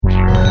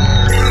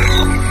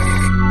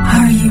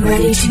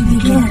ready to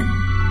begin.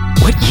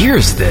 What year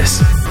is this?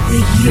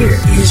 The year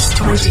is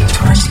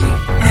 2020,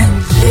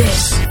 and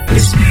this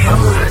is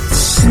Beyond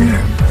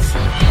Synth.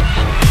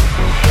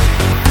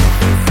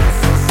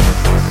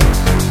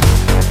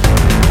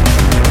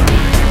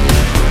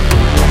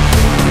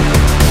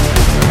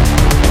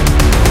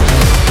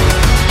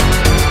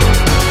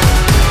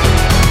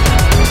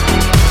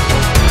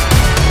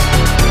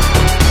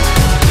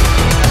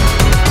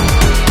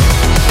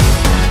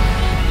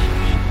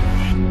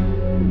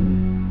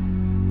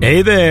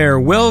 Hey there,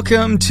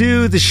 welcome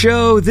to the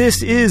show.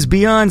 This is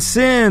Beyond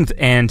Synth,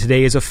 and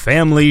today is a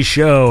family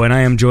show, and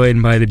I am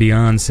joined by the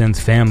Beyond Synth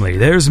family.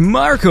 There's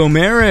Marco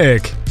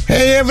Merrick.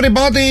 Hey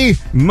everybody!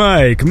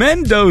 Mike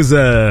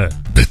Mendoza.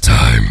 The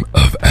time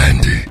of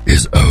Andy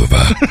is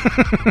over.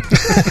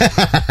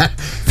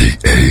 The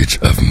age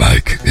of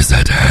Mike is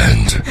at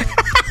hand.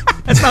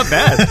 That's not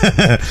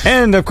bad.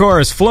 And, of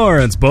course,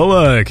 Florence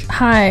Bullock.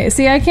 Hi.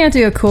 See, I can't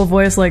do a cool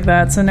voice like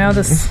that, so now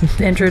this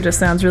intro just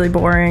sounds really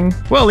boring.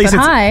 Well,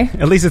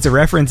 at least it's a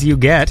reference you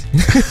get.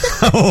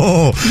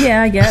 Oh.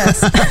 Yeah, I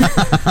guess.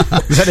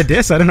 Is that a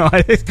diss? I don't know.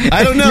 I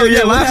don't know.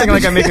 You're laughing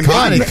like I'm making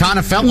fun. It kind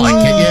of felt like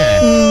it,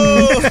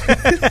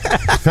 yeah.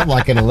 Felt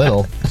like it a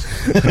little.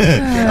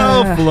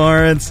 Oh,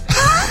 Florence.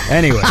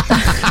 Anyway.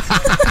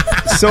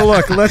 So,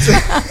 look, let's...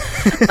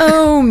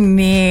 Oh,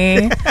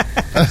 me.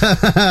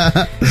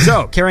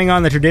 So, carrying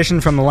on the tradition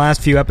from the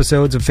last few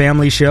episodes of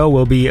Family Show,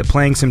 we'll be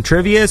playing some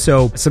trivia.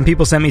 So, some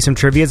people sent me some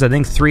trivias, I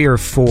think 3 or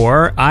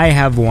 4. I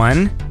have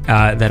one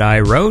that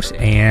I wrote,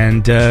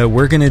 and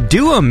we're going to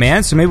do them,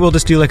 man. So, maybe we'll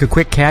just do like a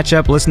quick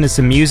catch-up, listen to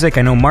some music.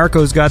 I know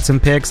Marco's got some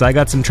picks. I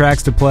got some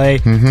tracks to play.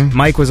 Mm-hmm.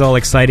 Mike was all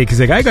excited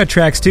because I got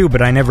tracks too,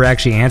 but I never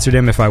actually answered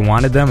him if I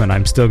wanted them, and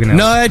I'm still going to...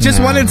 No, I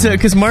just wanted to,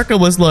 because Marco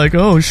was like,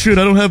 oh, shit,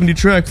 I don't have any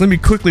tracks. Let me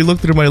quickly look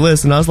through my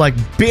list. And I was like,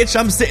 bitch,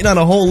 I'm sitting on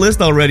a whole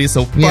list already,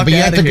 so fuck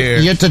out of here.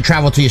 You had to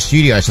travel to your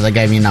studio, so they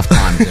gave me enough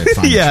time to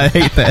find Yeah, I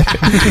hate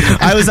that.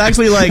 I was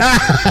actually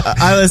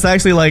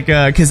like,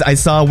 because I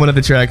saw one of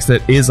the tracks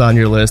that is on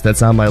your list,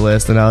 that's on my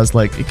list, and I was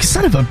like,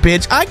 son of a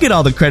bitch, I get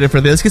all the credit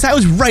for this, because I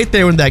was right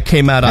there when that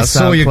came out on SoundCloud. I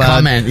saw your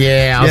comment,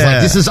 yeah. I was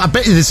like, I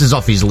bet you this is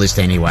off his list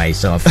anyway,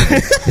 so I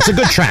figured, it's a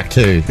good track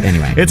too,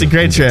 anyway. It's a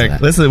great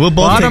track. Listen, we'll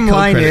both Bottom take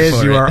line credit is,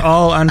 for you it. are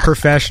all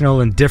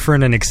unprofessional in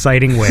different and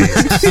exciting ways.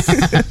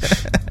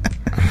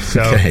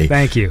 So,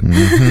 Thank you.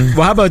 Mm-hmm.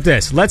 Well, how about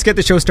this? Let's get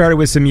the show started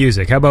with some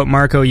music. How about,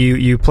 Marco,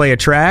 you play a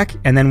track,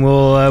 and then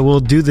we'll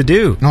do the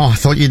do. Oh, I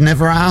thought you'd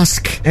never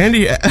ask.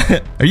 Andy,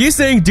 are you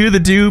saying do the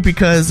do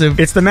because of...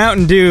 It's the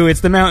Mountain Dew.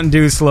 It's the Mountain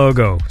Dew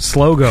Slogo.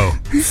 Slogo.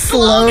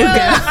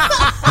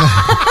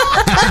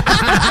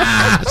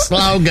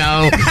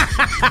 Slogo.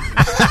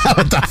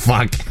 What the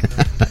fuck?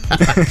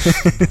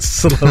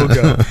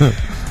 Slogo.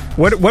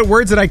 What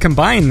words did I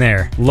combine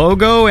there?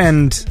 Logo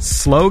and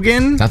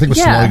slogan? I think it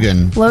was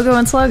slogan. Logo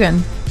and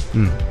slogan.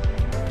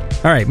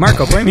 All right,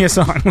 Marco, play me a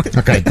song.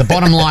 Okay, the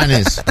bottom line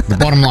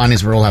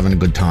is we're all having a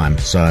good time.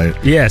 So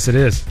yes, it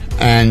is.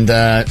 And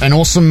an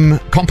awesome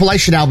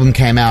compilation album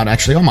came out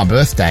actually on my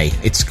birthday.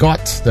 It's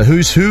got the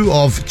who's who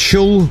of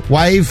chill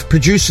wave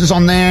producers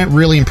on there.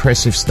 Really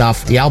impressive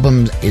stuff. The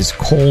album is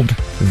called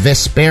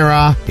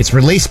Vespera. It's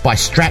released by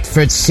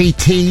Stratford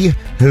CT,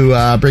 who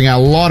bring out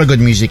a lot of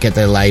good music at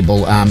their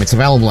label. It's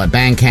available at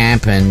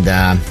Bandcamp and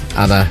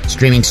other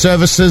streaming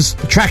services.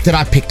 The track that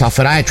I picked off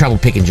it, I had trouble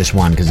picking just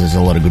one because there's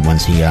a lot of good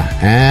ones here.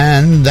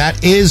 And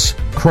that is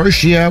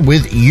Crozier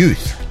with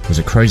Youth. Was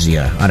it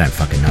Crozier? I don't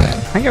fucking know. I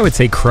think I would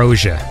say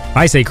Crozier.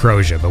 I say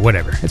Crozier, but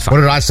whatever. It's fine.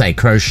 What did I say?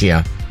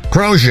 Crozier.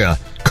 Crozier.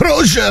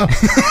 Crozier.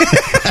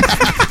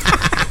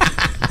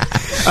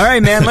 All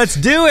right, man, let's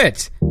do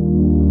it.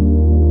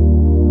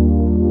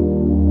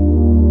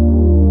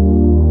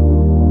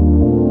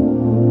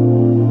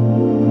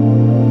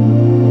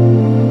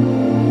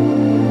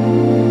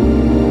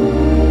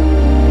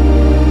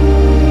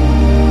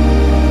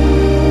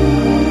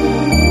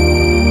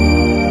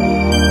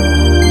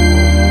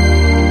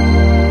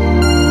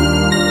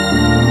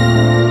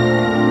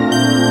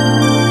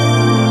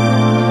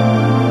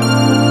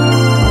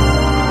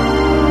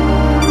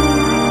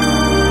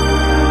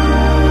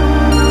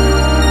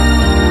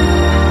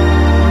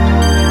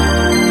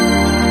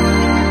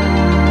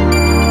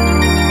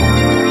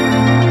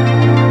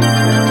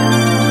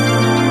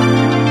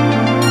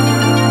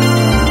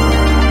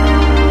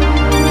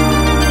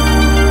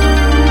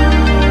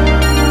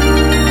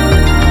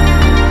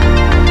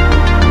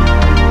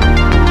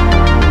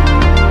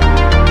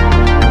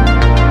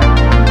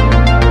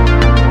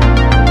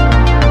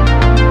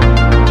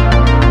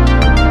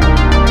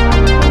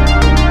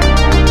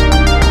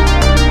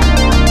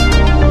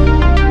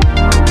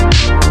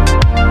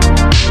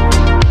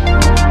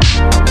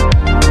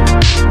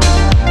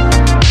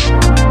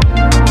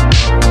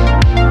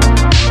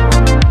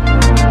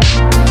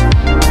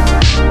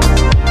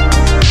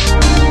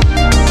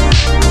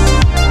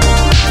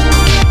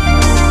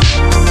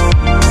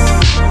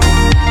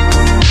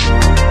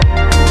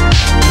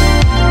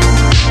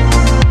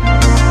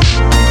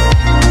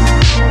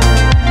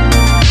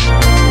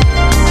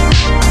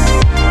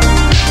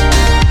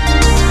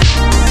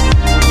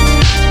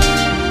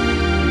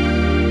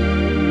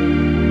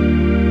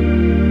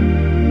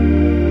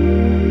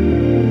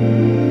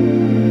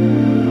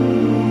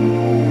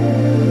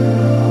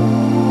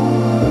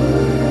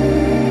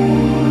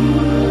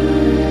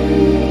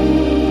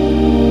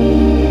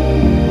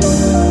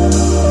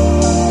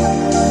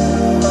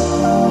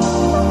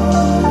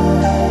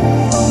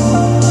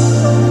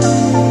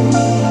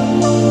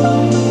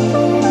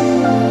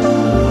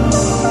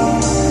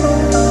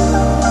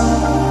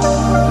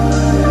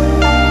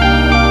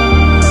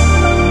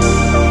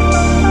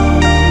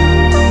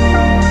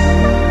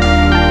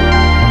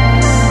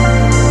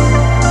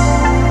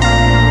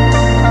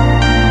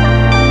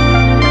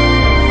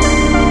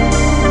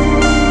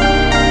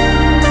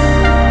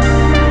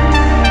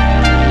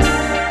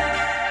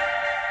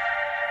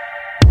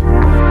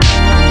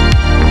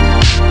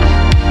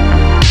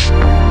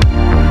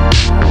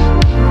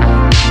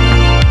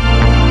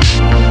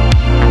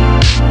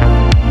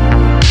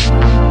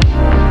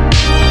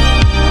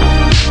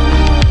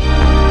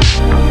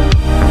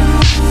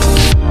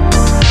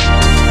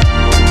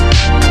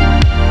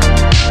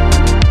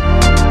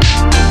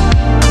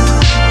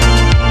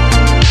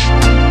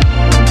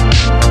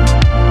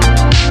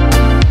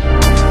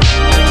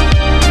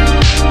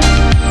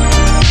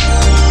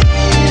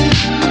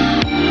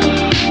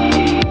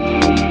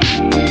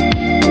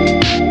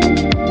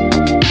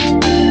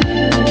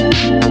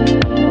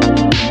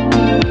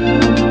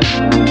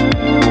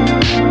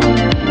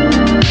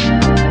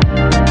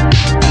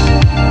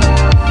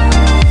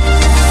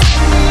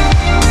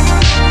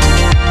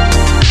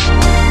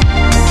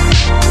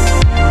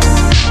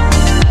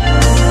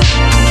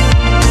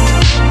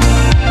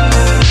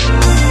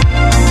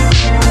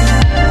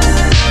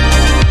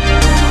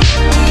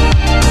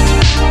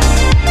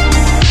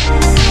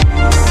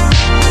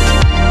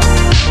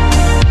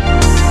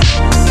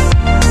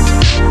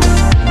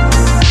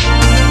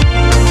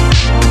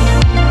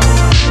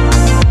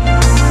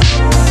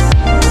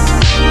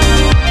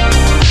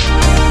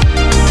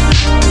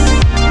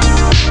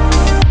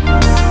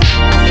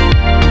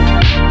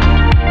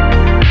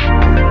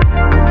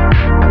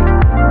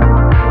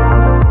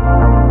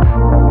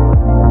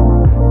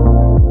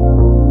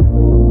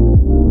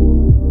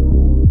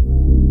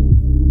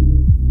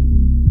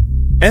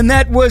 And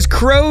that was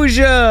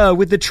Croja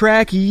with the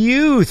track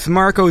Youth,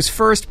 Marco's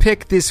first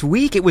pick this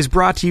week. It was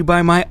brought to you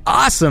by my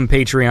awesome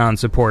Patreon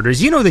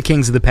supporters. You know the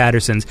Kings of the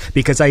Pattersons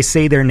because I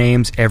say their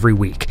names every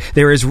week.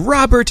 There is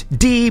Robert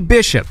D.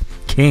 Bishop,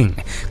 King,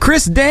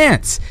 Chris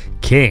Dance,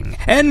 King,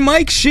 and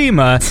Mike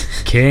Shima,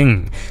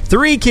 King.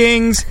 3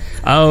 kings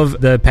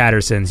of the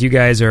Pattersons. You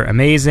guys are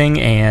amazing,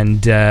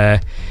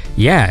 and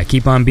yeah,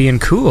 keep on being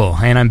cool.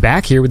 And I'm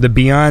back here with the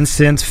Beyond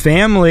Synth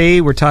family.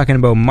 We're talking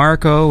about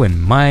Marco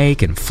and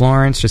Mike and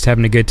Florence, just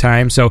having a good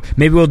time. So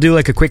maybe we'll do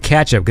like a quick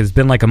catch-up because it's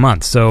been like a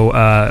month.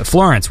 So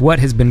Florence, what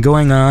has been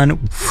going on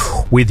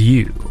with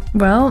you?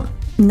 Well,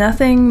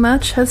 nothing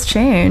much has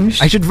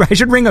changed. I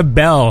should ring a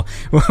bell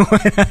when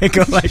I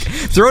go like,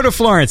 throw to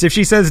Florence. If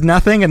she says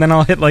nothing, and then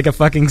I'll hit like a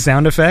fucking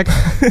sound effect.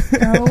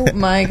 Oh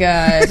my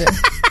god.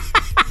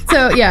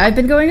 So yeah, I've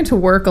been going into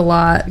work a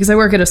lot because I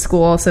work at a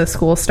school, so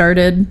school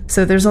started.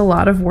 So there's a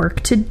lot of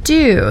work to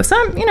do. So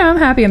I'm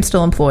happy I'm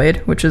still employed,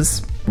 which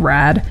is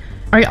rad.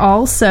 I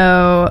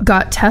also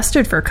got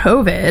tested for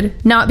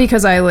COVID, not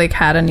because I like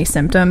had any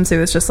symptoms. It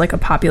was just like a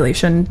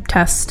population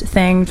test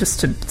thing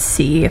just to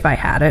see if I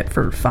had it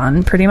for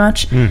fun, pretty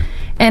much.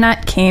 And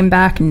it came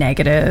back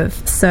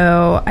negative.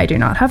 So I do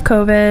not have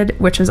COVID,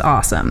 which is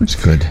awesome. It's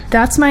good.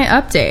 That's my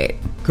update.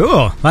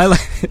 Cool.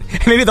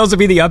 Maybe those will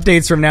be the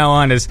updates from now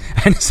on. And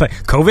it's like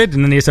COVID,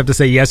 and then you just have to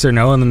say yes or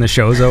no, and then the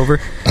show's over.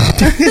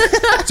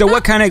 So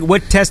what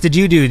test did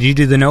you do? Did you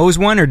do the nose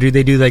one, or do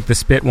they do like the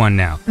spit one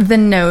now? The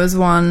nose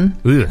one.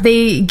 Ugh.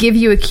 They give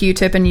you a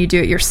Q-tip and you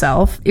do it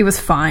yourself. It was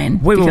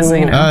fine. Wait,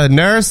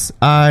 nurse,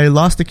 I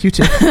lost a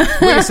Q-tip.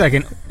 Wait a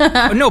second.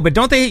 No, but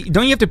don't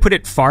you have to put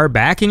it far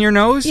back in your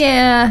nose?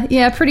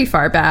 Yeah, pretty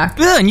far back.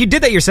 Ugh, and you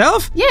did that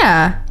yourself?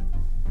 Yeah.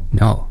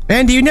 No.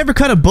 Andy, you never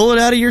cut a bullet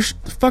out of your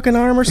fucking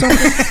arm or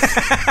something?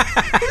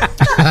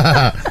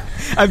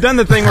 I've done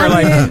the thing where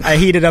like I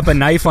heated up a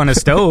knife on a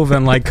stove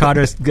and like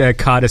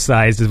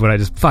cauticized is what I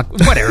just fuck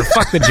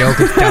the joke,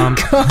 it's dumb.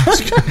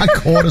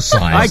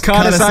 Cauticized. I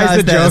cauticized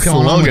the joke.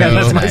 Slogo, Yeah,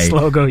 that's my mate.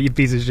 slogo, you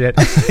piece of shit.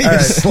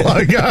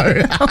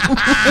 Slogo.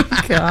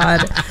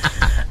 God.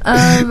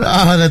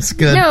 Oh, that's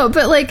good. No,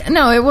 but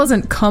it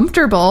wasn't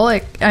comfortable.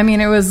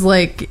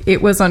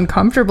 It was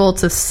uncomfortable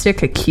to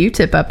stick a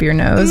Q-tip up your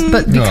nose,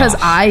 but because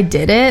I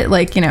did it,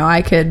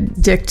 I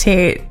could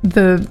dictate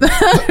the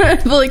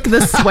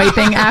the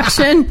swiping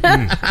action.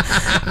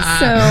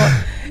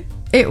 So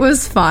it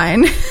was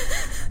fine.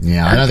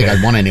 Yeah, I don't think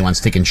I'd want anyone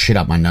sticking shit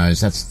up my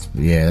nose.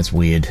 That's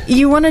weird.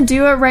 You want to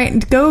do it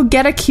right? Go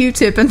get a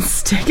Q-tip and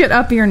stick it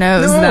up your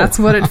nose. No. That's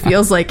what it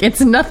feels like.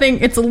 It's nothing.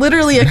 It's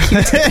literally a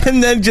Q-tip.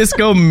 And then just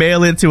go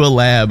mail it to a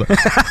lab.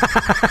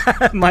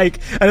 Mike,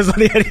 I just love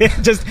the idea.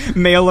 Just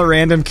mail a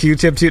random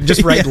Q-tip to,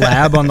 just write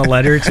lab on the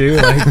letter too.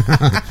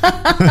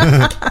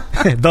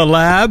 The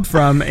lab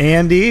from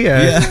Andy.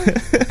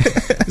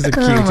 Is a Q-tip.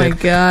 Oh my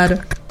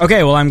god.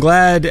 Okay, well, I'm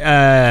glad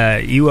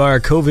you are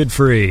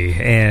COVID-free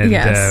and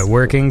Yes.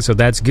 working, so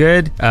that's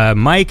good.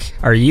 Mike,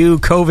 are you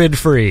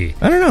COVID-free?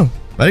 I don't know.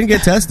 I didn't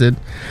get tested.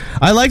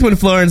 I liked when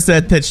Florence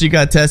said that she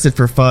got tested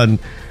for fun,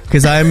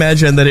 because I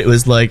imagined that it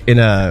was like in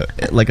a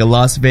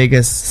Las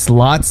Vegas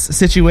slots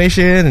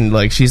situation, and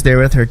like she's there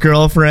with her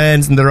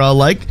girlfriends, and they're all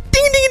like,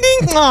 ding, ding,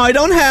 ding, oh, I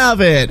don't have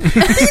it. Ding,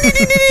 ding, ding,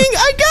 ding, ding,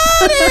 I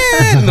got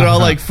it. And they're all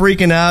like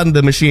freaking out, and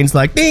the machine's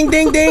like, ding,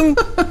 ding, ding.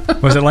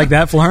 Was it like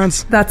that,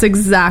 Florence? That's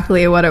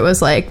exactly what it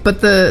was like.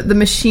 But the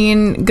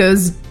machine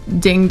goes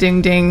ding,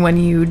 ding, ding when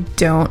you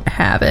don't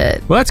have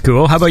it. Well, that's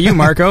cool. How about you,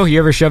 Marco? You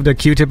ever shoved a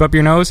Q-tip up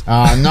your nose?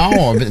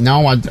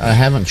 No, I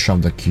haven't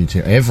shoved a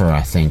Q-tip ever,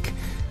 I think.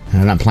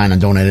 I don't plan on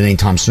doing it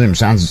anytime soon. It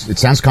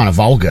sounds kind of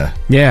vulgar.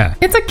 Yeah.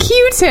 It's a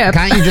Q-tip.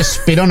 Can't you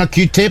just spit on a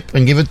Q-tip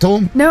and give it to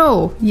them?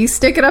 No, you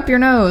stick it up your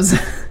nose.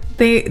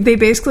 They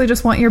basically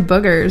just want your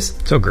boogers.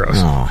 So gross.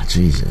 Oh,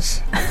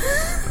 Jesus.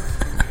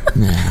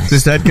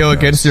 Does that go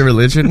against your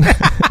religion?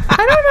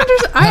 I don't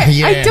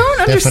understand. I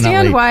don't understand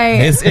definitely. why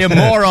It's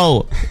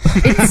immoral.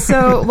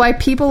 why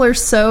people are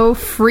so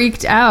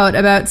freaked out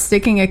about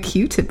sticking a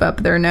Q-tip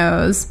up their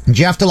nose. Do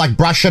you have to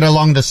brush it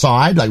along the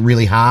side,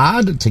 really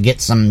hard to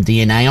get some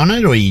DNA on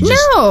it, or you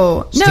just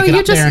stick it you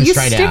up there and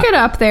straight stick out? it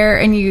up there,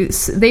 and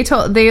they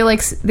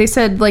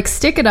said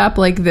stick it up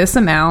like this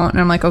amount,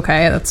 and I'm like,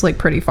 okay, that's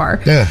pretty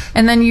far. Yeah.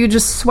 And then you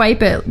just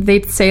swipe it.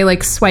 They'd say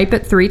swipe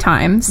it 3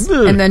 times,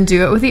 and then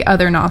do it with the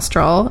other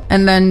nostril,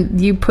 and then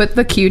you put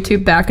the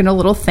Q-tip back in a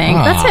little thing.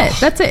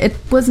 That's it. It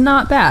was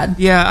not bad.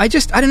 Yeah, I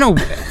don't know.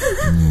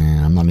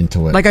 Yeah, I'm not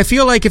into it. I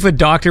feel like if a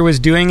doctor was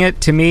doing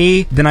it to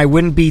me, then I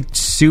wouldn't be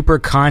super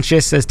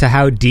conscious as to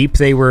how deep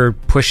they were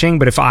pushing.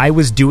 But if I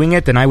was doing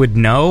it, then I would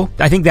know.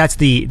 I think that's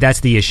the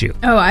issue.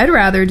 Oh, I'd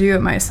rather do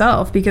it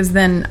myself because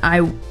then I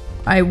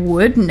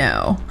would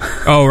know.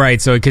 Oh, right.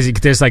 So because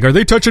there's are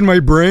they touching my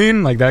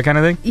brain? Like that kind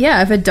of thing?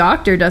 Yeah, if a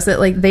doctor does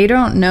it, they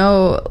don't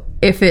know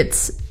if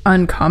it's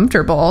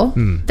uncomfortable.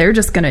 They're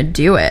just going to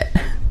do it.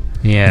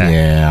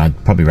 Yeah.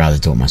 I'd probably rather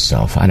do it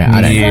myself. I don't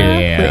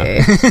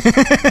Yeah.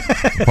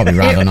 probably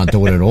rather not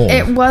do it at all.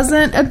 It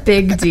wasn't a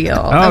big deal.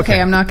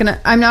 Okay. I'm not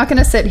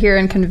gonna sit here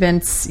and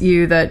convince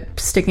you that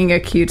sticking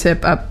a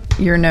Q-tip up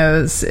your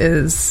nose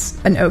is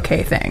an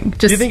okay thing.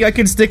 Do you think I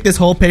could stick this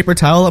whole paper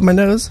towel up my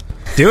nose?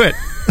 Do it.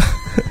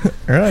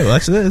 All right,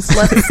 watch this.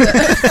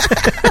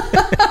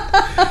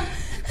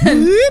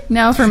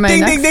 Now for my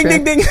Ding, next ding,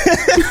 ding, ding, ding.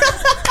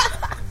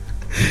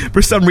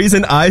 For some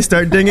reason, I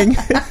start dinging.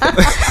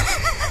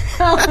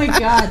 Oh my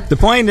god. The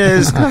point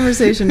is,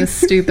 Conversation is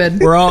stupid.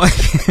 we're all.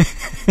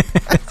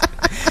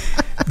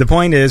 The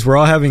point is, we're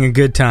all having a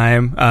good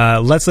time.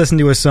 Let's listen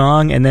to a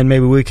song, and then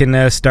maybe we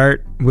can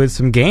start with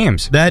some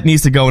games. That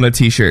needs to go in a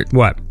t-shirt.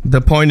 What? The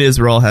point is,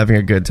 we're all having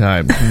a good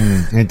time.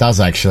 It does,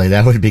 actually.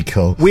 That would be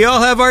cool. We all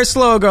have our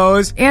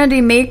slogos.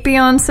 Andy, make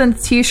Beyond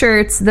Synth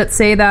t-shirts that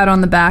say that on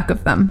the back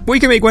of them.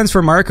 We can make ones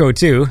for Marco,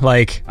 too.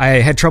 Like,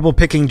 I had trouble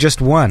picking just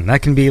one.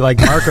 That can be like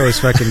Marco's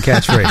fucking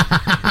catchphrase.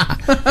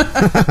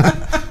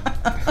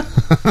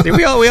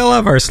 We all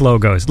have our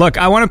slogos. Look,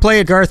 I want to play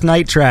a Garth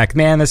Knight track.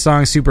 Man, this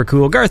song's super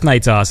cool. Garth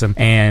Knight's awesome.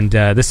 And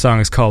this song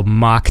is called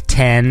Mach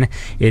 10.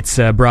 It's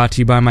brought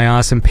to you by my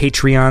awesome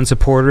Patreon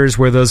supporters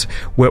where there's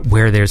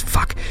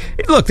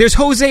Look, there's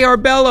Jose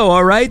Arbello,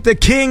 all right? The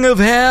king of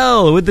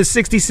hell with the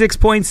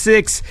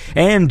 66.6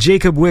 and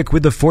Jacob Wick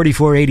with the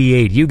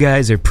 4488. You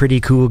guys are pretty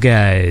cool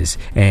guys.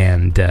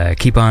 And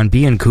keep on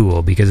being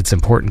cool because it's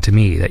important to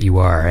me that you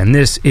are. And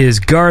this is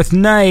Garth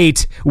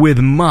Knight with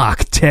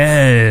Mach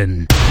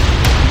 10.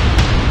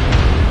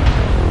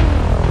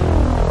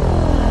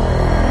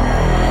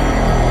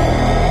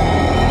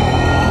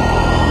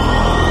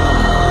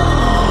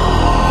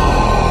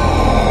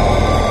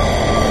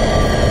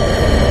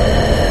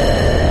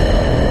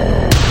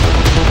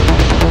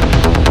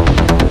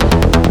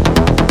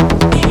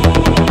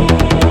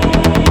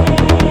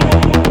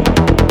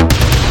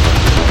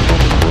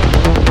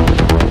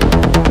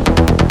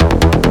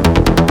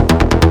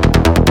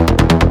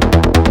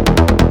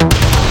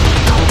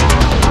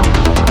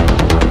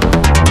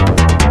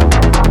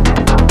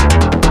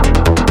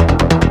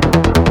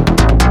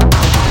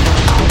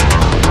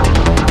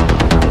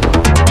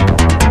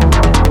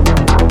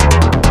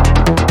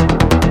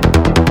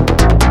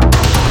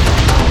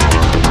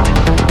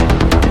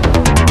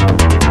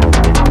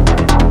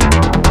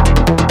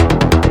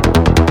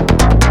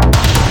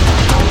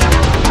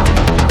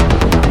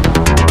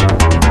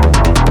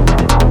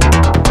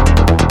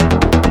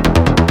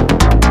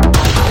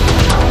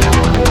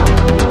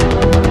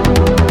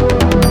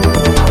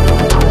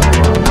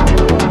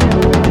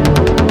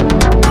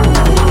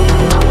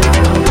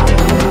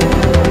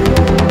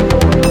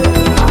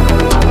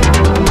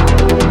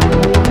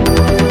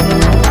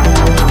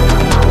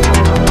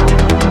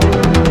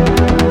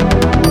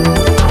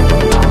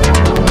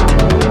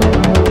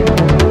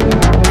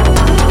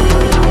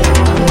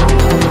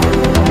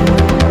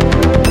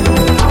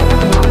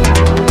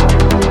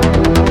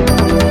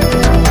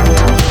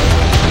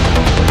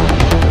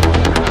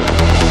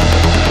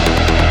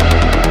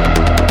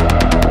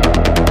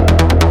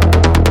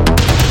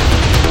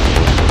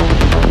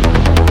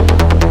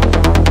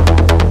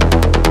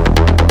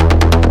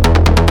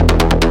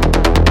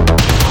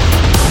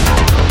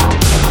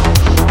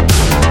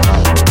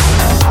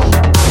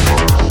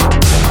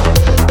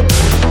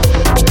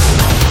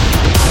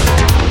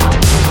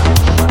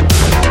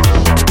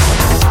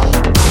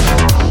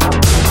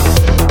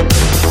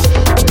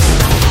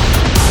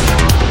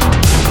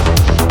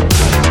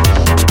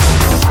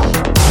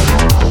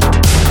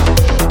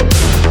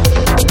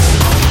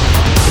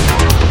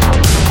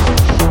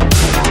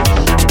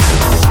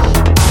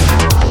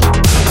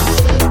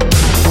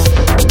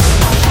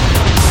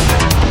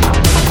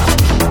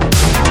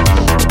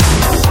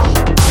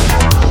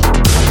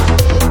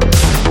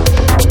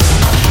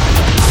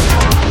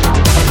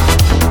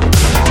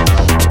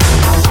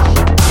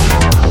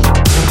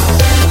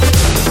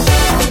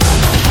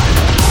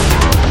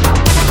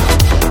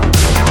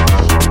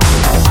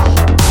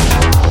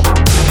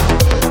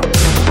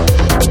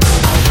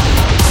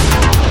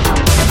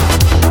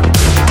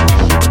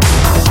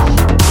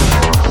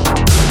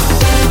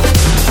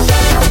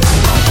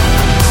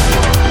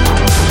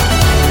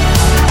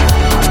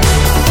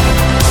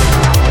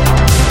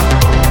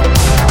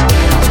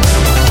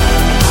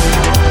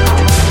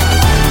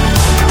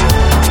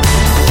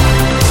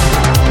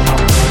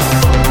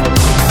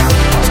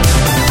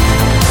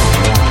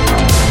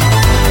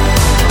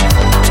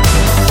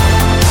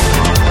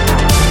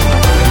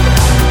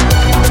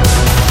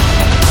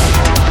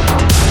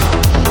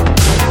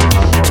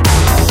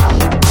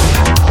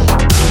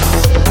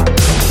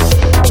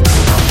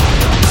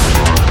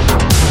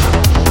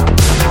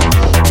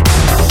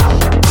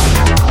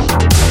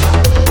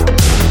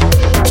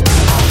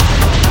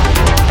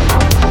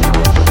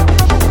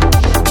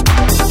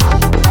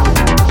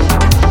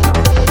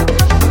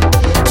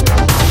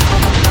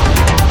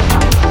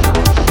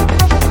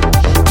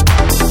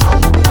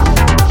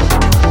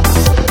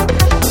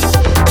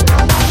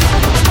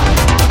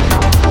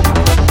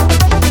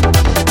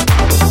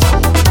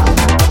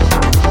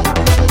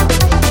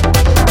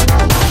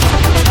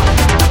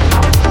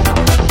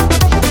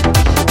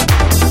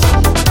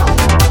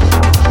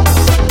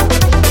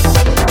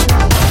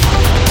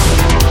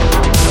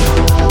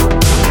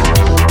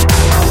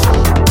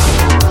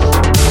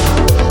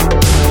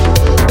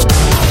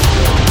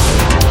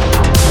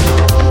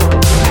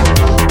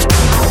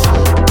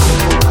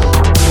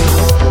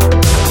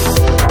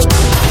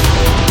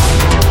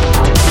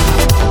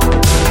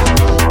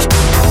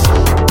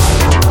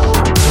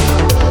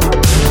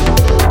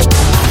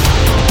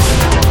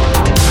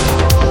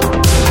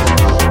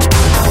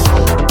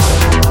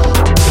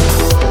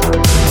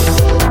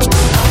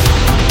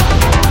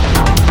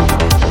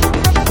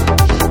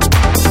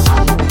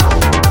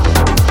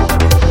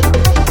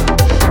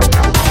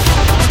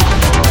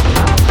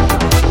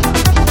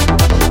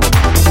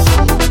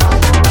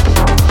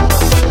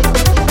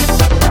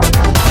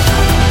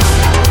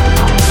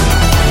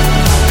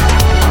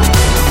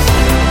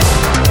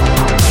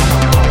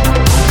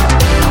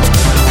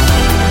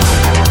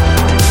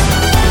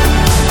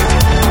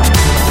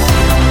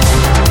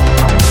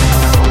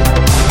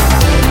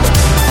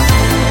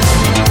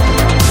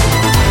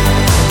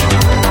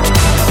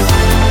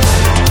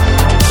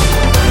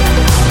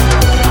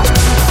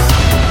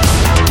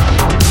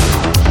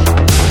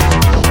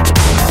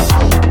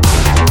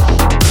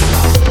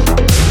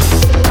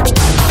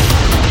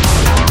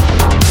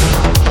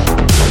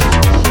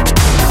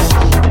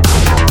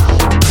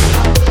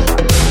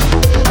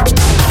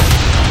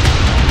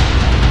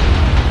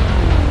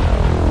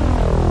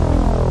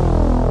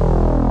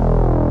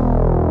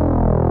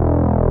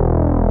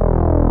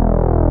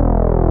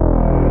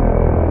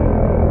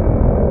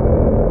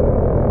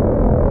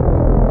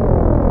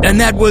 And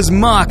that was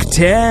Mach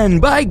 10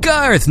 by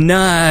Garth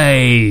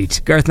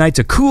Knight. Garth Knight's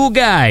a cool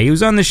guy. He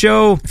was on the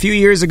show a few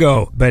years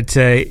ago, but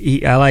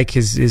I like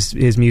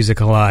his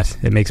music a lot.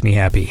 It makes me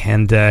happy.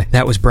 And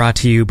that was brought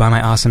to you by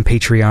my awesome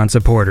Patreon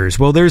supporters.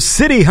 Well, there's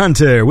City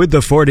Hunter with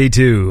the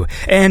 42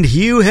 and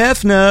Hugh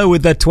Hefner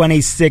with the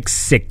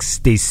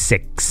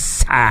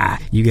 2666.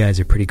 You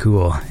guys are pretty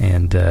cool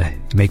and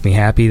make me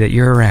happy that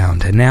you're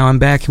around. And now I'm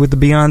back with the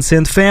Beyond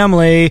Synth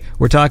family.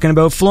 We're talking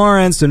about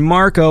Florence and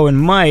Marco and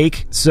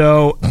Mike.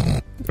 So...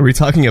 Are we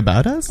talking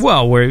about us?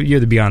 Well, you're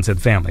the Beyond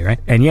Synth family, right?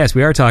 And yes,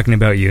 we are talking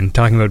about you and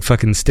talking about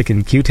fucking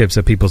sticking Q-tips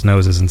up people's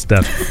noses and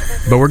stuff.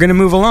 But we're going to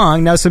move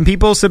along. Now, some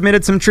people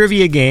submitted some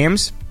trivia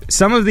games.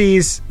 Some of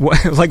these,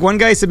 like one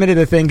guy submitted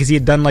a thing because he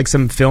had done like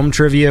some film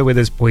trivia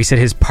with he said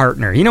his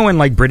partner. You know when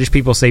like British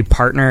people say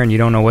partner and you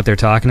don't know what they're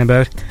talking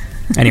about?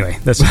 Anyway,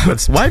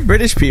 that's why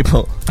British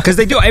people? Because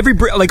they do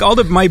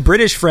my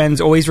British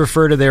friends always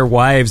refer to their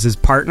wives as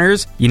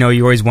partners. You know,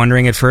 you're always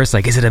wondering at first,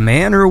 like, is it a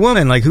man or a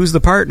woman? Like, who's the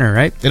partner,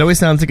 right? It always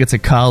sounds like it's a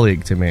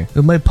colleague to me.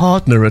 My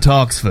partner at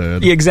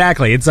Oxford. Yeah,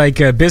 exactly. It's like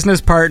a business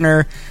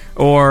partner,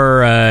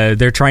 or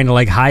they're trying to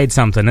like hide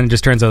something, and it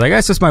just turns out like,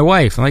 that's just my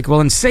wife. I'm like, well,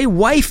 then say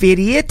wife,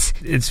 idiot.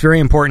 It's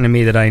very important to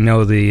me that I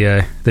know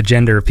the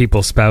gender of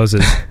people's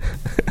spouses.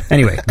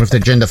 Anyway, if they're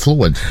gender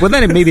fluid. Well,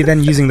 then maybe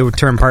using the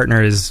term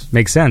partner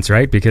makes sense,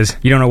 right? Because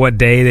you don't know what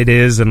day it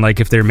is, and like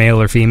if they're male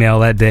or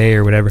female that day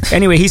or whatever.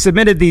 Anyway, he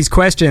submitted these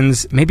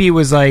questions. Maybe it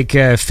was like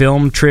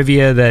film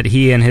trivia that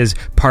he and his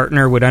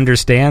partner would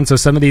understand. So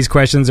some of these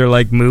questions are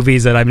like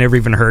movies that I've never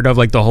even heard of.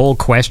 Like the whole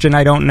question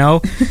I don't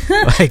know,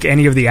 like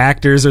any of the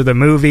actors or the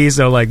movie.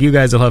 So like you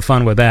guys will have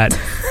fun with that.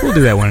 We'll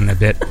do that one in a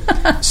bit.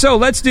 So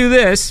let's do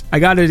this. I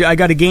got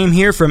a game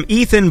here from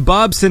Ethan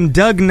Bobson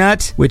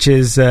Dugnut, which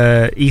is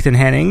Ethan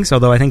Hennings,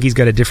 although I think he's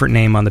got a different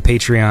name on the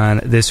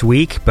Patreon this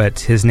week,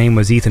 but his name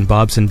was Ethan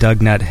Bobson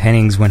Dugnut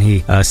Hennings when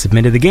he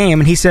submitted the game,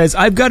 and he says,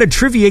 I've got a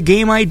trivia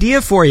game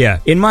idea for you.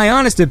 In my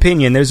honest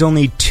opinion, there's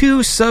only two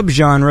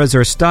subgenres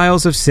or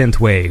styles of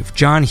synthwave,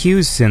 John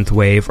Hughes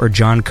synthwave or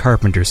John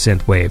Carpenter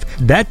synthwave.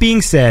 That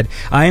being said,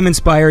 I am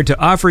inspired to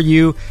offer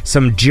you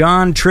some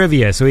John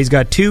trivia. So he's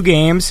got two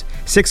games,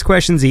 6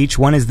 questions each.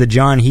 One is the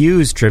John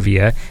Hughes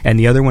trivia, and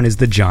the other one is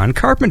the John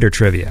Carpenter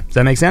trivia. Does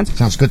that make sense?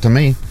 Sounds good to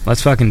me.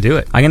 Let's fucking do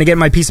it. I'm gonna get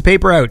my piece of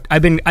paper out.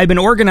 I've been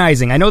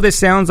organizing. I know this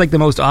sounds like the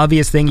most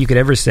obvious thing you could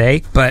ever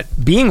say, but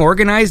being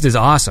organized is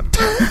awesome.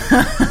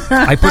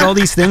 I put all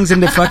these things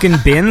into fucking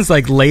bins,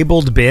 like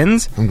labeled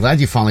bins. I'm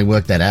glad you finally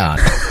worked that out.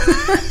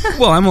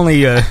 Well, I'm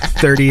only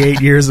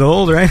 38 years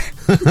old, right?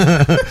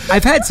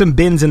 I've had some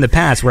bins in the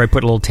past where I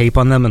put a little tape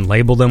on them and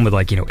labeled them with,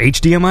 like,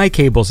 HDMI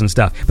cables and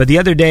stuff. But the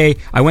other day,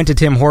 I went to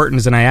Tim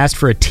Hortons and I asked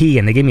for a tea,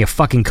 and they gave me a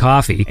fucking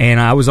coffee.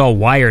 And I was all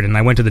wired, and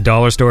I went to the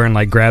dollar store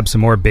and, grabbed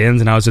some more bins,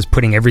 and I was just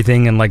putting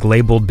everything in,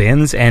 labeled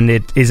bins, and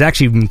it is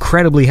actually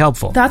incredibly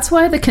helpful. That's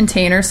why the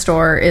Container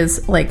Store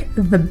is,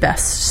 the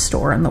best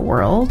store in the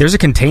world. There's a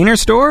Container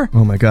Store?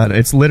 Oh my god,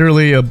 it's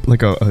literally a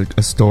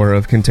store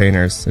of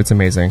containers. It's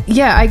amazing.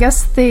 Yeah, I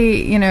guess the,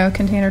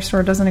 Container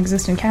Store doesn't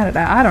exist in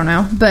Canada. I don't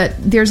know. But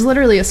there's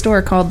literally a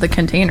store called the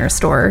Container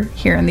Store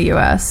here in the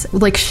U.S.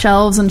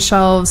 Shelves and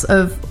shelves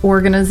of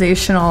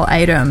organizational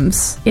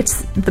items.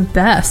 It's the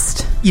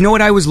best. You know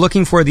what I was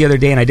looking for the other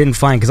day and I didn't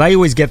find? Because I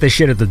always get this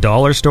shit at the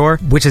dollar store,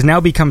 which has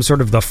now become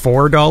sort of the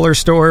 $4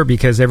 store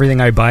because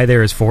everything I buy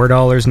there is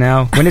 $4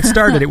 now. When it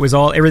started,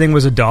 everything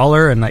was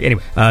 $1. And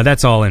anyway,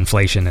 that's all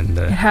inflation. And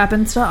it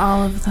happens to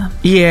all of them.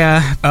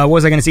 Yeah. What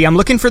was I going to say? I'm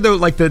looking for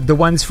the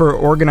ones for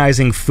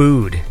organizing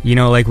food.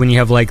 When you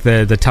have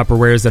the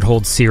Tupperwares that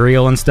hold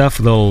cereal and stuff,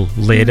 a little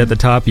lid at the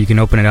top, you can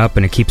open it up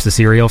and it keeps the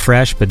cereal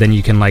fresh, but then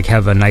you can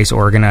have a nice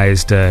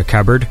organized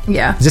cupboard.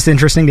 Yeah. Is this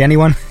interesting to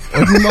anyone?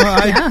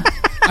 Yeah.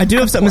 I do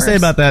have something to say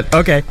about that.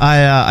 Okay.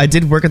 I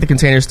did work at the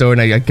Container Store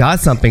and I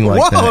got something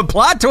like that. Whoa, a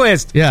plot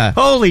twist. Yeah.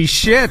 Holy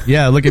shit.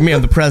 Yeah, look at me.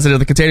 I'm the president of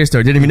the Container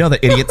Store. Didn't even know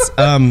that, idiots.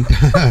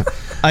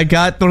 I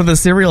got one of the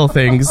cereal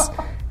things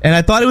and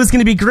I thought it was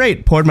going to be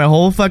great. Poured my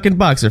whole fucking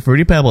box of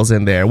Fruity Pebbles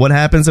in there. What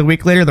happens a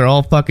week later? They're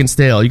all fucking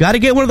stale. You got to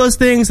get one of those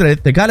things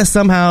that they got to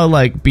somehow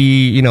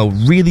be,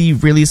 really,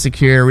 really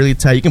secure, really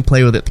tight. You can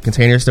play with it at the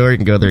Container Store. You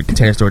can go there,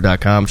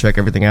 containerstore.com, check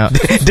everything out.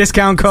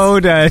 Discount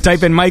code,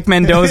 type in Mike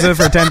Mendoza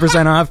for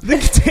 10% off.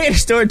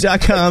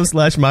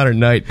 Containerstore.com/Modern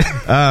Night.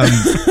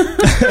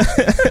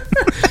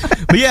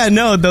 But yeah,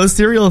 no, those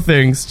cereal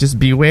things, just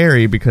be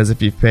wary because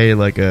if you pay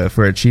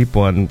for a cheap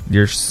one,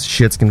 your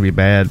shit's gonna be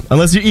bad.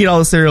 Unless you eat all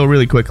the cereal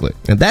really quickly.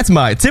 And that's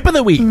my tip of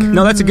the week.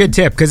 No, that's a good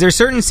tip because there's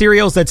certain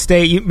cereals that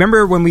stay. You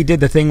remember when we did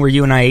the thing where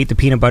you and I ate the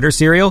peanut butter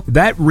cereal?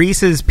 That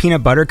Reese's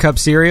Peanut Butter Cup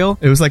cereal.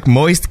 It was like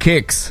moist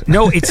kicks.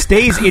 No, it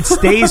stays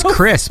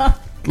crisp.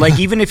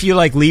 Even if you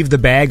leave the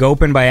bag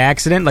open by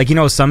accident,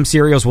 some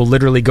cereals will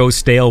literally go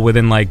stale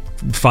within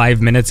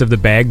 5 minutes of the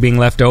bag being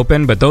left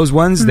open, but those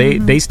ones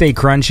they stay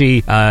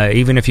crunchy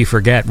even if you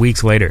forget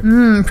weeks later.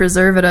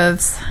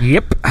 Preservatives.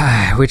 Yep,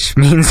 which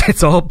means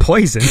it's all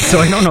poison. So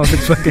I don't know if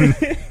it's fucking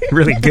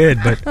really good,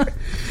 but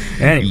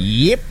anyway.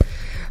 Yep.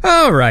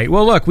 All right.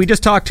 Well, look, we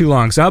just talked too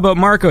long. So how about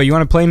Marco? You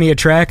want to play me a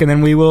track and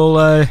then we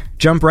will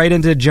jump right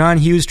into John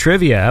Hughes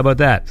trivia. How about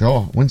that?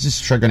 Sure. When's this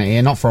show going to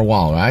air? Not for a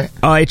while, right?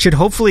 It should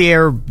hopefully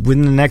air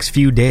within the next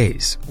few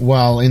days.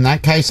 Well, in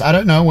that case, I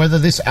don't know whether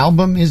this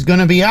album is going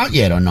to be out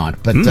yet or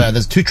not. But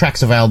there's 2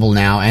 tracks available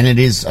now, and it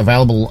is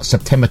available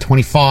September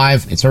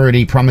 25. It's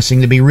already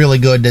promising to be really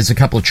good. There's a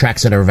couple of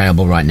tracks that are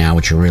available right now,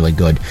 which are really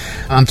good.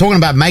 I'm talking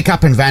about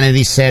Makeup and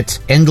Vanity Set,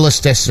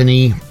 Endless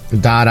Destiny,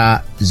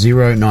 Data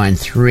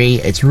 093.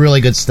 It's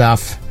really good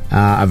stuff.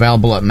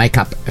 Available at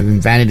Makeup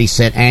and Vanity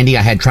Set. Andy,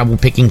 I had trouble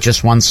picking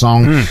just one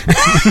song.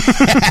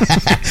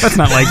 That's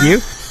not like you.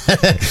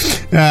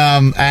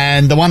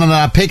 And the one that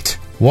I picked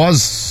was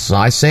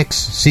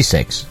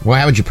Sysex. Well,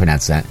 how would you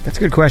pronounce that? That's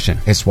a good question.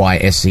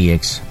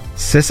 Sysex.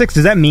 Sysex?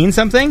 Does that mean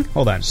something?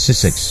 Hold on.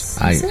 Sysex.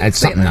 It's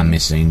something I'm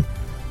missing.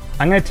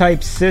 I'm going to type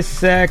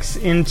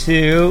Sysex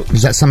into...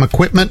 Is that some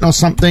equipment or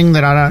something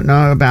that I don't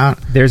know about?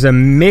 There's a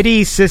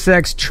MIDI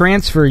Sysex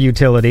transfer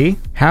utility.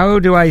 How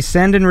do I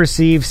send and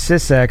receive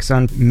Sysex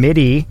on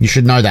MIDI? You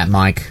should know that,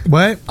 Mike.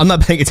 What? I'm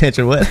not paying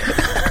attention. What?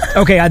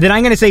 Okay, then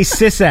I'm going to say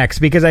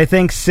Sysex because I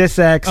think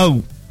Sysex...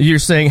 Oh, you're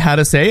saying how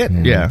to say it?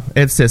 Yeah,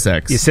 it's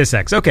Sysex. Yeah,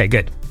 Sysex. Okay,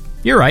 good.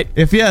 You're right.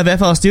 If you have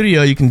FL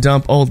Studio, you can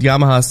dump old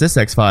Yamaha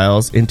Sysex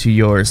files into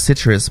your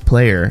Citrus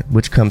player,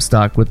 which comes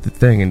stock with the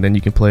thing, and then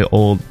you can play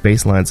old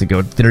bass lines and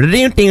go...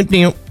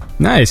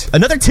 Nice.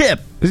 Another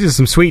tip. These are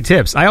some sweet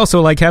tips. I also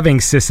like having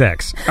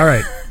Sysex. All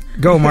right,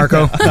 go,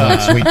 Marco.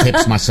 Sweet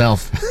tips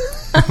myself.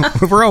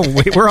 We're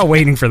all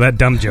waiting for that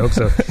dumb joke,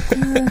 so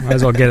might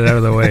as well get it out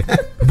of the way.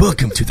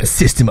 Welcome to the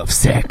system of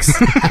sex.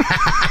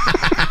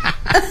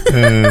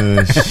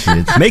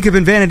 Shit. Makeup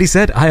and Vanity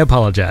Set, I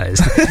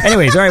apologize.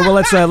 Anyways, all right, well,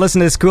 let's listen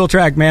to this cool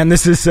track, man.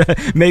 This is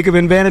Makeup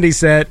and Vanity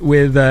Set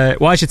with,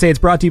 well, I should say it's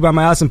brought to you by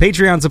my awesome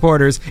Patreon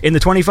supporters. In the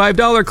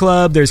 $25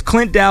 club, there's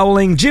Clint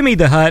Dowling, Jimmy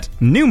the Hutt,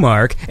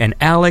 Newmark, and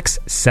Alex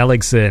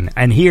Seligson.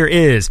 And here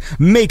is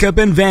Makeup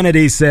and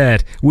Vanity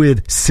Set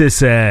with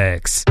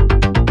Sysex.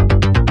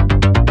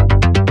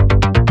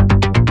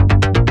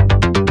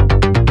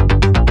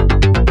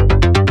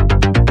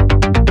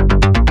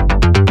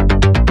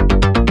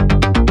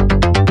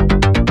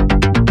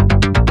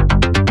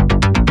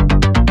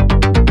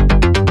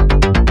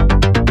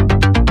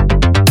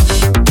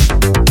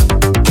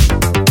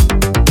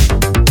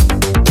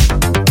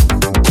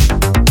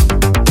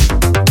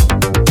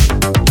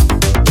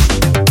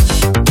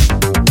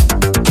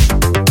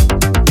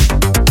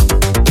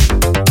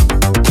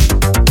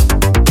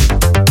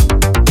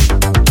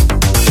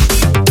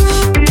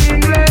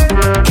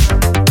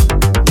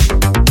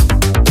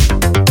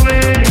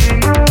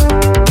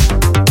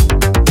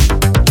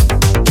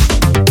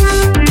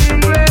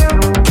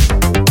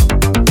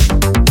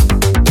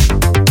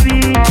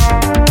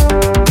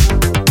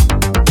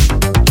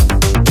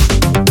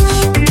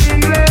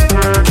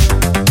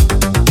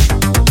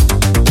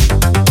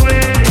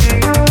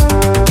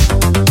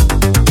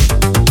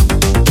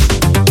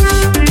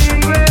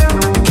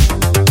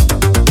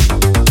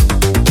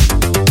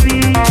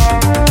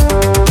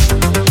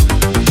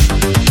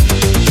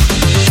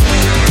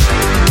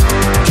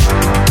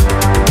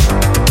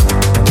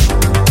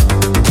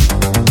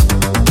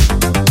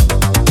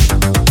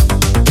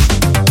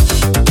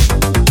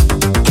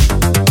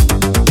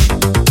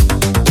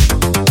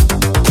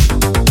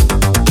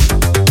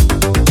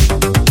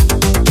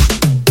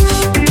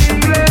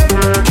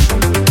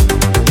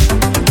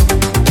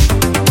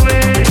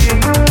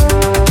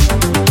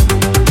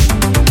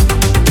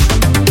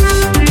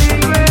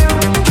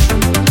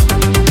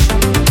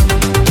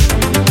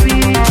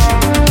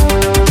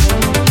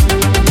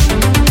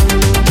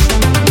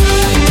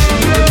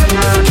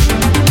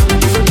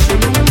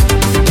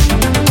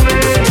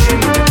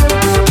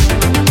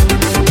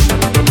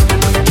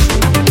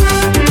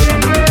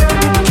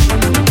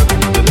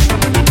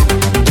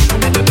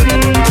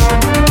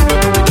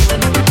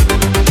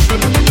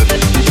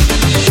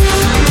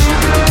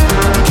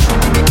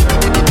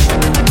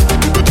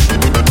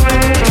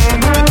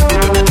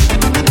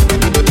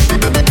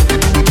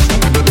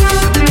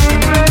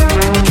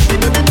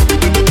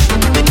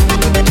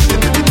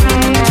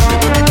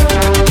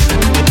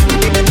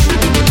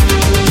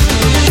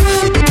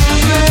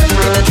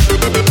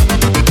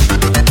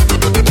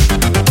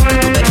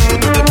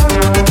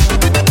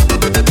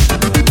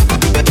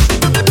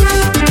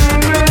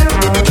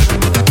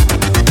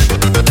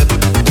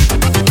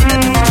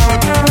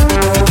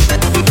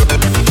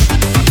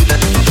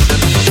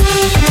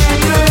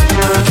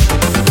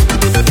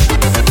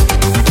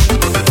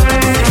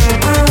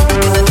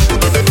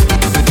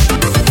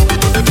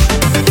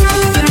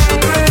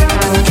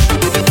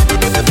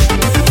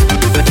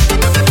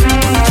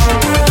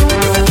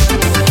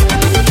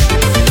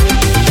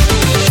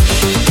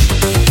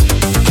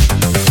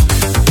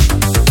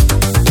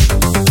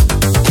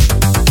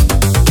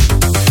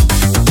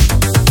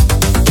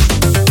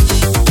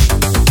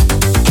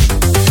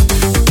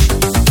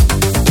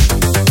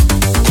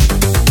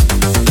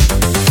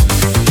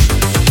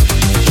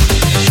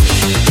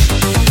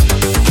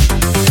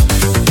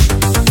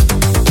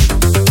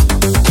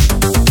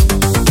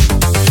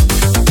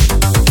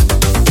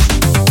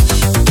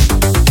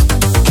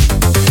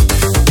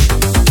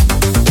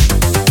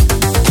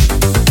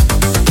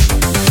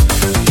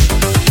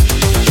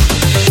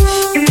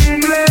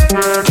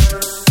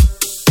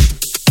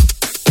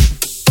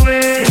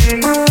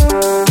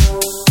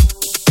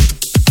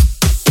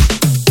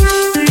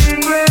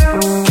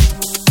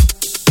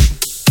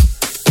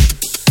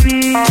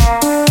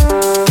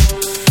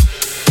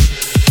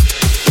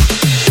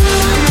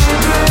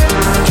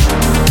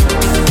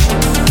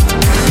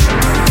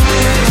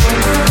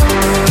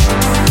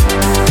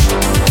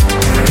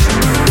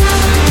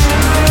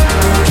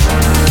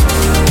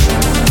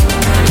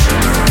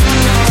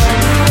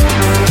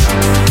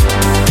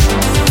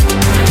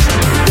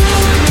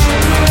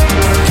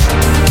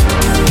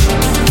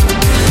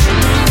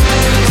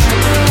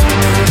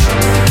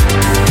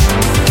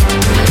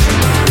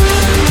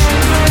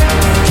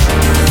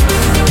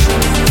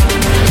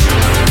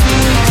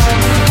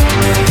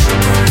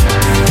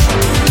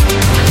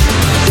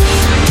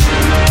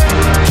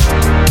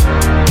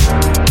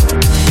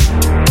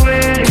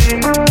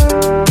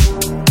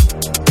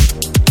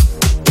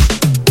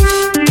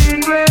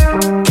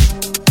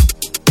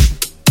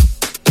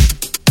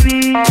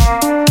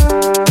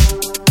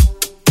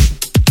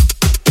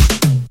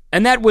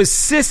 And that was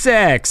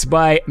Sissex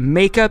by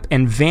Makeup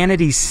and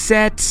Vanity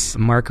Set,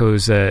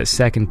 Marco's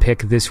second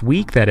pick this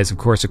week. That is, of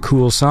course, a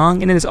cool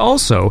song, and it is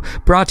also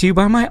brought to you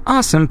by my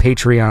awesome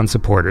Patreon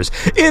supporters.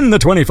 In the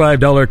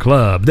 $25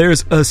 club,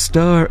 there's A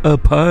Star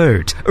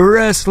Apart,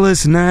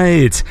 Restless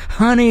Nights,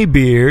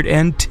 Honeybeard,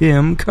 and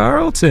Tim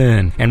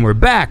Carlton. And we're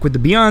back with the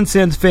Beyond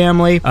Synth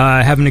family,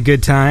 having a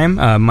good time,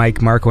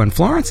 Mike, Marco, and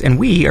Florence, and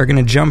we are going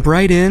to jump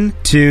right in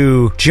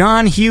to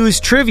John Hughes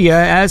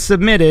trivia as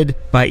submitted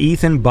by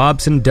Ethan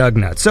Bobson Dugnut.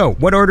 So,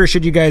 what order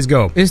should you guys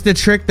go? Is the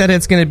trick that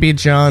it's going to be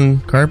John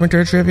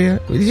Carpenter trivia?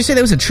 Did you say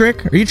that was a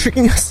trick? Are you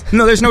tricking us?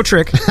 No, there's no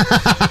trick.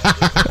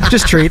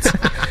 Just treats.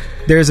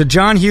 There's a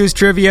John Hughes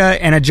trivia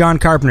and a John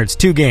Carpenter. It's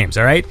 2 games,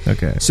 all right?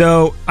 Okay.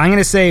 So, I'm going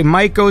to say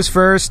Mike goes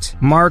first,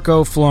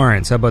 Marco,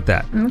 Florence. How about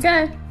that?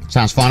 Okay.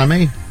 Sounds fun to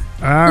me.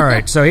 All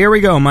right, so here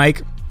we go,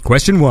 Mike.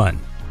 Question 1.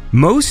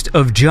 Most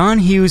of John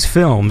Hughes'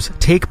 films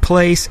take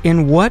place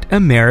in what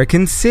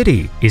American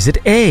city? Is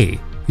it A,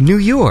 New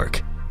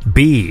York,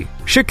 B,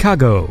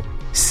 Chicago,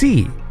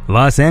 C,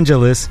 Los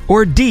Angeles,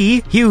 or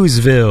D,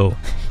 Hughesville?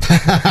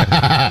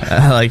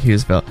 I like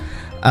Hughesville.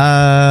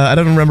 I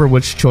don't remember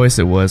which choice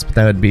it was, but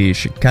that would be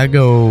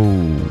Chicago.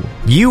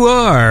 You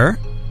are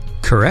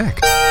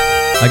correct.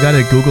 I got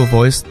a Google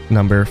Voice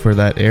number for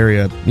that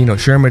area. You know,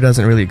 Shermer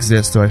doesn't really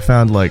exist, so I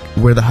found, like,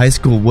 where the high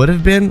school would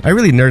have been. I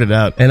really nerded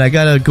out. And I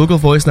got a Google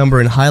Voice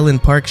number in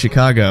Highland Park,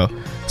 Chicago,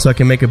 so I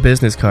can make a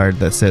business card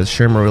that says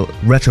Shermer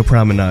Retro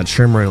Promenade,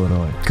 Shermer,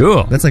 Illinois.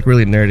 Cool. That's, like,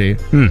 really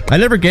nerdy. I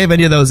never gave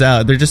any of those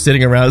out. They're just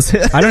sitting around.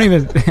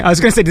 I was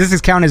going to say, does this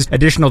count as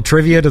additional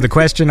trivia to the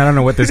question? I don't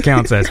know what this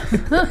counts as.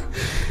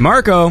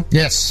 Marco.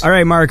 Yes. All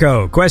right,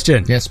 Marco.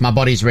 Question. Yes, my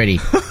body's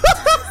ready.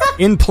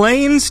 In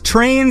Planes,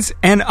 Trains,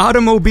 and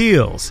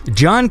Automobiles,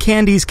 John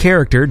Candy's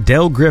character,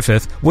 Del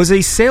Griffith, was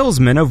a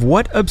salesman of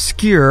what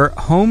obscure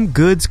home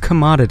goods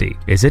commodity?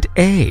 Is it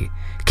A,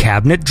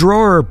 cabinet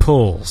drawer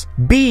pulls,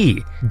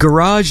 B,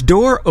 garage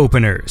door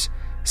openers,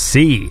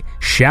 C,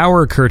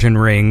 shower curtain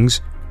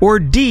rings, or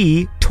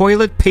D,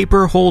 toilet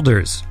paper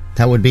holders?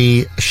 That would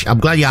be... I'm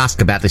glad you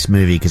asked about this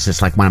movie because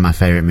it's like one of my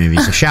favorite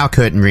movies. The shower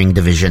curtain ring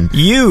division.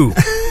 You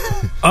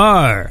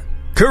are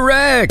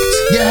correct!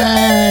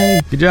 Yay!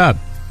 Good job.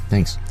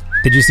 Thanks.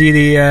 Did you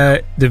see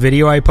the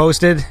video I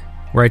posted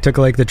where I took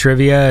like the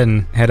trivia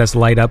and had us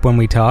light up when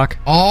we talk?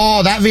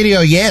 Oh, that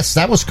video, yes.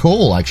 That was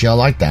cool, actually. I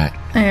like that.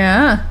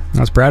 Yeah. I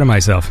was proud of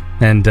myself.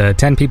 And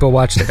 10 people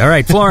watched it. All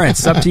right,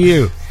 Florence, up to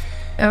you.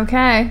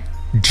 Okay.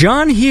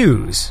 John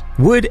Hughes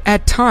would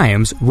at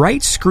times write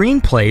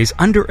screenplays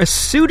under a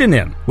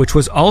pseudonym, which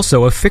was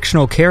also a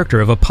fictional character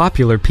of a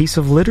popular piece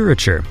of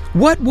literature.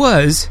 What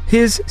was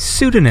his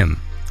pseudonym?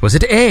 Was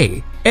it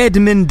A,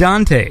 Edmond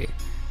Dante,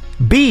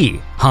 B,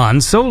 Han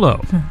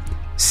Solo,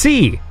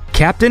 C,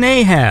 Captain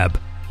Ahab,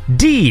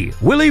 D,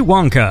 Willy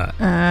Wonka?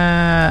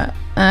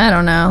 I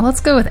don't know.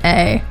 Let's go with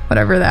A,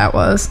 whatever that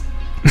was.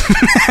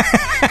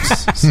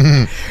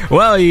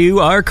 Well, you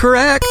are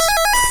correct.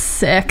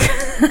 Sick.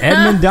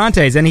 Edmond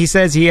Dante's, and he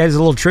says he has a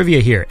little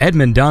trivia here.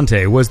 Edmond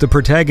Dante was the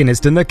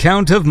protagonist in The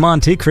Count of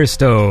Monte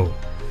Cristo.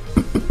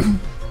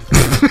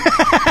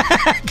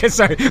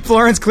 Sorry,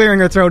 Florence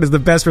clearing her throat is the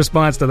best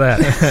response to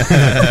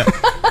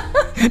that.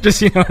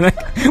 Just, you know,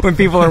 like, when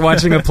people are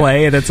watching a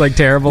play and it's like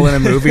terrible in a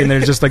movie and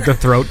there's just like the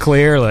throat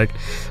clear, like,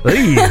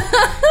 "Hey."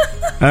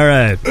 All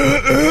right.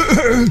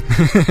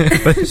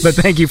 but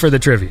thank you for the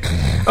trivia.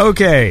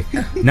 Okay,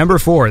 number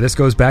 4. This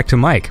goes back to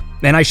Mike.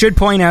 And I should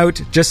point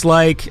out, just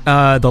like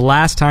the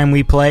last time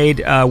we played,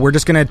 we're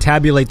just going to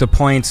tabulate the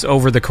points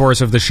over the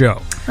course of the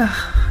show.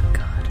 Oh,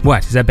 God.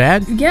 What? Is that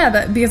bad?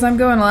 Yeah, because I'm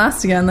going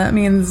last again. That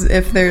means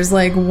if there's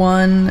like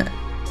one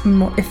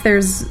more,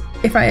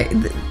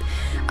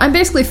 I'm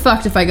basically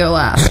fucked if I go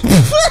last.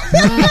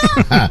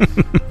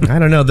 I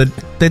don't know.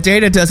 The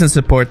data doesn't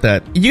support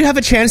that. You have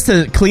a chance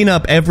to clean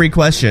up every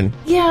question.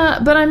 Yeah,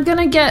 but I'm going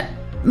to get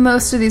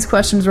most of these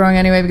questions wrong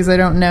anyway because I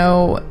don't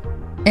know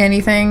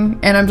anything.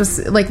 And I'm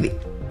just like,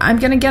 I'm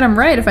going to get them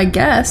right if I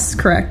guess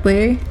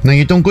correctly. No,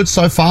 you're doing good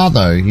so far,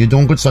 though. You're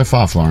doing good so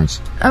far,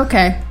 Florence.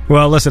 Okay.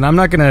 Well, listen, I'm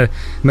not going to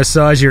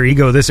massage your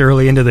ego this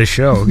early into the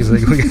show because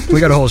we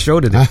got a whole show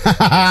to do.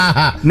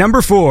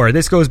 Number 4.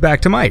 This goes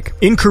back to Mike.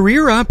 In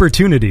career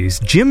opportunities,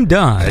 Jim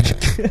Dodge.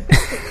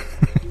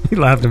 He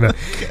laughed about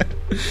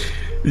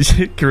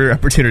Career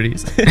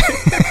opportunities.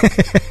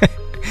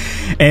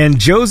 and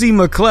Josie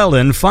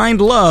McClellan find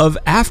love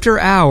after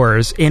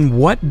hours in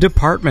what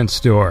department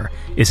store?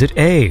 Is it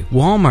A,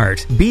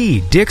 Walmart,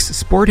 B, Dick's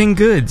Sporting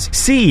Goods,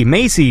 C,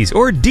 Macy's,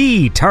 or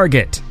D,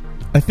 Target?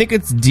 I think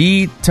it's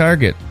D,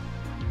 Target.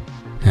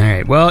 All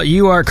right, well,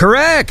 you are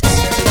correct.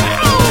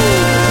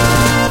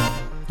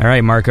 All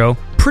right, Marco.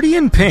 Pretty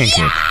in Pink.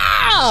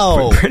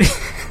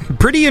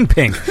 Pretty in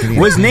Pink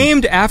was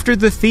named after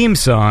the theme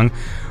song,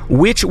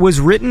 which was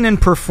written and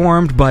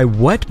performed by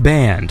what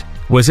band?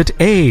 Was it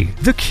A,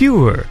 The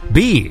Cure,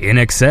 B, In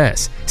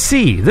Excess,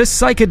 C, The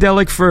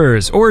Psychedelic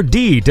Furs, or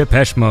D,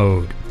 Depeche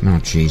Mode? Oh,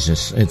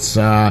 Jesus. It's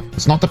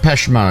not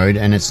Depeche Mode,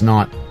 and it's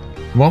not...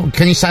 Well,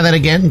 can you say that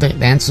again? The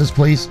answers,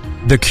 please?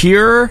 The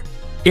Cure,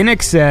 In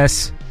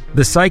Excess,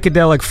 The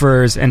Psychedelic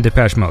Furs, and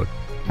Depeche Mode.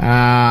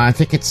 I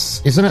think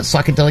it's... Isn't it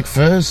Psychedelic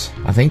Furs?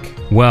 I think.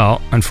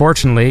 Well,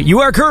 unfortunately, you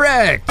are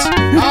correct! Oh,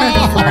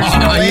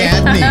 you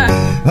had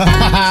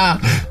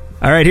me.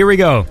 All right, here we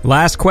go.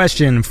 Last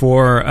question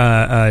for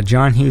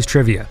John Hughes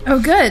Trivia. Oh,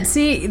 good.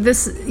 See,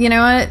 this, you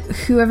know what?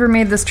 Whoever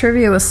made this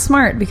trivia was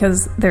smart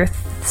because there are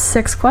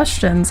 6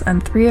 questions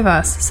and 3 of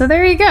us. So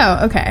there you go.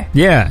 Okay.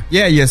 Yeah.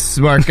 Yeah, you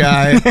smart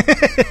guy.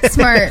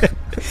 Smart.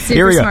 Super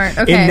Here we go. smart.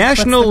 Okay. In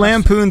National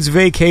Lampoon's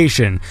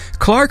Vacation,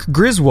 Clark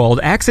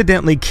Griswold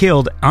accidentally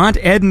killed Aunt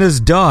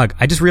Edna's dog.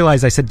 I just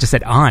realized I just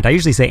said aunt. I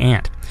usually say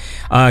aunt.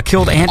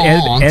 Killed Aunt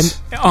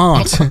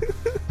Aunt.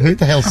 Who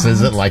the hell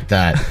says it like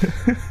that?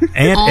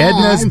 Aunt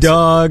Edna's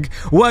dog.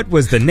 What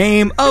was the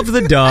name of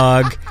the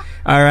dog?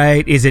 All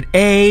right. Is it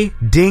A,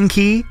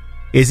 Dinky?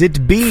 Is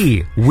it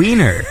B,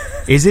 Wiener?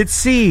 Is it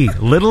C,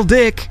 Little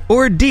Dick?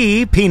 Or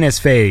D, Penis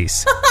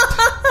Face?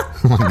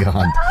 Oh, my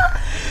God.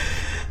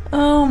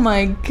 Oh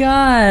my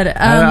God!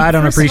 I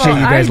don't appreciate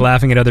you guys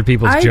laughing at other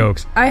people's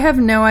jokes. I have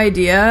no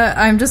idea.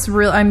 I'm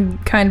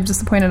kind of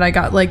disappointed. I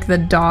got like the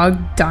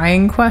dog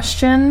dying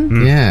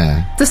question.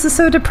 Yeah. This is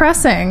so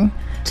depressing.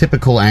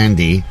 Typical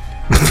Andy.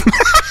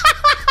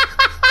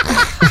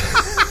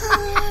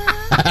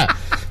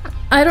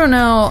 I don't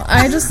know.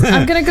 I'm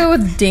gonna go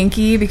with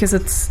Dinky because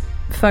it's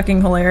fucking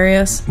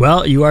hilarious.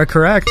 Well, you are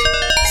correct.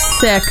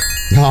 Sick.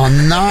 Oh,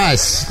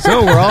 nice.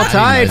 So we're all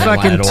tied, I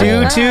didn't know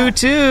fucking that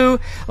at all. 2-2-2.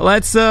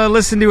 Let's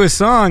listen to a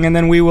song, and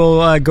then we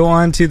will go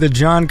on to the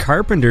John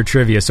Carpenter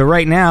trivia. So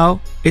right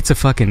now, it's a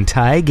fucking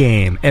tie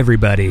game,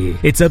 everybody.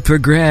 It's up for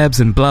grabs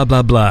and blah,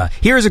 blah, blah.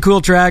 Here's a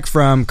cool track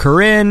from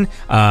Corinne.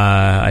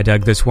 I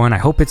dug this one. I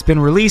hope it's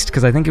been released,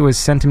 because I think it was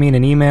sent to me in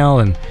an email,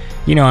 and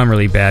you know I'm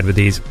really bad with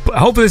these. But I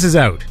hope this is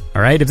out.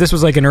 All right, if this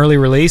was like an early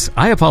release,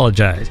 I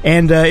apologize.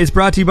 And it's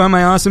brought to you by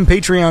my awesome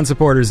Patreon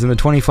supporters in the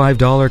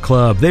 $25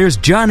 club. There's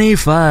Johnny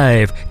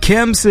 5,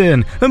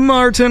 Kempson,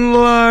 Martin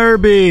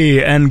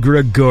Larby, and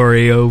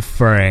Gregorio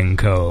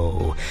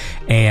Franco.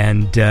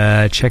 And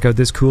check out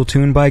this cool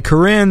tune by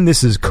Corinne.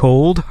 This is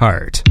Cold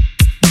Heart.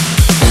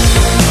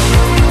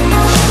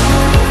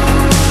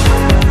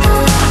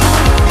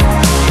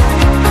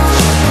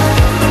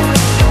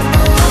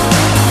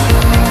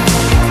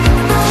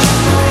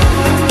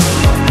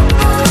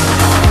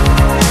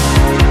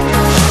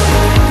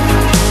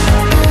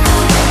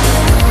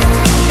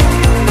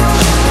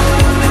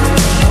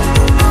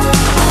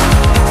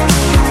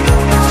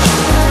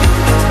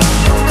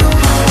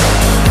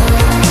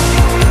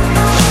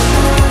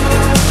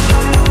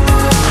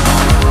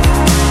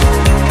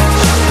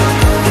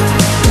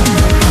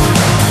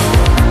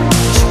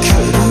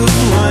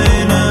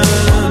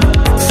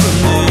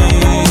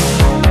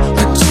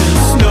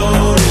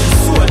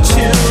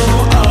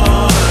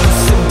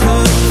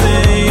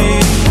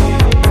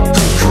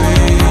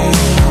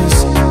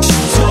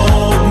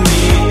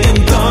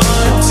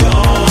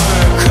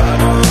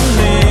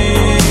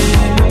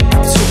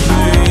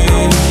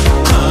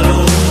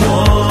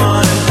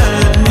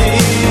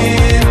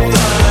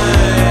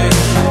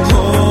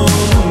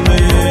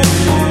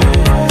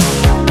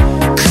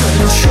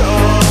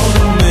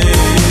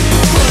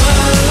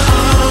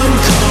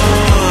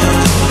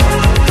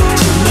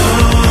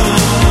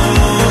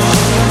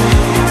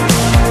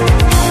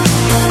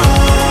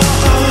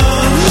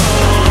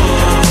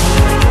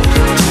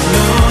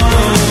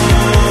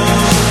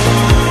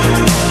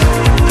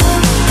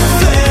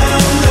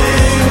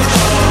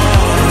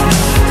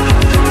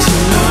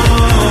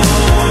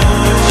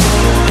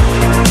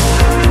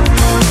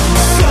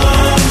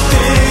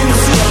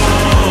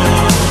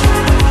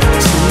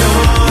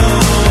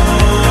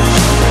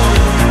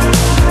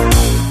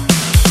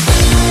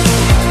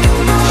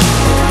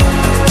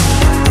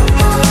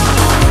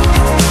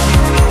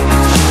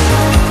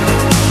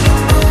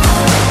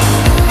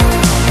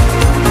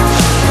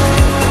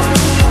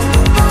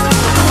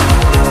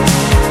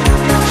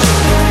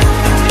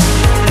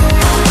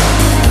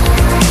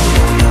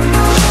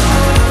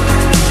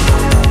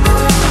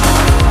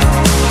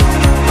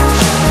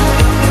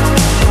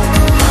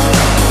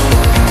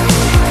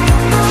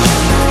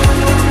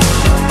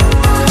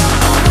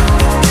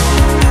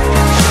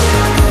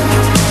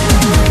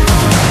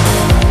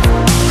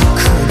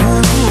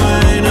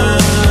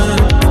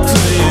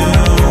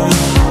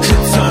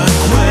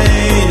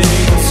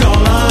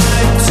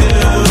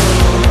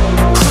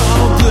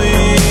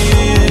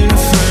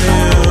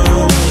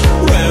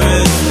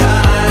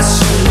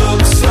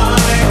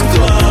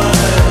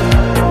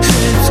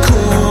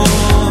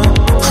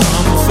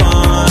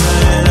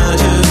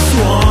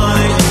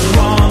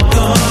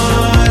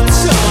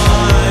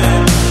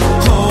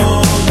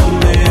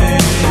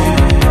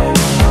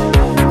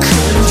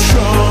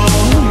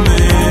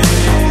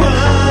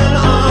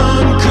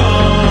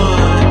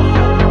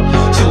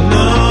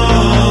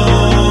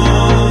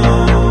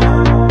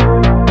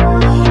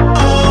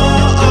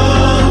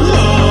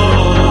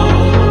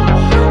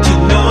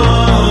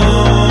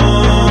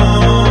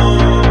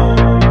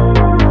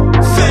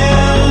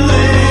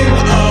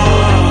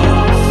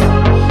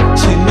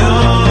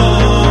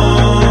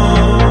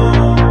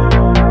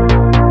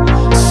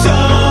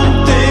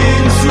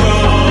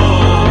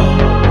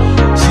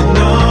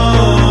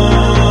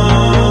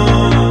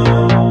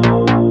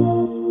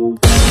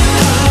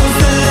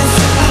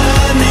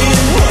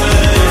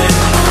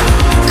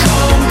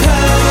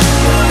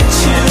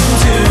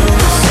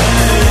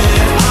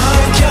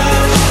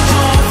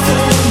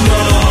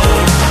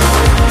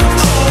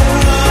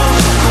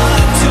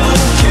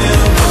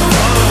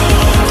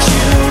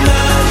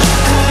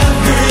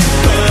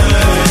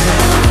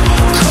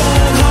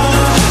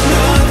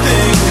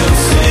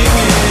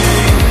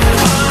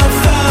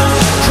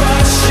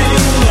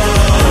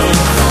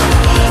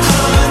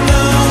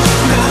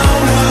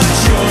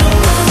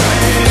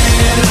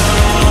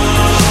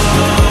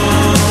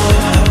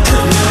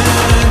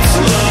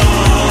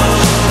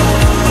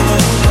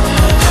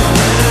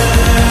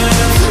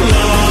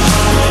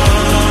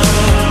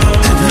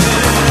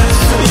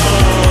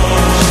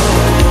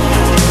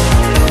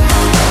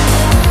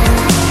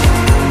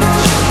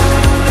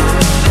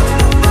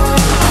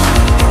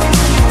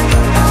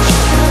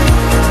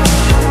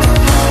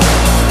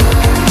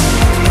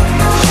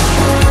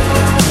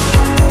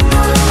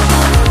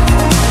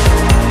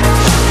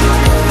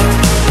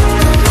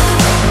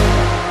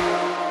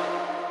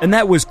 And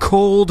that was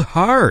Cold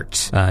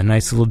Heart. A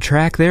nice little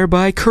track there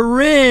by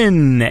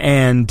Corinne.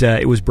 And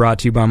it was brought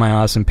to you by my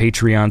awesome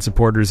Patreon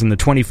supporters in the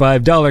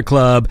 $25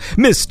 Club,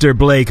 Mr.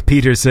 Blake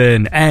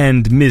Peterson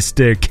and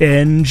Mr.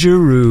 Ken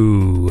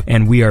Giroux.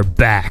 And we are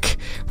back.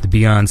 The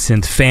Beyond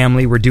Synth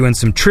family. We're doing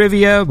some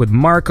trivia with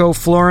Marco,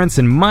 Florence,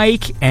 and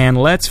Mike. And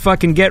let's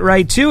fucking get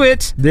right to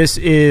it. This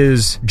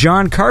is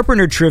John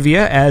Carpenter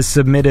trivia as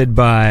submitted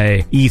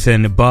by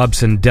Ethan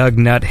Bobson, Doug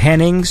Nutt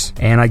Hennings.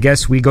 And I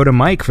guess we go to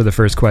Mike for the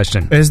first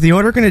question. Is the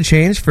order going to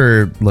change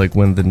for like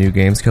when the new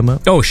games come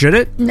up? Oh, should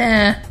it?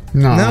 Nah.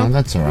 No,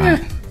 that's all right.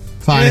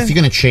 Fine, if you're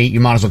going to cheat, you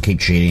might as well keep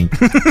cheating.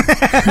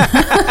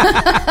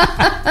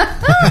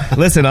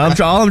 Listen, all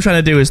I'm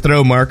trying to do is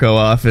throw Marco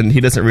off, and he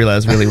doesn't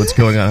realize really what's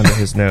going on under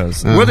his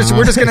nose. We're just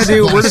gonna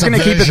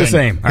keep it the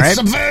same. All right.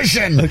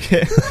 Subversion.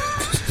 Okay.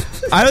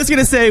 I was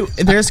gonna say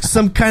there's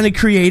some kind of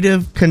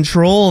creative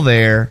control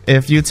there.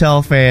 If you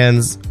tell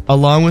fans,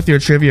 along with your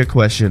trivia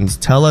questions,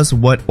 tell us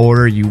what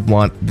order you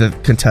want the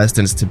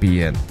contestants to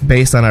be in,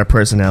 based on our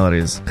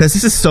personalities. Because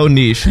this is so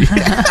niche.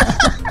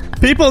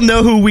 People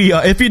know who we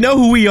are. If you know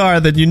who we are,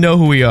 then you know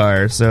who we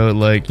are. So,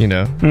 like, you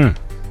know.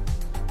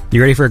 You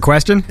ready for a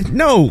question?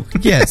 No.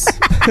 Yes.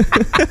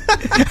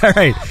 All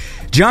right.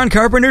 John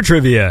Carpenter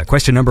trivia.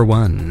 Question number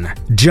 1.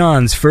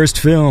 John's first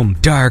film,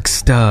 Dark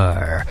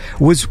Star,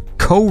 was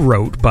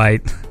co-wrote by...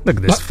 Look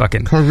at this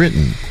fucking...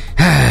 Co-written.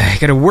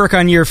 Gotta work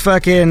on your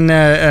fucking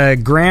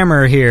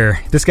grammar here.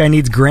 This guy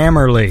needs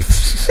Grammarly.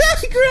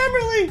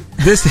 Grammarly.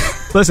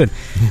 Listen,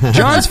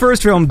 John's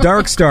first film,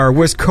 Dark Star,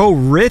 was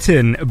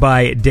co-written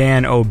by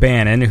Dan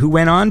O'Bannon, who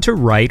went on to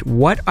write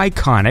what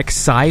iconic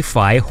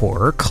sci-fi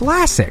horror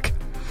classic?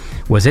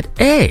 Was it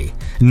A,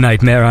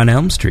 Nightmare on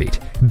Elm Street,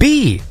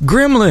 B,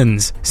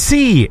 Gremlins,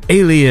 C,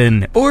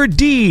 Alien, or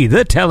D,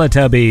 The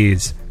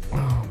Teletubbies?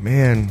 Oh,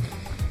 man.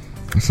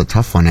 That's a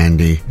tough one,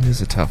 Andy. It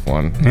is a tough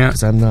one. Yeah.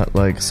 Because I'm not,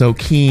 like, so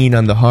keen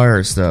on the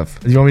horror stuff.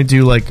 You want me to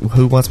do, like,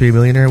 Who Wants to Be a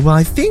Millionaire? Well,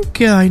 I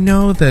think I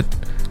know that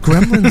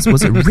Gremlins,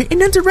 was it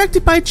written and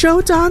directed by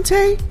Joe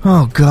Dante?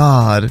 Oh,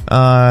 God.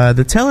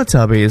 The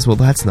Teletubbies, well,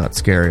 that's not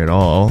scary at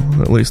all.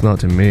 At least not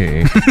to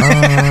me.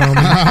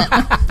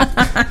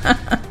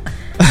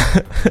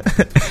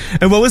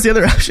 And what was the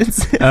other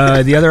options?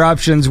 The other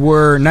options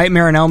were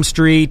Nightmare on Elm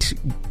Street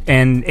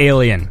and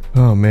Alien.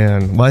 Oh,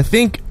 man. Well, I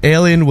think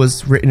Alien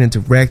was written and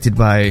directed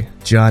by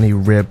Johnny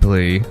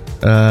Ripley.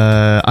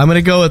 I'm going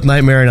to go with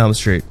Nightmare on Elm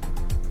Street.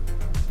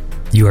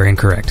 You are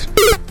incorrect.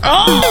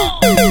 All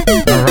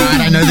right,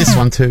 I know this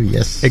one too,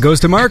 yes. It goes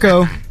to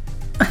Marco.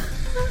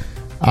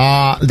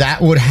 That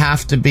would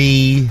have to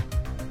be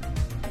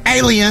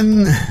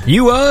Alien.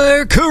 You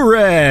are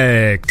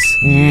correct.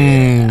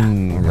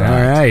 All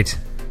right.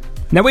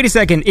 Now, wait a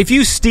second. If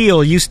you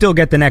steal, you still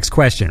get the next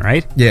question,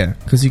 right? Yeah,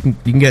 because you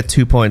can get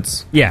 2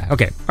 points. Yeah,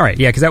 okay. All right,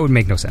 yeah, because that would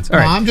make no sense. All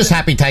right. I'm just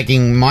happy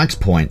taking Mike's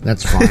point.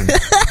 That's fine.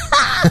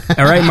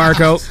 All right,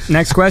 Marco.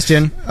 Next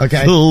question.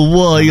 Okay.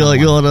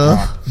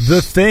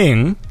 The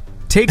Thing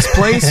takes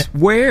place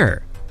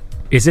where?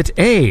 Is it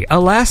A,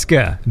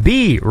 Alaska,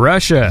 B,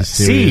 Russia,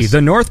 C, the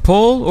North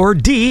Pole, or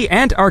D,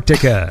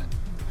 Antarctica?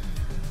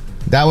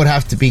 That would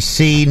have to be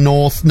C,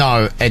 North.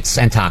 No, it's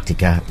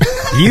Antarctica.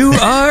 You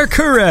are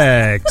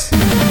correct.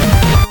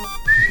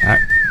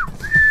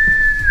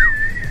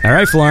 All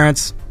right,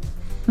 Florence.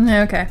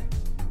 Okay.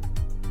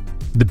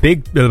 The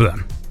big.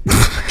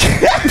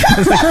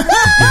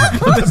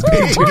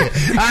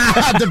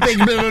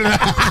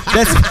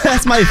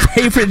 That's my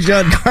favorite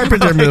John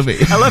Carpenter movie.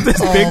 I love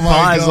this big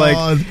pause.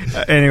 God.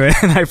 Anyway,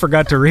 and I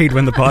forgot to read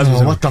when the pause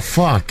was. What the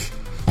fuck?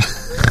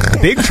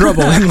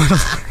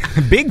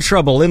 Big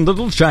Trouble in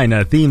Little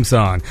China theme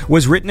song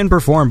was written and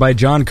performed by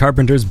John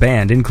Carpenter's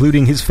band,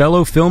 including his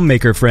fellow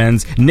filmmaker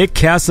friends Nick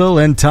Castle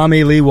and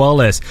Tommy Lee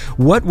Wallace.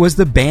 What was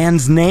the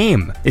band's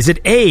name? Is it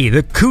A,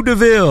 the Coupe de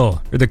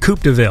Ville, or the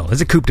Coupe de Ville?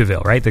 Is it Coupe de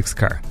Ville, right? This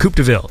car. Coupe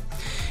de Ville.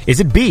 Is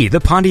it B, the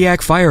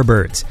Pontiac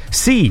Firebirds,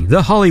 C,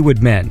 the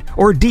Hollywood Men,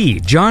 or D,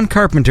 John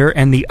Carpenter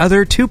and the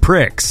Other Two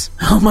Pricks?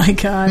 Oh my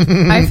God.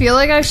 I feel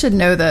like I should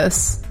know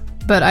this,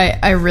 but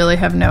I really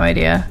have no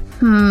idea.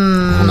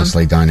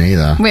 Honestly, don't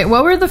either. Wait,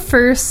 what were the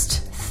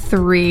first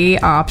 3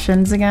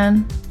 options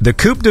again? The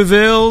Coupe de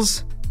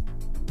Villes,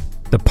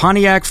 the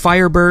Pontiac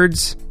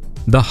Firebirds,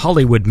 the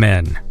Hollywood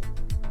Men.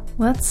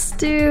 Let's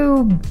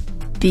do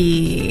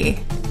B.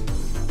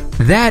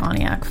 That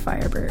Pontiac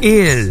Firebird.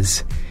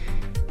 is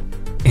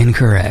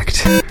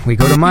incorrect. We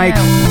go to Mike.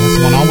 That's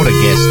the one I would have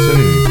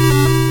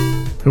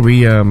guessed too.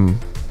 We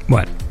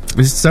What?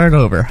 let's start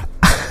over.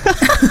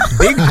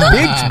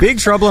 Big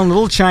Trouble in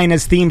Little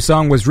China's theme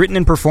song was written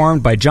and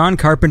performed by John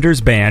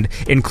Carpenter's band,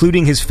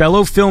 including his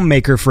fellow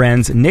filmmaker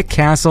friends Nick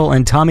Castle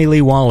and Tommy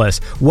Lee Wallace.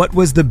 What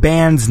was the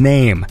band's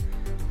name?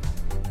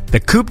 The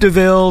Coupe de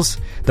Villes,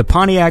 the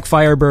Pontiac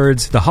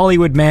Firebirds, the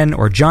Hollywood Men,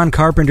 or John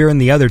Carpenter and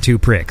the Other Two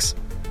Pricks?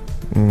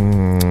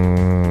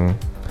 And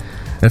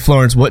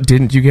Florence, what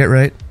didn't you get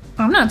right?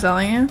 I'm not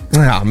telling you.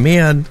 Oh,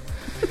 man.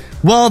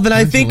 Well, then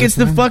I think it's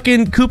the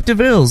fucking Coupe de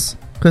Villes.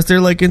 Because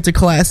they're like into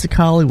classic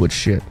Hollywood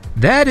shit.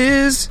 That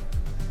is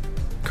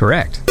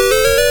correct.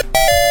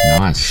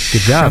 Nice.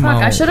 Good job.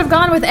 Fuck, I should have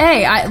gone with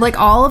A. Like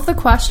all of the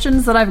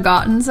questions that I've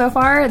gotten so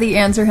far, the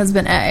answer has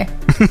been A.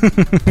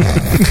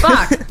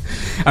 Fuck.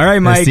 All right,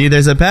 Mike. See,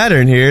 there's a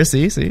pattern here.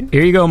 See.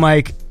 Here you go,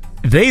 Mike.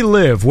 They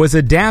Live was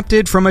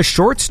adapted from a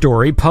short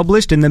story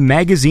published in the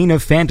Magazine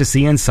of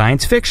Fantasy and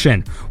Science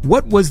Fiction.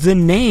 What was the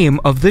name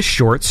of the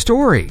short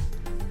story?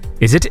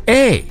 Is it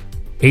A,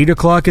 8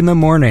 o'clock in the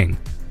morning,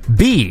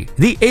 B,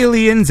 The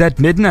Aliens at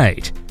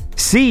Midnight,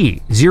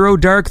 C, Zero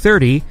Dark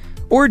 30,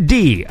 or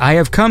D, I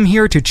have come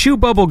here to chew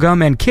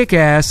bubblegum and kick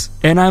ass,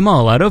 and I'm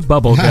all out of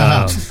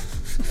bubblegum?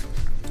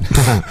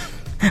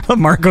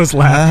 Marco's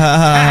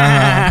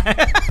laugh.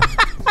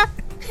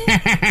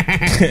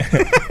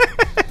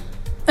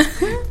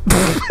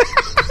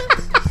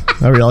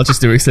 Are we all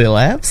just doing say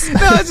laughs?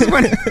 No, it's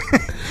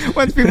just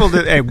when people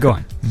do. Hey, go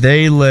on.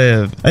 They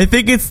Live. I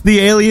think it's The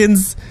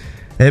Aliens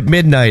at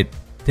Midnight.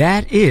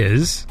 That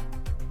is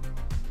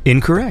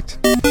incorrect.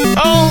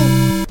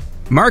 Oh!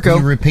 Marco.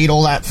 Can you repeat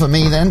all that for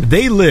me then?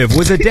 They Live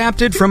was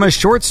adapted from a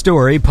short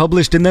story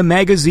published in the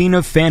Magazine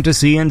of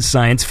Fantasy and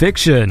Science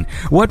Fiction.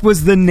 What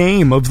was the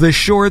name of the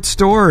short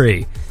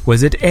story?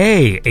 Was it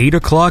A, 8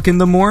 o'clock in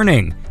the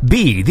morning,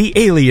 B, The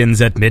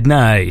Aliens at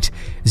Midnight,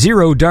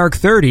 Zero Dark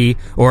 30,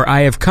 or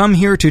I have come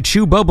here to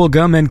chew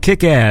bubblegum and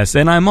kick ass,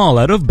 and I'm all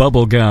out of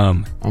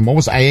bubblegum? And what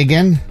was A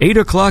again? 8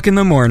 o'clock in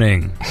the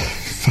morning.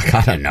 Fuck,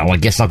 I don't know. I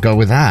guess I'll go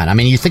with that. I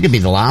mean, you think it'd be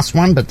the last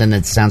one, but then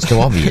it sounds too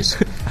obvious.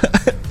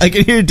 I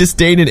can hear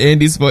disdain in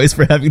Andy's voice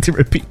for having to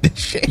repeat this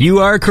shit. You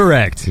are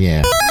correct.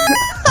 Yeah.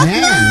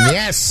 Man,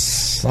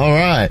 yes. All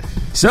right.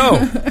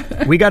 So,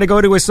 we got to go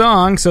to a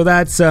song. So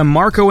that's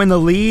Marco in the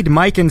lead,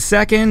 Mike in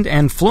second,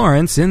 and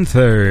Florence in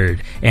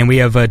third. And we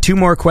have 2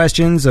 more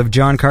questions of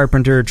John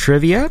Carpenter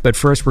trivia. But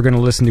first, we're going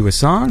to listen to a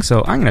song.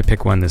 So I'm going to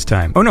pick one this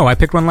time. Oh, no, I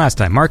picked one last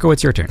time. Marco,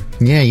 it's your turn.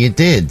 Yeah, you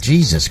did.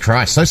 Jesus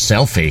Christ, so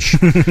selfish.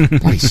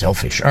 Bloody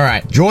selfish. All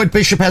right. Droid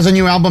Bishop has a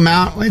new album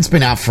out. It's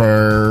been out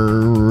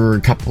for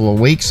a couple of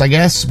weeks, I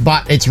guess.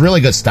 But it's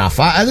really good stuff.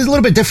 It's a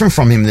little bit different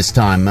from him this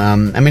time. I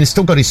mean, it's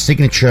still got his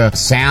signature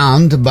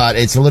sound, but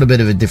it's a little bit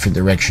of a different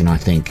direction, I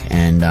think.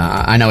 And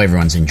I know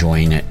everyone's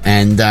enjoying it.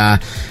 And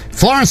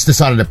Florence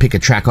decided to pick a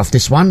track off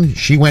this one.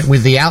 She went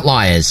with The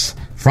Outliers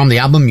from the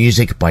album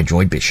Music by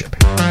Droid Bishop.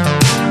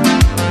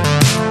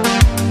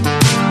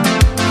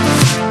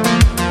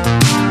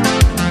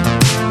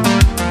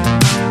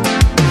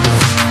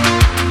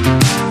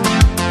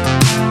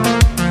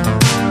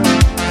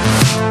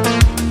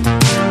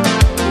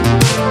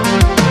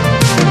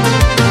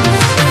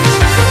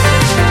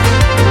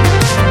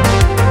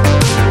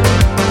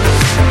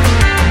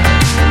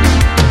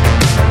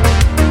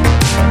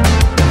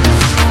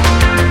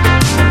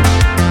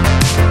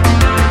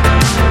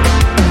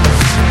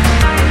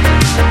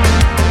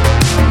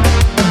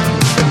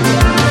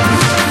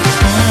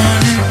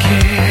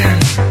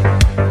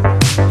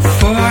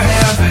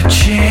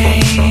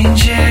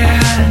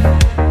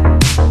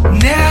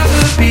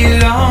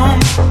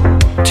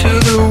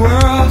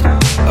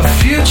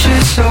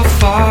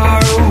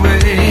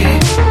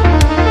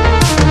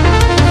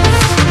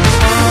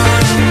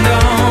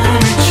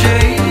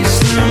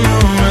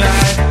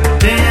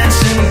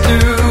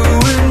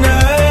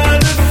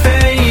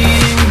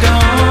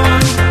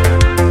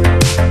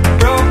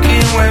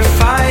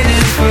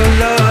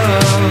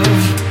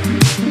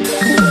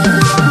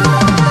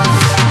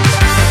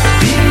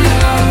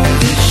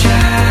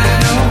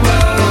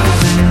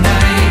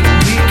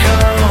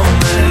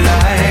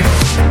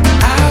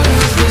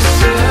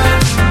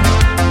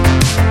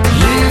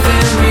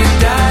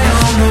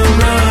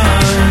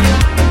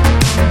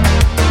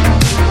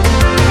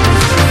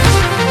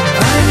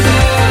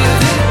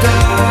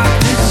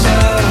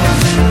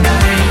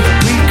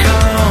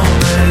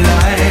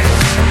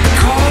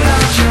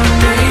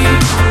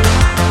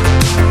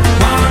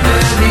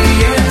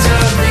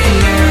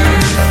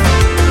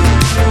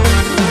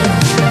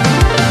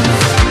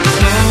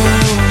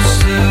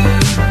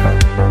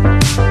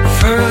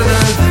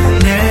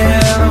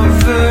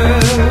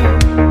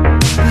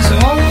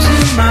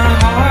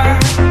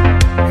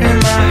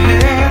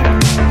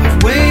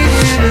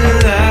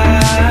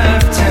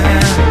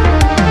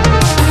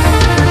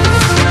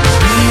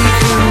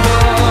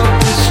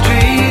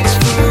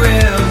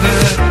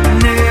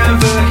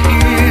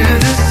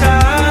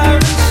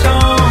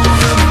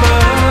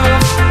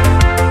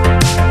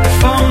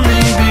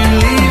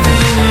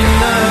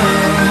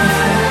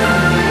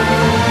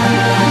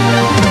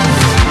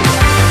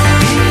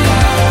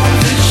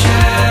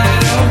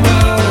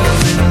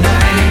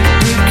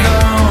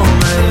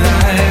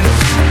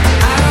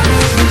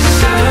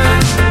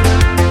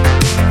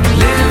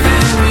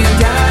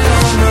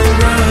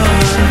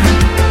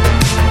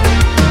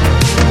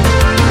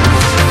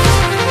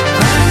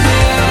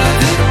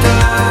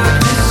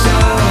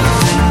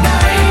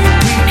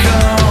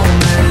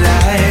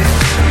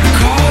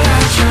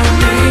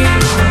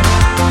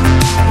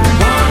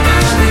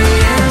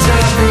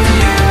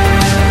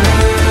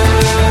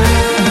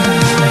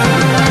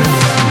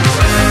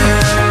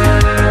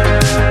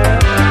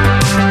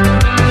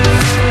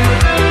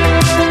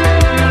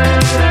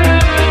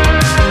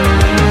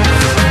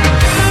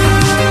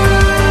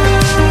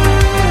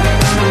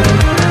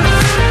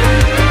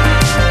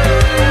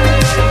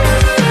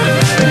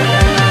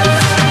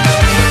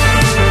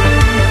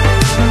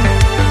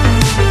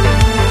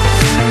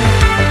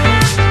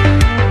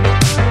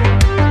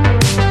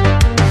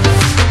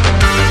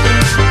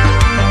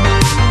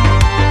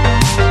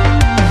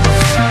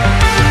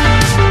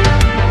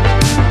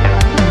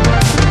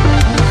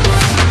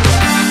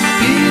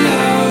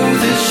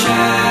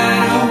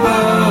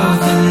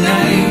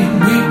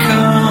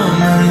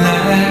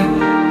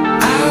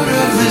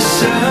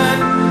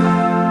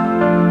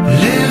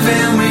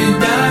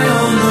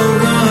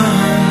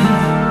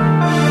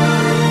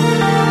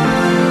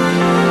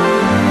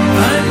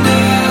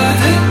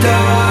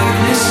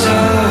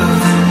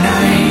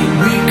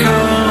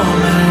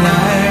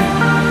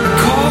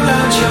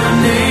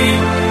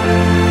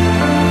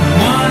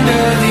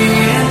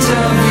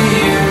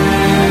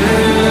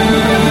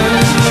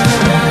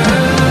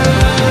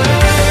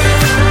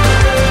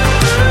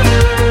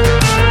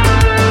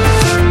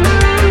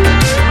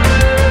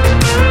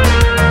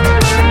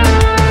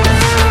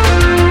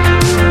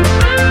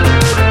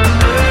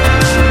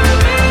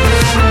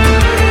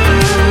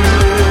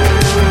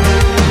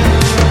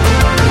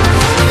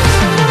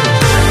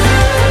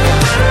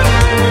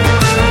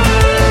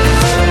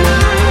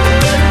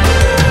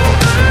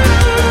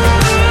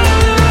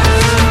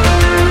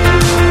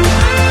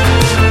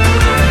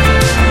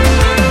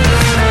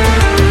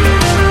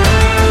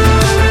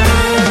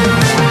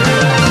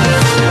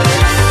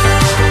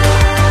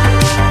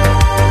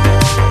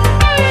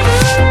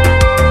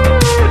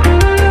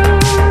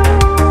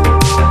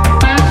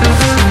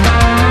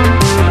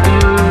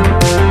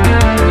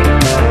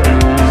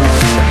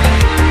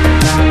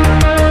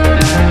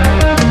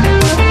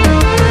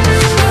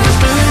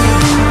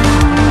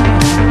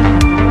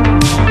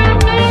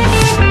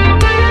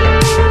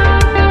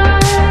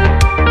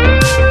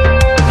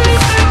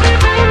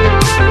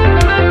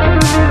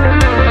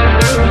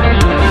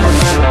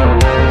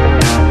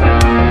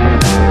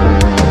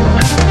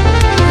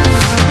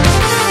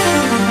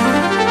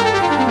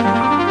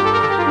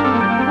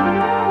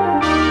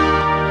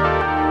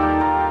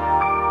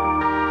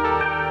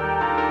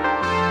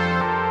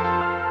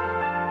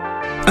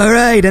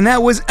 right, and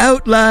that was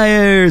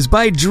Outliers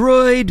by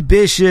Droid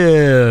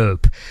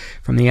Bishop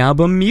from the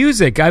album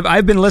Music.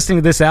 I've been listening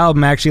to this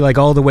album actually like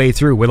all the way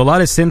through with a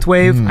lot of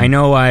synthwave. I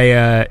know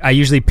I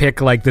usually pick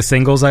like the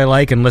singles I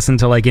like and listen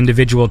to like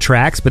individual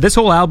tracks, but this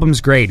whole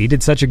album's great. He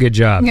did such a good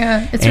job.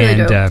 Yeah, it's really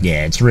dope.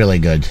 Yeah, it's really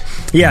good.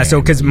 Yeah,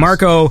 so because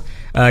Marco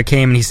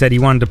came and he said he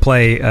wanted to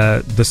play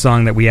the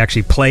song that we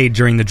actually played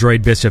during the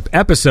Droid Bishop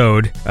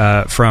episode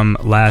from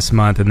last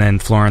month, and then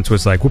Florence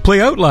was like, we'll play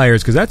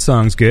Outliers because that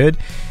song's good,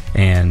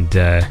 and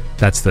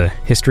that's the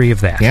history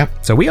of that. Yep.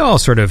 So we all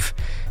sort of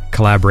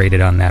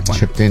collaborated on that one.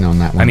 Chipped in on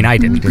that one. I mean, I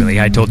didn't really.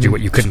 I told you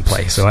what you couldn't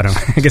play, so I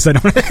guess I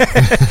don't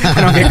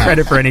I don't get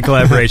credit for any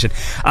collaboration.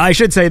 I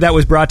should say that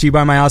was brought to you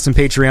by my awesome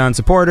Patreon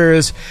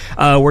supporters.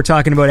 We're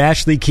talking about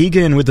Ashley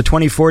Keegan with the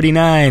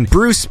 2049,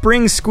 Bruce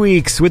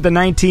Springsqueaks with the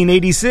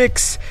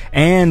 1986,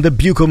 and the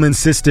Buchelman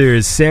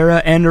sisters,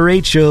 Sarah and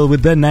Rachel,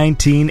 with the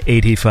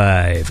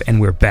 1985.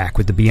 And we're back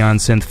with the Beyond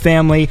Synth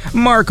family,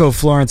 Marco,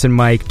 Florence, and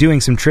Mike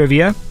doing some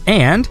trivia.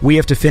 And we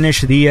have to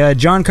finish the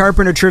John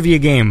Carpenter trivia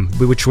game,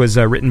 which was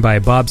written by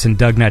Bobson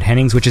Dugnut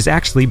Hennings, which is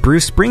actually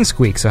Bruce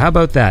Springsqueak. So how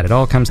about that? It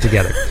all comes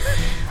together.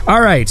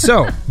 All right,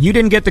 so you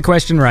didn't get the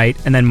question right,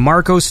 and then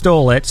Marco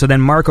stole it, so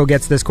then Marco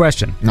gets this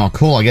question. Oh,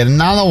 cool. I get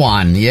another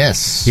one.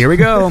 Yes. Here we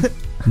go.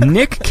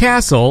 Nick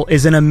Castle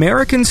is an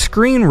American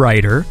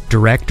screenwriter,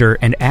 director,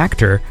 and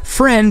actor,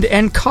 friend,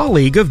 and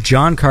colleague of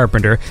John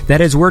Carpenter that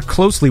has worked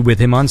closely with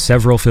him on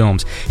several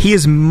films. He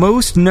is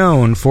most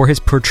known for his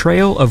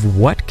portrayal of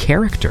what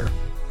character?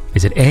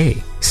 Is it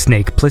A,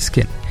 Snake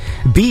Plissken,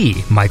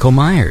 B, Michael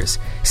Myers,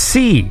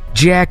 C,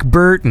 Jack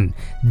Burton,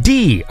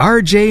 D,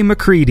 R.J.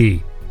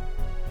 McCready?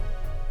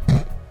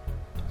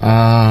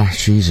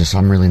 Jesus,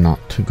 I'm really not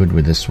too good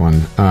with this one.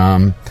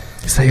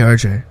 Say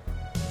RJ.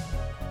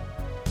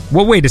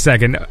 Well, wait a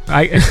second.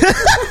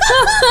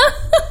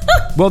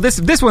 Well,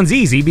 this one's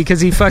easy because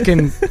he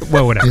fucking...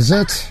 Well, whatever. Is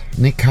it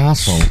Nick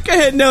Castle? Go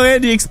ahead, no,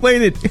 Andy,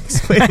 explain it.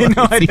 Explain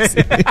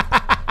it.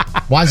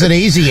 Why is it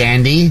easy,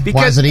 Andy?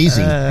 Why is it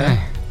easy?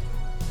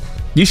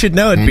 You should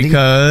know it Andy?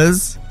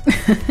 Because...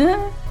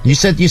 You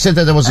said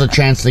that there was a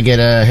chance to get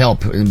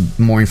help,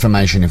 more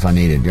information if I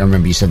needed. I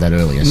remember you said that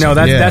earlier. No,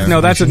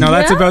 So-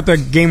 that's about the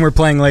game we're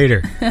playing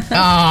later. Oh,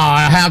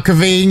 how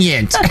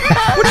convenient.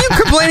 What are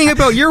you complaining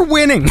about? You're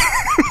winning.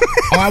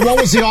 All right, what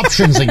was the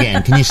options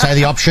again? Can you say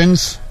the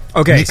options?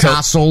 Okay, Nick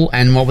Castle,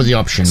 and what were the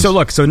options? So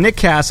look, Nick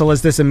Castle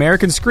is this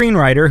American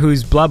screenwriter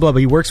who's blah, blah, blah.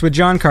 He works with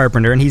John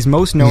Carpenter, and he's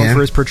most known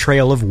for his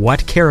portrayal of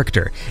what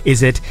character?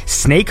 Is it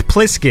Snake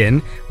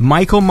Plissken,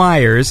 Michael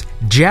Myers,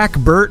 Jack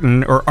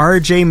Burton, or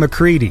R.J.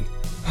 McCready?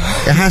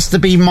 It has to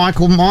be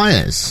Michael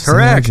Myers.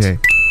 Correct. RJ.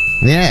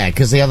 Yeah,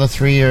 because the other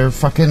three are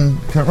fucking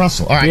Kurt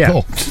Russell. All right, Yeah.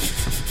 cool.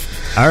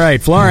 All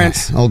right,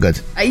 Florence. All good.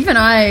 Even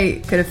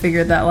I could have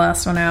figured that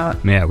last one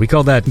out. Yeah, we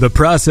call that the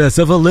process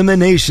of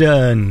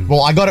elimination. Well,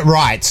 I got it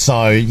right,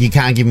 so you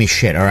can't give me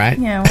shit, all right?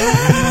 Yeah,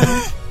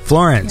 well,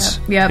 Florence,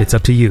 Yep. it's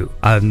up to you.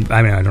 I mean,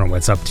 I don't know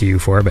what's up to you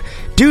for, but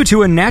due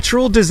to a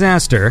natural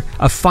disaster,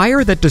 a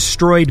fire that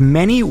destroyed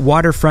many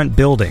waterfront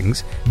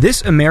buildings,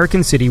 this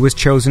American city was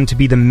chosen to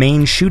be the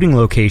main shooting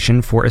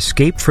location for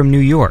Escape from New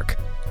York.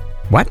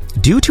 What?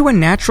 Due to a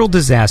natural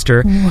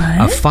disaster,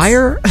 a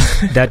fire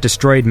that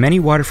destroyed many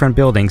waterfront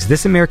buildings,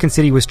 this American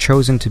city was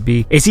chosen to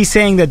be... Is he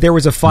saying that there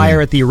was a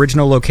fire at the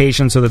original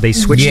location so that they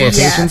switched Yes.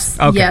 locations? yes,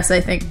 Okay. yes, I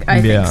think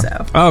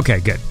so. Okay,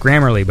 good.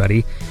 Grammarly,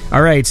 buddy.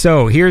 All right,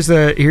 so here's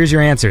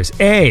your answers.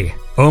 A,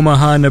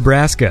 Omaha,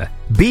 Nebraska.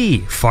 B,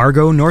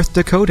 Fargo, North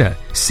Dakota.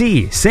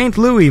 C, St.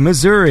 Louis,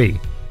 Missouri.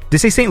 Did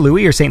they say St.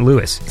 Louis or St.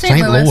 Louis? St.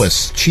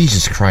 Louis.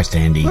 Jesus Christ,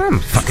 Andy.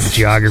 Fucking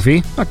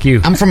geography. Fuck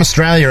you. I'm from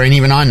Australia, and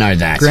even I know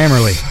that.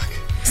 Grammarly.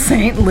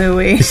 St.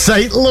 Louis.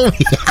 St. Louis.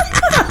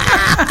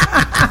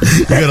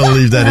 You gotta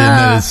leave that in.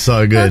 That is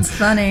so good. That's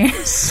funny.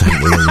 St.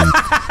 Louis.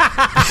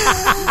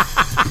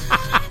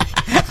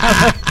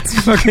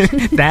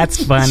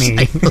 That's funny.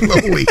 St.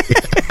 Louis.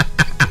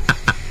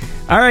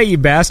 All right, you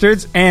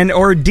bastards.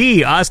 Or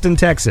D, Austin,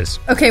 Texas.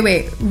 Okay,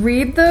 wait.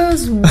 Read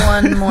those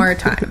one more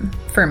time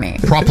for me.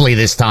 Properly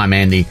this time,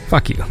 Andy.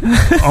 Fuck you.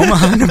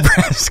 Omaha,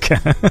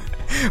 Nebraska.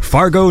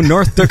 Fargo,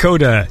 North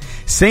Dakota.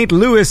 St.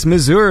 Louis,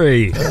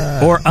 Missouri.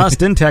 Or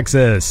Austin,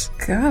 Texas.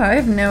 God, I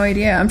have no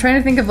idea. I'm trying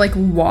to think of like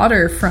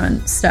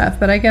waterfront stuff,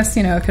 but I guess,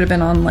 it could have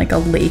been on like a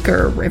lake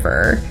or a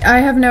river. I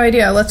have no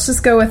idea. Let's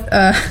just go with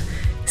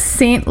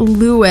St.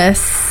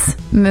 Louis,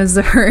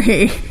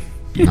 Missouri.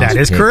 That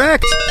is pick.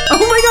 correct. Oh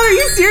my God, are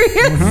you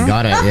serious? You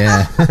got it,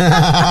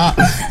 yeah.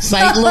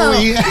 St.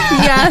 Louis.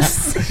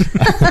 Yes.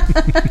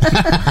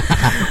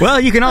 Well,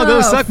 you can all go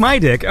Oh. suck my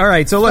dick. All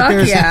right, so look,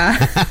 Fuck yeah.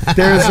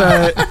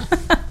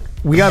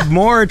 we got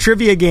more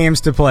trivia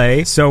games to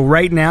play. So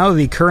right now,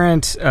 the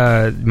current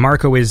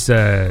Marco is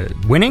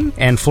winning,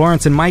 and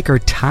Florence and Mike are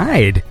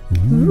tied.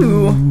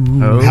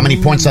 How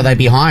many points are they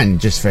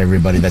behind, just for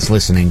everybody that's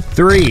listening?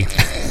 3.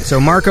 So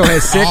Marco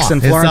has 6,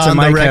 and It's Florence and on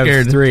the Mike have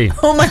record. 3.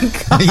 Oh my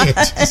God. Yeah,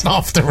 just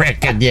off the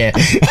record, yeah.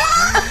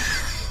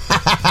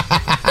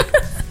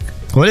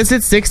 What is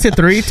it? 6 to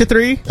 3 to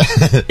 3?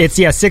 It's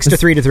 6 to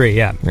 3 to 3.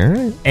 Yeah. All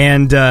right.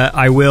 And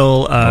I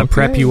will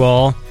prep you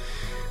all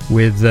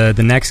with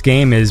the next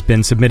game has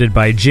been submitted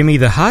by Jimmy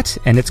the Hutt,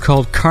 and it's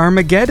called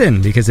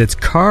Carmageddon because it's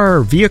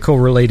vehicle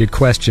related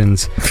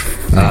questions.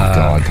 Oh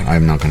God,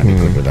 I'm not going to be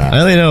good with that. I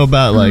only know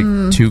about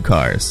like 2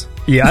 cars.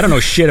 Yeah, I don't know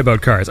shit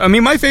about cars. I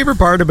mean, my favorite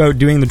part about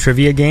doing the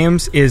trivia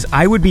games is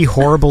I would be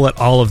horrible at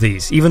all of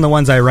these, even the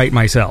ones I write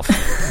myself.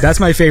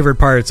 That's my favorite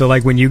part. So,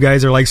 like, when you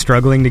guys are, like,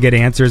 struggling to get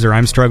answers or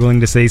I'm struggling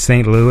to say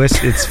St.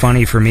 Louis, it's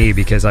funny for me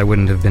because I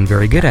wouldn't have been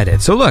very good at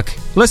it. So, look,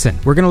 listen,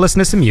 we're going to listen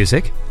to some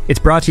music. It's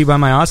brought to you by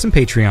my awesome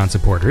Patreon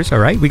supporters, all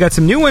right? We got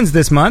some new ones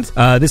this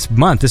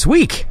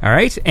week, all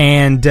right?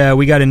 And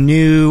we got a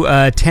new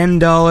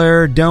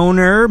 $10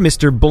 donor,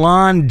 Mr.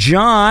 Blonde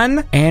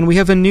John, and we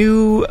have a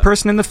new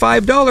person in the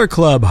 $5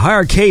 club,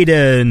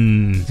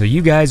 Harkaden. So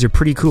you guys are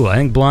pretty cool. I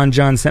think Blonde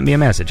John sent me a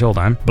message. Hold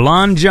on.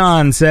 Blonde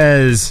John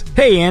says,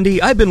 "Hey,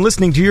 Andy, I've been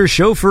listening to your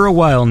show for a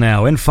while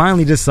now and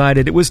finally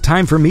decided it was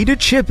time for me to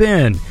chip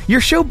in.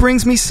 Your show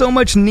brings me so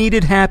much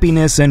needed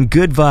happiness and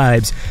good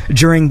vibes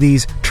during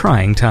these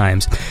trying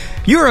times.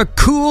 You're a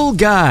cool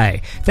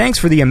guy. Thanks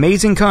for the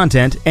amazing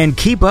content and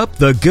keep up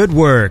the good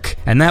work."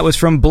 And that was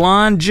from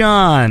Blonde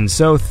John.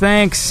 So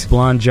thanks,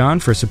 Blonde John,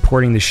 for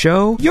supporting the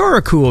show. You're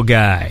a cool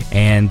guy.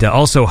 And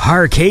also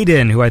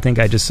Harkaden, who I think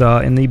I just saw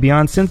in the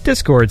Beyond Synth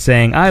Discord,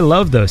 saying, "I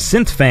love the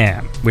Synth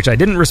Fam," which I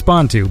didn't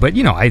respond to, but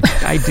you know, I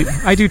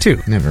do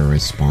too. Never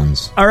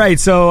responds. All right,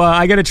 so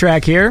I got a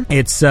track here.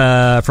 It's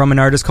from an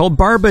artist called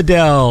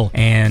Barbadel,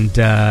 and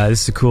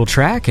this is a cool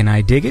track, and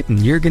I dig it,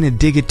 and you're gonna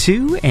dig it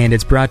too. And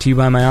it's brought to you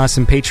by my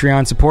awesome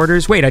Patreon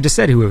supporters. Wait, I just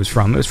said who it was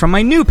from. It was from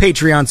my new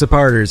Patreon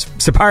supporters.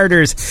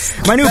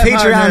 My new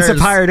Patreon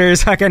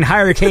supporters, fucking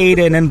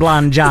Hurricane and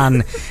Blonde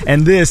John.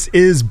 And this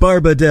is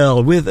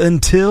Barbadel with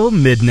Until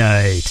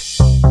Midnight.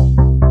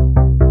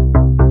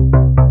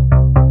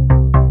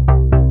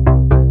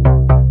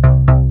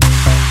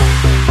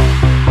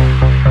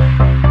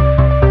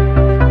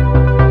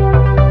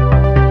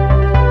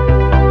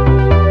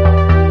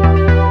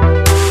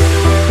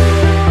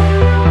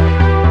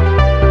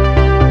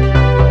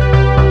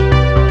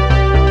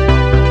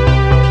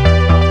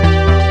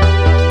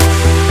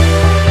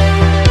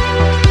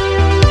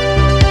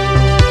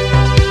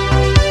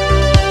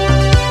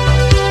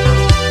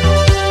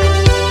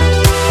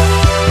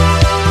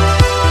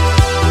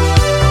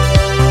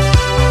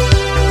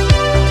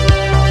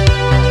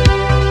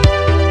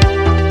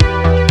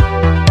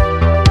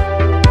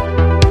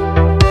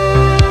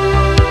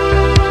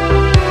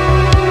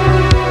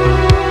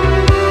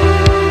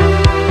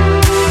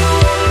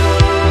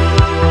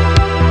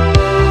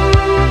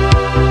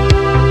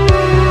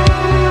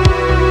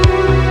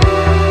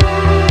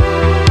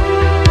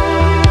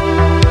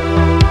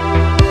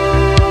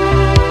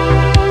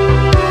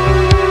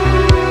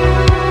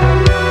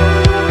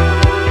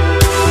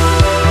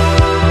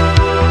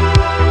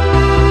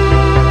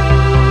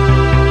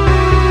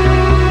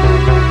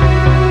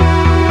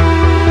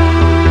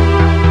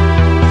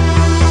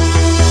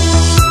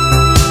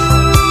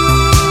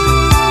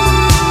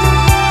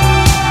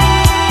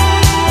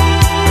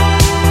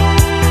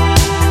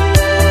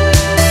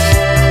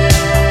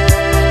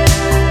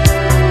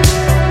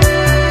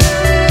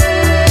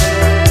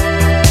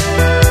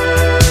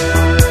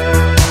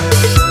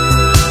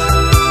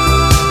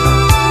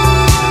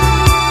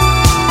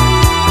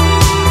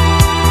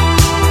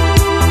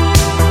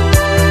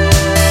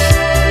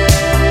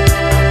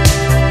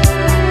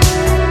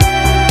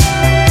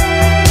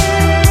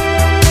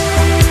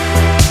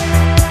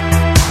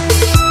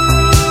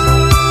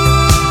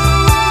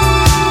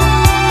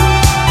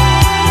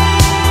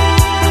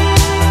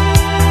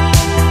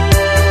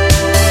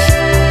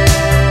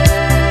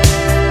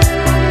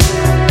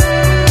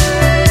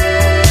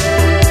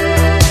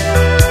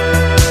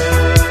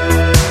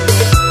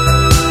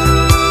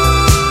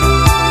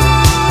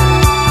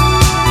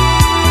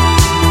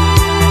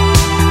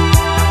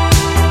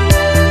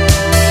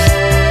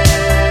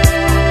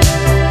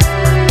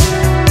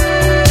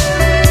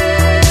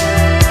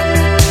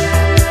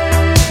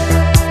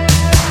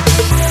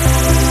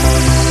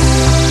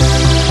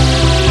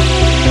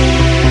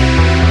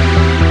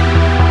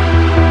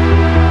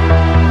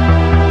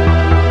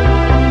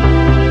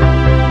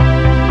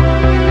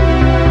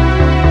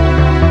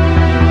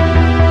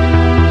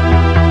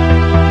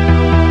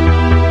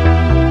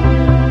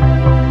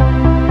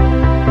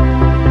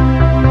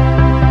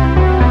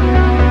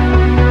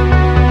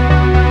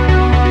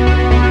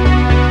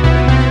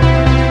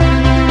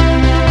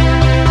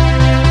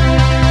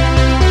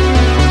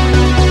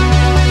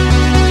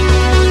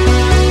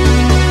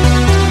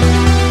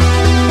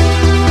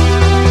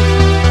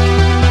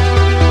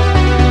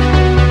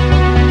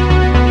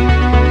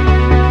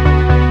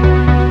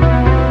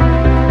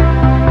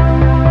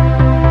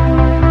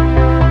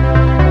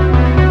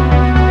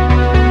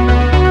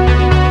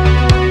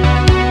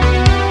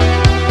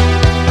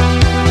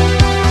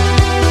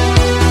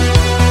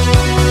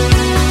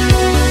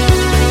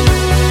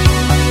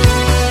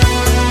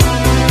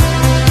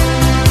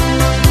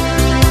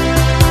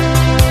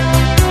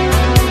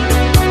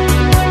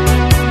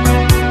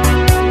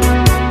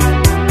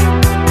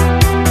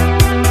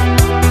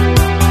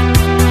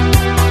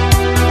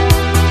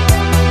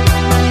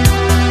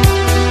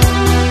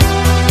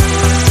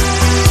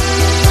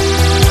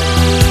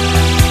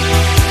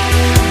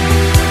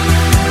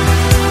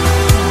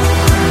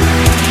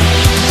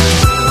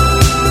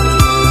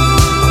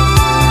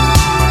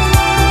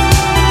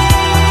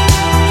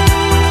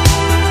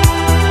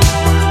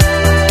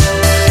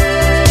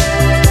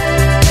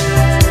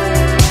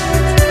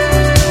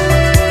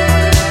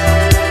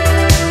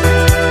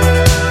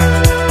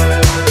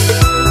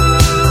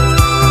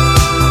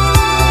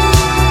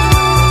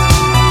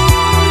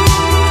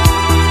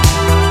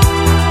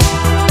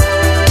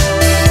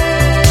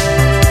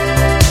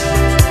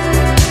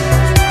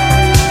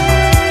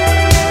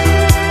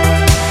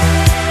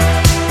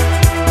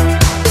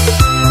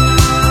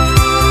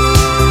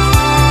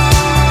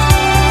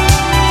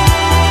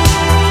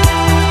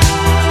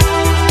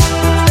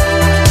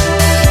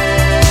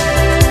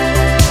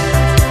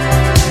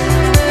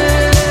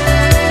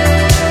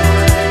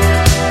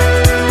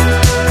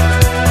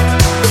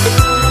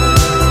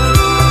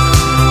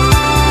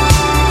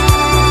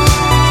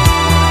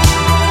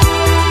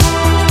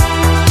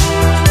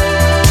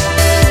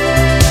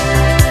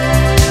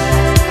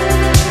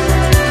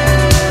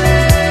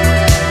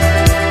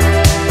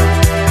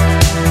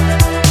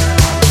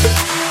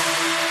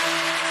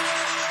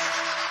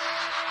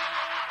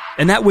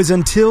 And that was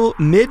Until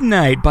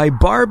Midnight by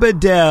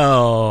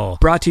Barbadell.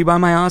 Brought to you by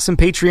my awesome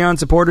Patreon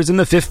supporters in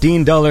the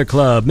 $15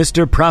 club.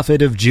 Mr.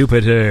 Prophet of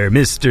Jupiter,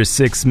 Mr.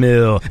 6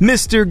 Mil,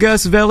 Mr.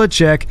 Gus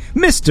Velacek,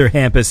 Mr.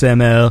 Hampus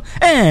ML,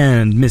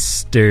 and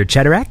Mr.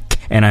 Chatterack.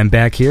 And I'm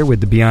back here with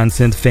the Beyond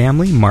Synth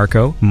family,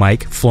 Marco,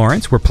 Mike,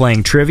 Florence. We're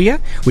playing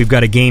trivia. We've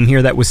got a game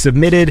here that was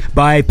submitted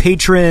by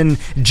patron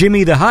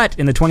Jimmy the Hutt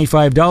in the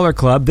 $25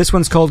 club. This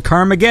one's called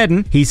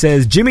Carmageddon. He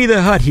says, Jimmy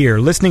the Hutt here,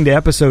 listening to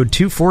episode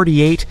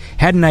 248,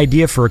 had an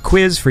idea for a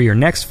quiz for your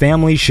next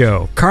family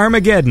show.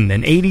 Carmageddon,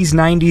 an 80s,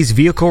 90s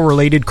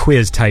vehicle-related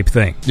quiz type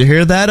thing. You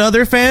hear that,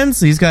 other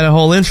fans? He's got a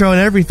whole intro and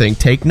everything.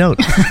 Take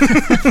note.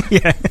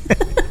 Yeah.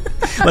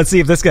 Let's see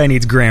if this guy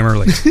needs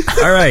Grammarly.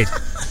 All right.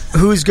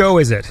 Whose go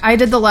is it? I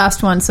did the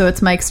last one, so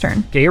it's Mike's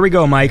turn. Okay, here we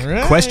go, Mike.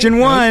 Right. Question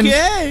 1.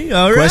 Okay,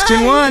 all right.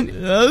 Question 1.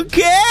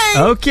 Okay.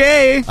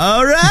 Okay.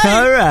 All right.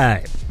 All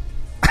right.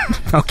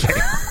 Okay.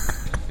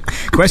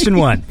 Question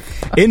 1.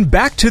 In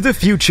Back to the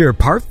Future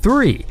Part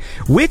 3,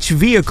 which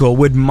vehicle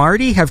would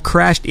Marty have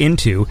crashed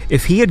into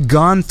if he had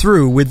gone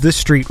through with the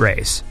street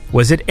race?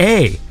 Was it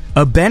A,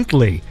 a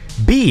Bentley,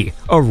 B,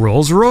 a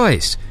Rolls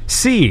Royce,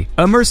 C,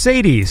 a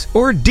Mercedes,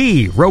 or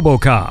D,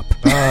 RoboCop?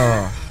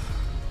 Oh.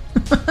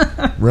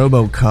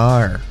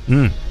 Robocar.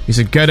 He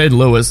said, get in,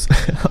 Lewis.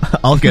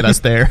 I'll get us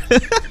there.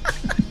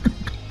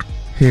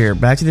 Here,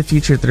 Back to the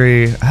Future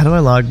 3. How do I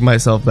log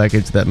myself back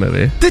into that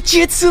movie? The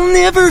Jits will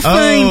never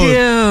find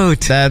out.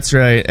 That's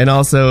right. And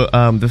also,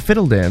 the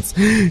fiddle dance.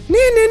 I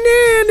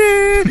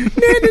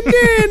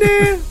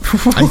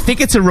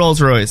think it's a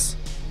Rolls Royce.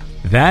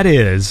 That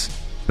is...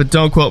 But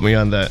don't quote me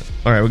on that.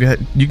 All right,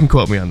 you can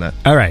quote me on that.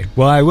 All right,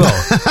 well, I will.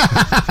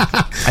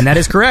 And that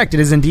is correct. It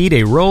is indeed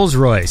a Rolls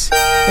Royce.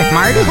 If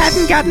Marty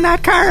hadn't gotten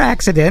that car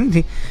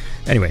accident...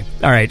 Anyway,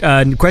 all right.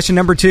 Question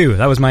number 2.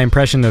 That was my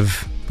impression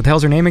of... What the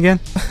hell's her name again?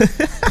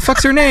 The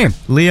fuck's her name?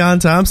 Leon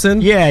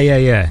Thompson?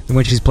 Yeah.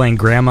 When she's playing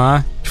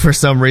Grandma. For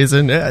some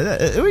reason.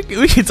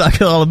 We can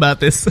talk all about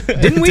this.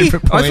 Didn't we?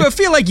 I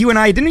feel like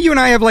didn't you and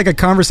I have like a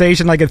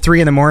conversation like at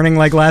 3 a.m.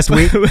 like last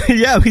week?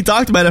 Yeah, we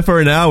talked about it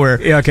for an hour.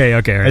 Yeah, okay.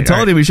 All right, I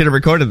told you we should have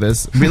recorded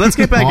this. I mean, let's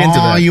get back into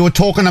that. You were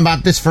talking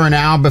about this for an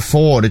hour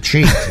before to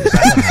cheat. Is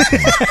that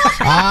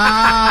what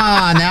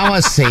happened? Now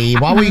I see.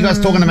 Why were you guys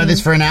talking about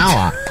this for an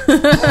hour?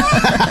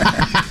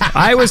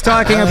 I was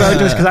talking about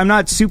just because I'm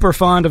not super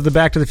fond of the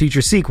Back to the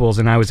Future sequels,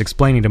 and I was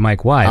explaining to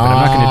Mike why. But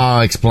I'm not going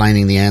to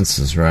explaining the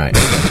answers, right?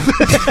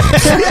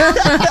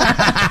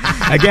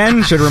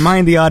 Again, should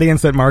remind the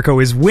audience that Marco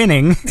is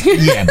winning.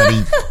 Yeah, but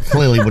he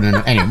clearly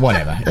wouldn't. Anyway,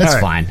 whatever. That's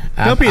fine.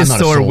 Don't be a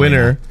sore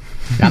winner.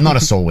 I'm not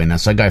a sore winner,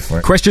 so go for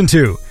it. Question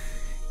 2.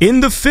 In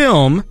the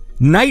film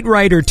Knight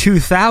Rider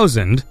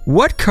 2000,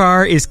 what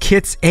car is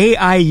Kit's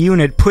AI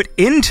unit put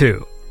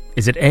into?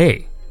 Is it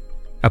A,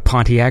 a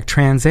Pontiac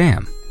Trans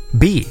Am,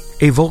 B,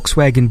 a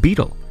Volkswagen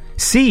Beetle,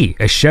 C,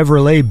 a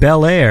Chevrolet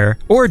Bel Air,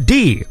 or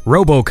D,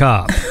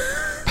 RoboCop?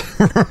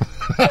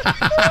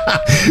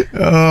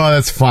 Oh,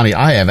 that's funny.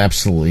 I have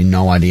absolutely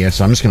no idea,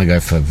 so I'm just going to go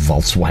for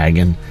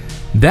Volkswagen.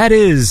 That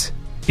is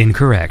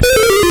incorrect.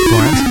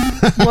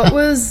 Florence? What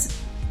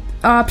was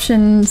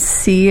option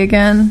C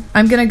again?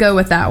 I'm going to go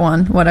with that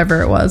one,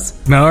 whatever it was.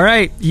 All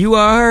right, you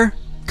are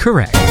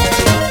correct.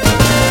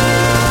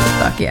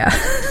 Fuck yeah.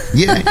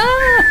 Yeah.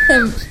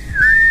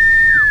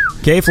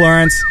 Okay,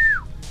 Florence.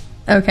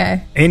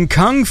 Okay. In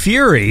Kung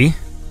Fury,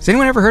 has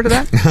anyone ever heard of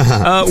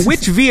that?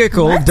 Which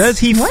vehicle does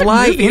he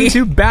fly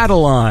into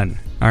battle on?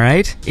 All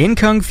right. In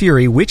Kung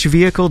Fury, which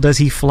vehicle does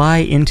he fly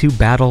into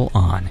battle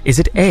on? Is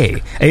it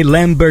A, a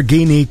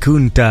Lamborghini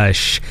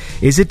Countach?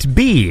 Is it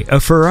B,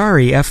 a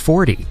Ferrari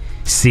F40?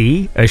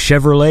 C, a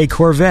Chevrolet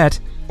Corvette?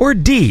 Or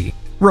D,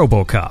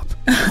 RoboCop?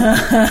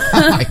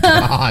 Oh my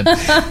God.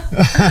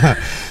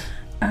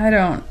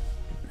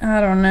 I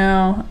don't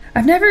know.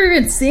 I've never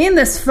even seen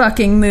this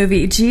fucking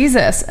movie.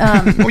 Jesus.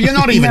 Well, you're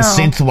not even No.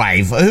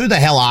 Synthwave. Who the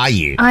hell are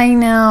you? I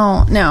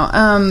know. No.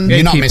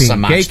 You're not missing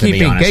much, to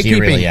be honest. You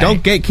really ain't.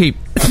 Don't gatekeep.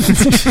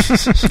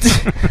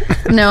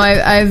 No,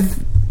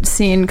 I've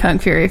seen Kung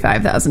Fury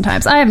 5,000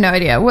 times. I have no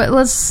idea.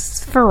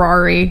 Let's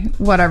Ferrari,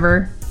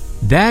 whatever.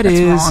 That's That's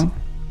is wrong.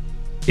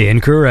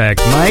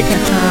 incorrect. Mike?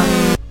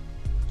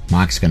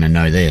 Mike's going to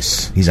know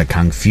this. He's a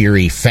Kung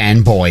Fury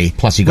fanboy.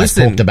 Plus, you guys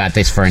Listen. talked about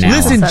this for an hour.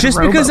 Listen, Said just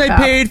because I RoboCop.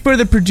 paid for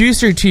the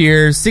producer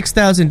tier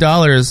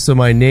 $6,000 so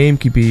my name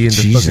could be in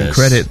the fucking Jesus.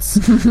 credits,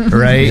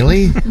 right?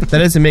 Really? That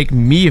doesn't make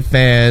me a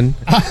fan.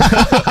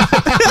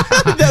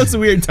 That was a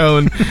weird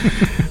tone.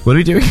 What are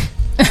we doing?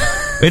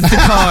 It's the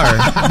car.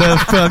 The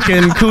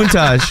fucking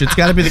Countach. It's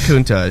got to be the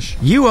Countach.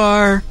 You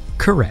are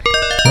correct.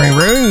 Ring,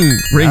 ring.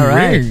 Ring, All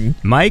right. ring.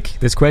 Mike,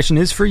 this question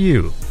is for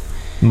you.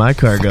 My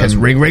car goes Fucking-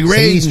 ring, ring, ring.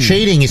 See, he's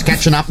cheating. He's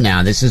catching up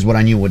now. This is what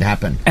I knew would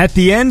happen. At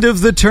the end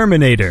of The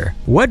Terminator,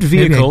 what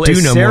Maybe I vehicle do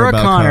is know more Sarah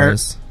about Connor...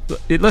 cars.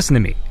 Listen to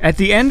me. At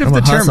the end of I'm The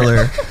a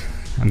Terminator...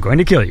 hustler. I'm going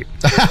to kill you.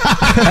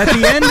 At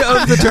the end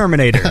of The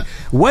Terminator,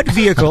 what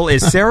vehicle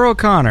is Sarah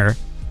O'Connor...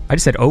 I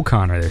just said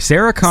O'Connor there.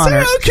 Sarah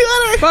Connor... Sarah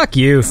O'Connor. Fuck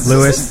you,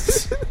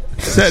 Lewis.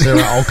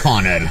 Sarah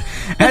O'Connor.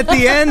 At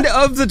the end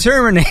of The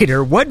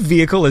Terminator, what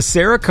vehicle is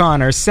Sarah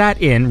Connor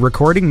sat in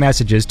recording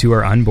messages to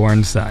her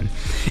unborn son?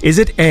 Is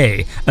it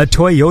A, a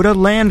Toyota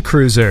Land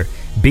Cruiser,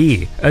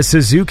 B, a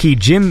Suzuki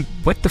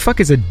what the fuck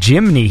is a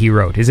Jimny he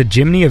wrote? Is a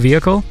Jimny a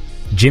vehicle?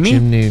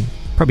 Jimmy?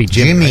 Probably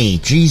Jimmy.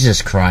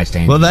 Jesus Christ,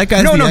 Andy. Well, that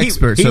guy's the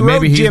expert, so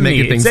maybe he's Jimny.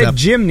 making things it said up.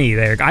 Jimny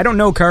there. I don't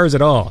know cars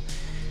at all.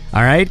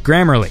 All right,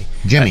 Grammarly.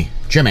 Jimmy.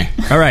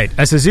 All right,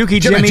 a Suzuki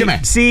Jimmy.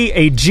 C,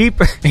 a Jeep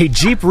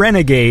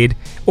Renegade,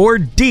 or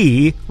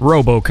D,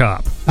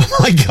 RoboCop. Oh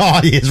my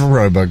God, he is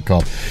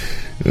RoboCop.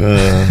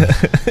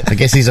 I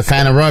guess he's a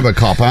fan of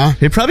RoboCop, huh?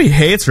 He probably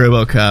hates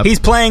RoboCop. He's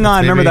playing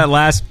on. Maybe. Remember that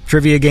last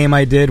trivia game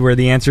I did where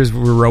the answers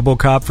were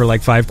RoboCop for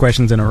like 5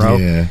 questions in a row?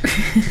 Yeah.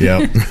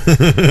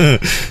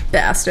 Yep.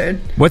 Bastard.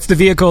 What's the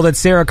vehicle that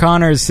Sarah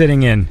Connor is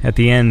sitting in at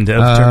the end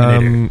of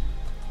Terminator?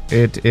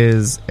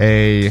 It's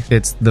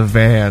the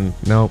van.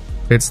 Nope.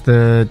 It's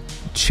the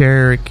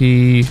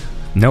Cherokee.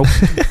 Nope.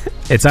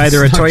 It's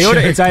either It's a not Toyota.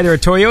 Cherokee. It's either a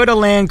Toyota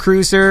Land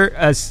Cruiser,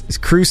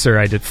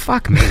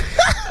 fuck me,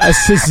 a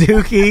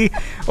Suzuki,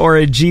 or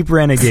a Jeep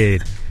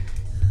Renegade.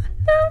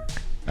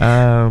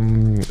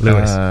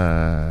 Lewis.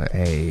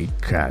 A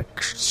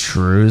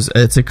cruise.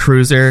 It's a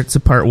cruiser. It's a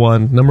part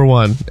 1. Number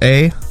 1.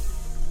 A.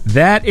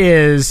 That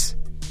is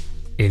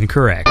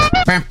incorrect.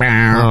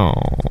 Oh.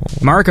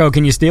 Marco,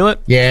 can you steal it?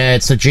 Yeah,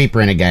 it's a Jeep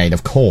Renegade,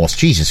 of course.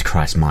 Jesus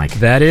Christ, Mike.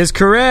 That is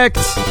correct.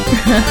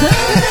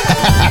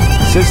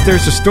 Says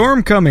there's a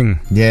storm coming.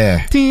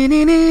 Yeah. And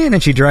then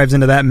she drives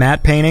into that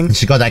matte painting. And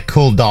she got that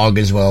cool dog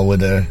as well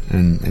with her,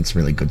 and it's a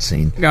really good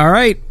scene. All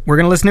right, we're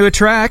going to listen to a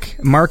track.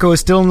 Marco is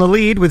still in the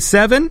lead with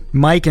 7.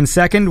 Mike in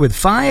second with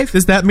 5.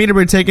 Does that mean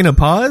we're taking a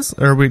pause,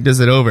 or is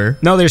it over?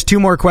 No, there's 2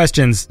 more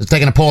questions Just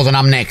taking a pause, and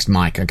I'm next,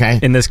 Mike, okay?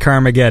 in this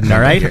Carmageddon, all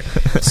right?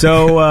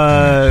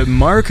 So,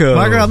 Marco.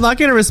 Margaret, I'm not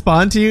going to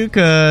respond to you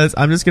because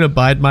I'm just going to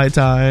bide my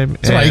time.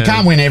 It's all right. You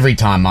can't win every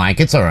time, Mike.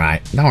 It's all right.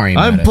 Don't worry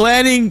about I'm it.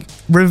 planning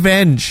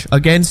revenge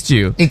against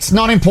you. It's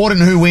not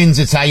important who wins.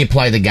 It's how you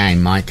play the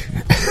game, Mike.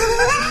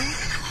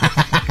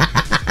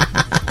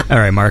 All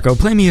right, Marco,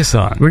 play me a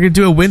song. We're going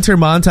to do a winter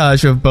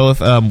montage of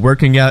both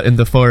working out in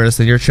the forest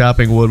and you're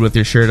chopping wood with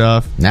your shirt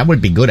off. That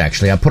would be good,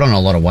 actually. I put on a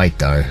lot of weight,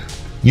 though.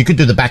 You could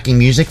do the backing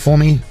music for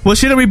me. Well,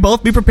 shouldn't we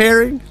both be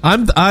preparing? I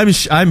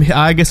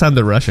guess I'm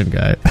the Russian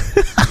guy.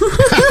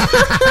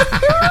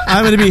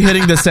 I'm going to be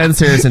hitting the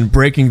sensors and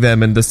breaking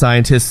them, and the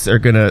scientists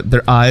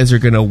their eyes are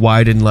going to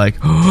widen like,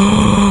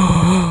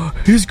 oh,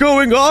 he's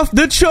going off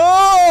the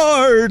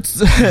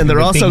charts! And they're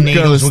With also big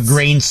needles ghosts. with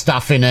green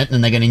stuff in it,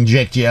 and they're going to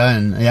inject you,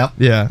 and yep.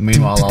 Yeah.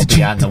 Meanwhile, I'll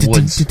be out in the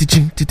woods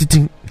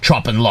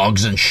chopping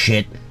logs and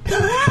shit.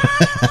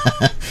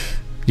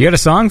 You got a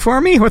song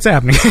for me? What's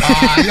happening? All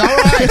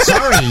right,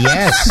 sorry,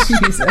 yes.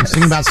 Jesus. I'm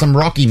thinking about some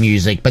Rocky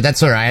music, but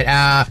that's all right.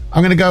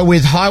 I'm going to go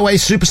with Highway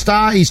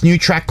Superstar, his new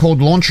track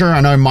called Launcher. I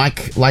know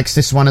Mike likes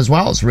this one as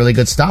well. It's really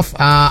good stuff.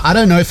 I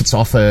don't know if it's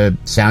off a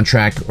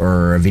soundtrack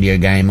or a video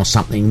game or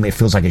something. It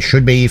feels like it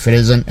should be if it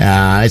isn't.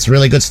 It's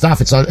really good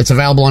stuff. It's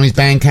available on his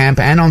Bandcamp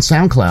and on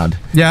SoundCloud.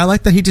 Yeah, I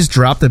like that he just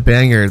dropped a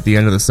banger at the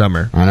end of the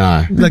summer. I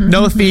know. Like,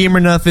 no theme or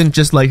nothing,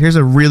 just like, here's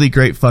a really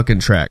great fucking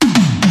track.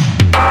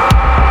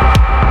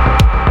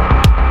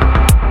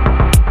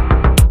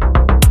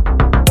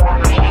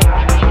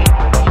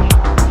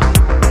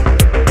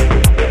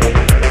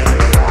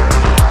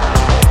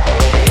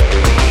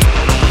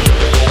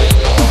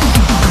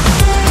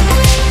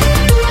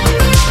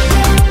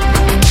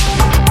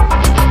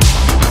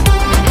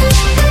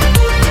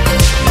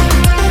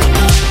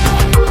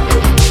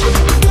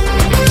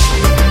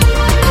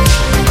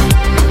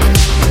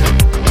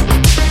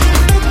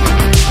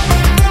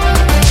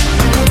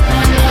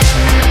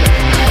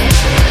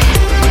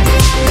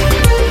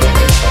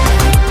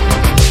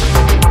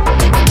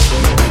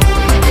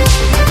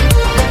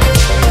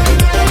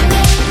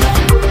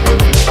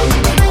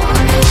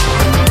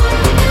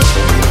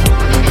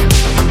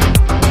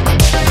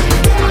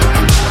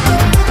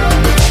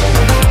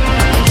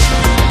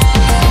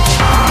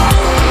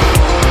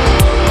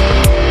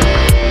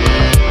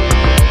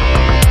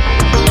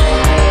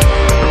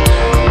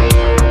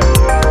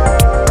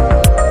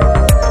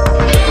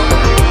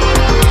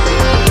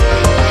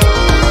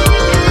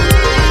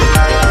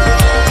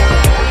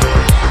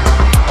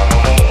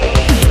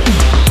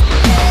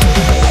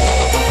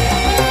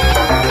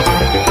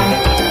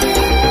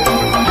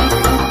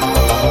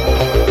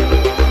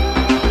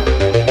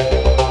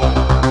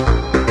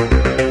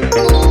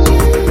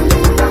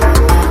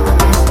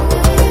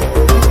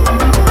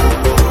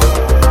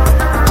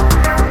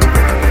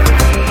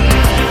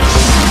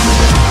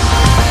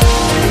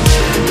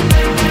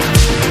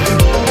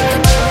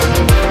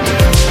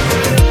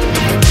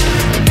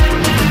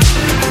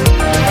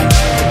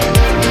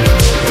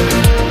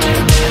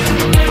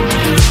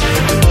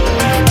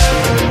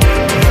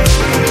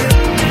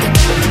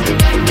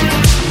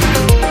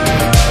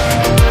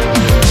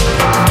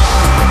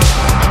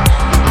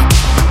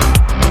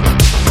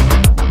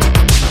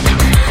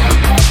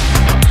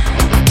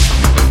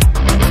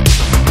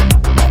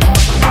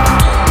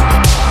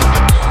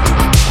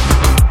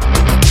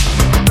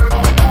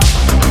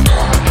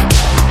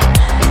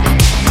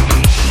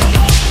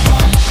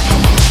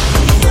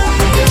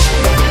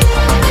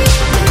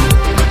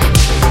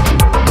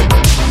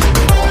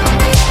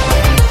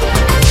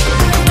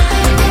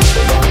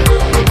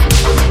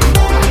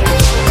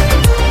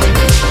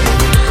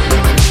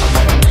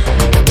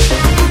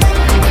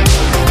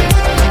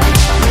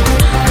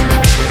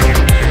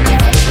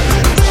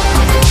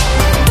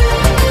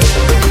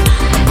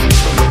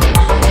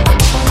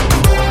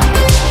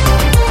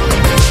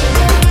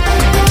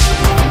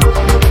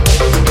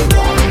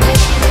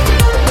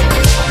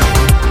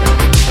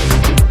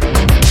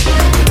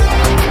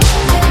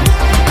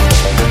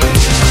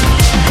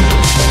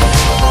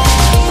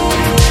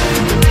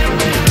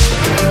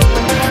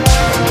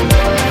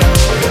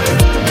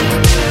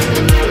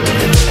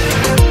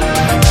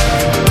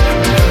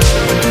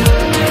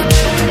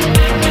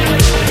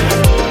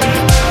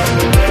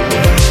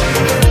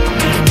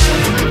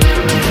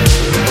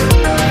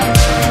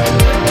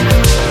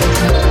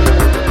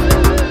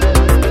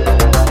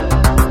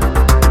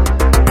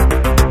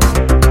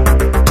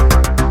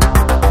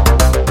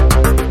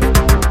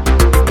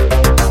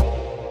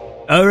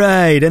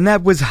 right, and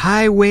that was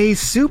Highway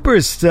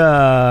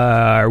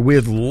Superstar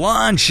with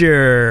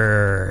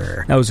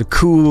Launcher. That was a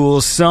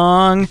cool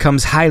song.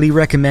 Comes highly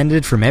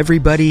recommended from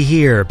everybody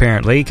here,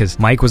 apparently, because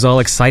Mike was all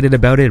excited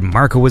about it,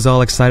 Marco was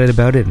all excited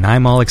about it, and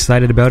I'm all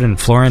excited about it, and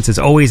Florence is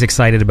always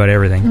excited about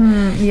everything.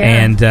 Yeah.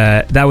 And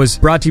that was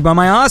brought to you by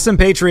my awesome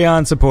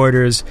Patreon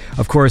supporters.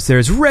 Of course,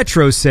 there's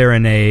Retro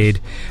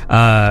Serenade.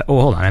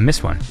 Hold on, I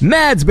missed one.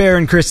 Mads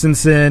Baron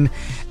Christensen.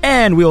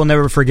 And we will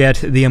never forget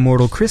the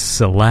immortal Chris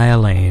Celia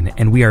Lane.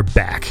 And we are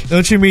back.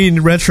 Don't you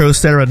mean Retro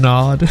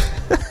Serenade?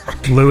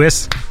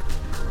 Lewis.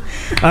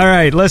 All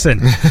right, listen.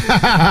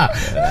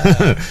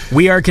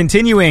 We are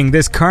continuing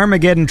this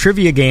Carmageddon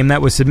trivia game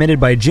that was submitted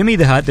by Jimmy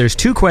the Hutt. There's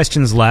 2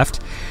 questions left.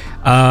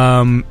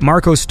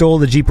 Marco stole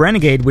the Jeep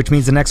Renegade, which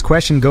means the next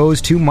question goes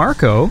to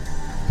Marco.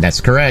 That's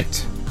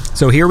correct.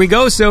 So here we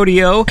go,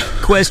 Sodio.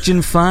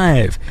 Question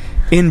 5.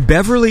 In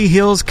Beverly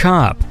Hills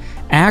Cop,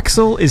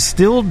 Axel is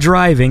still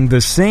driving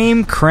the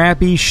same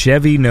crappy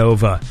Chevy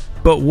Nova.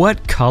 But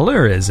what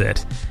color is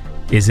it?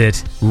 Is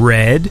it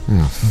red,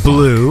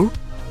 blue,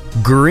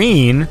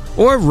 green,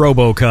 or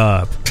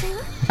RoboCop?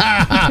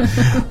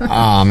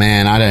 Oh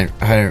man, I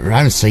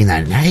haven't seen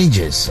that in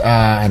ages,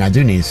 and I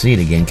do need to see it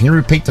again. Can you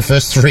repeat the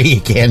first 3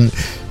 again?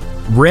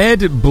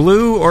 Red,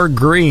 blue, or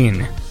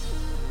green?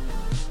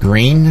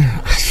 Green?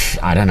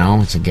 I don't know.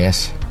 It's a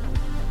guess.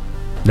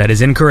 That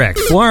is incorrect.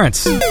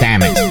 Florence.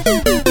 Damn it.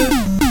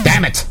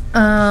 Damn it.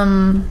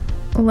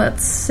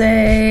 Let's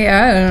say,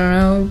 I don't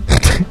know,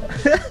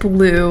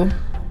 blue.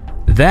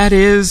 That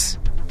is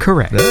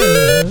correct.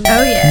 Oh,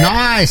 yeah.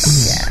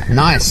 Nice.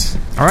 Nice.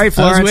 All right, I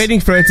Florence. was waiting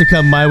for it to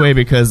come my way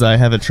because I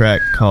have a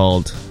track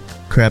called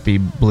Crappy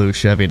Blue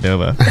Chevy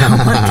Nova.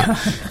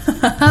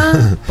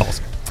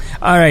 Balls.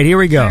 All right, here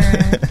we go.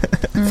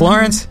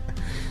 Florence,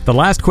 the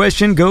last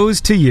question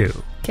goes to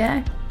you.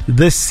 Okay.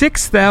 The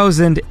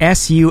 6000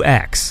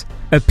 SUX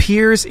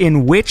appears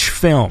in which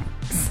film?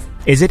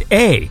 Is it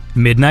A,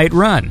 Midnight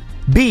Run,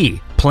 B,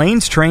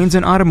 Planes, Trains,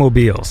 and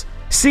Automobiles,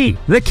 C,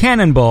 The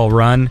Cannonball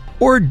Run,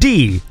 or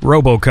D,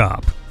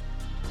 RoboCop?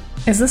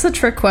 Is this a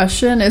trick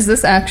question? Is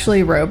this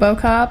actually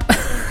RoboCop?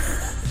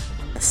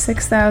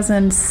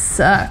 6,000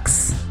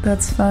 sucks.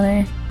 That's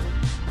funny.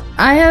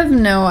 I have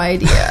no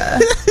idea.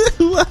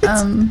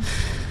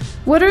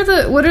 What are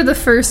the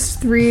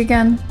first 3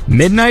 again?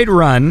 Midnight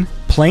Run,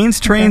 Planes,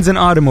 Trains, and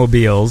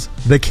Automobiles,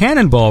 The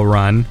Cannonball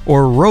Run,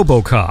 or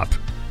RoboCop?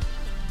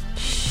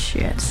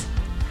 Shit.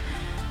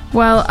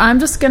 Well, I'm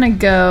just gonna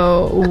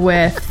go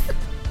with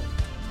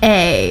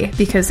A,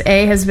 because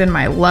A has been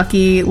my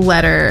lucky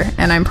letter,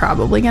 and I'm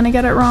probably gonna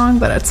get it wrong,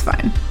 but it's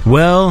fine.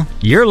 Well,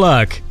 your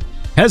luck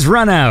has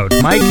run out.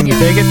 Mike, can you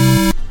take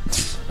it?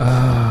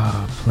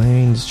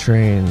 Planes,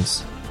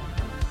 Trains.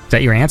 Is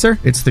that your answer?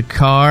 It's the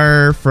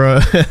car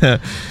from...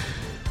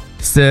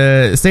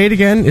 Say it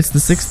again. It's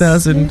the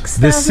 6000...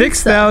 The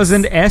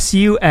 6000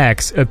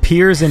 SUX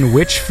appears in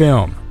which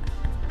film?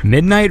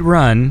 Midnight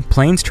Run,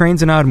 Planes,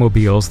 Trains, and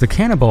Automobiles, The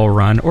Cannonball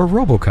Run, or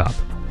RoboCop?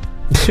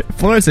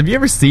 Florence, have you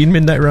ever seen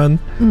Midnight Run?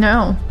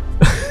 No.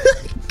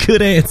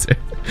 Good answer.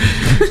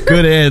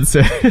 Good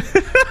answer.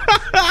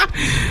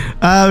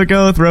 I'll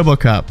go with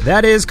RoboCop.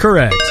 That is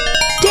correct.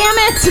 Damn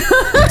it!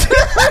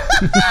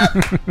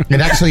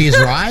 It actually is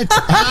right.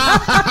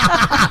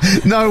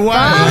 No way.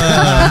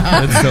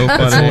 That's so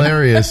funny. That's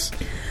hilarious.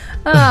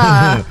 All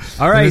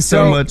right, There's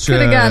so much.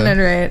 Could have gotten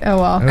it right. Oh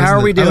well. How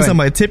are we I was doing? on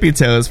my tippy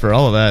toes for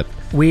all of that.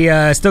 We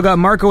still got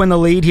Marco in the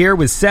lead here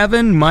with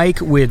 7, Mike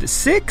with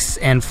 6,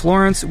 and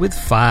Florence with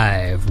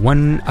 5.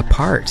 1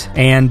 apart.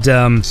 And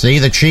See,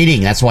 the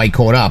cheating. That's why he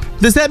caught up.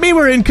 Does that mean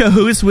we're in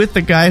cahoots with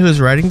the guy who's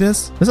writing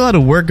this? There's a lot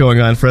of work going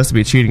on for us to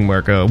be cheating,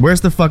 Marco.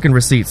 Where's the fucking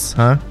receipts,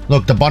 huh?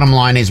 Look, the bottom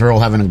line is we're all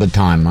having a good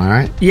time, all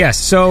right? yes,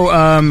 so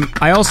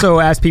I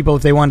also asked people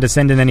if they wanted to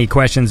send in any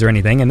questions or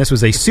anything, and this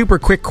was a super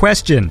quick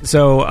question.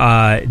 So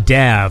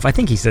Dav, I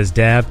think he says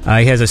Dav,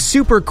 he has a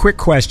super quick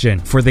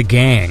question for the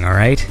gang, all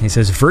right? He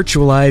says,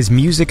 virtualized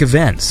music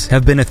events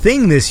have been a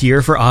thing this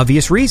year for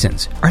obvious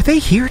reasons. Are they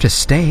here to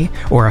stay,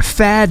 or a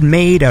fad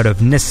made out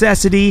of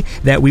necessity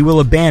that we will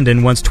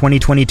abandon once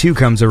 2022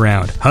 comes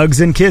around? Hugs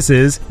and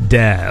kisses,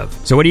 Dav.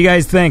 So what do you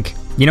guys think?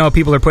 You know,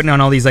 people are putting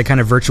on all these like kind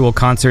of virtual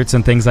concerts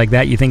and things like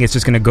that. You think it's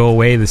just going to go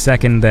away the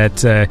second that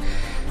the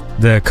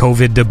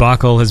COVID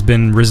debacle has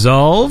been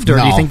resolved, or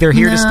do you No. think they're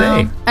here to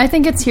stay? I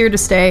think it's here to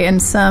stay in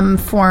some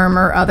form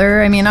or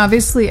other. I mean,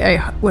 obviously,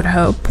 I would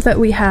hope that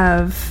we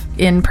have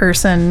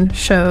in-person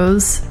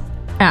shows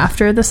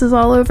after this is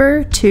all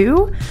over,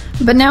 too.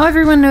 But now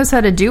everyone knows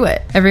how to do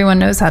it. Everyone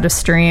knows how to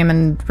stream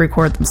and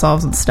record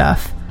themselves and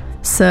stuff.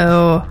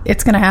 So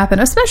it's going to happen,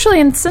 especially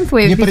in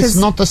Synthwave. Yeah, but because, it's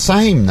not the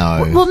same,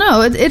 though. Well,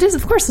 no, it is.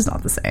 Of course, it's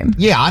not the same.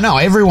 Yeah, I know.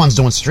 Everyone's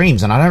doing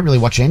streams, and I don't really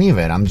watch any of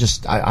it.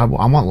 I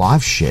want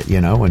live shit, you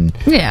know, and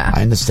Yeah.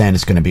 I understand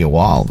it's going to be a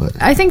while, but...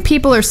 I think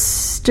people are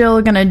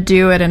still going to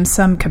do it in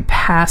some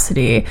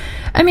capacity.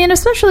 I mean,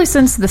 especially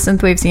since the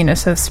synthwave scene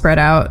is so spread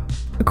out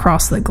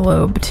across the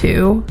globe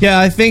too. Yeah,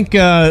 I think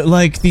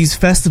like these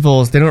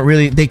festivals,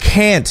 they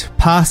can't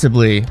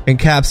possibly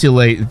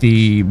encapsulate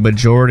the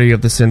majority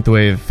of the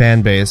synthwave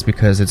fan base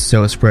because it's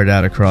so spread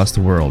out across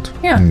the world.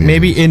 Yeah.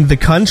 Maybe in the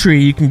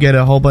country you can get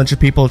a whole bunch of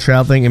people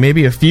traveling and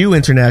maybe a few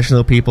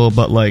international people,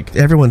 but like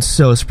everyone's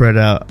so spread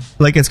out.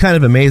 Like it's kind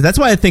of amazing. That's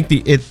why I think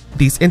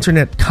these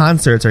internet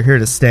concerts are here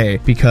to stay,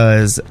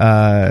 because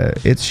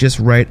it's just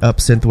right up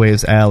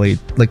synthwave's alley.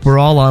 Like we're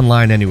all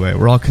online anyway.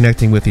 We're all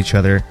connecting with each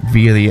other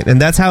via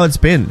and that's how it's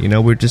been. You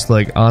know, we're just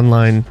like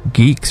online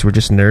geeks. We're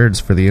just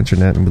nerds for the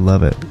internet, and we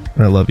love it.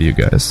 And I love you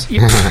guys.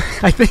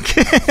 I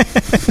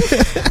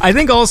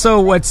think also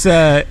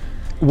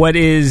what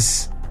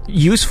is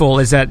useful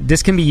is that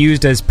this can be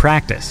used as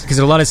practice, because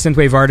a lot of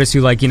synthwave artists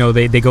who like, you know,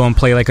 they go and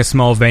play like a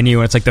small venue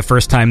and it's like the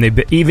first time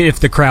even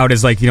if the crowd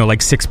is like, you know,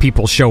 like 6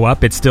 people show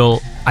up, I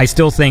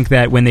still think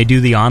that when they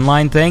do the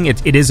online thing,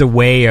 it is a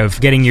way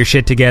of getting your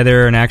shit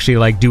together and actually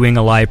like doing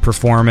a live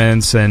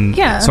performance. And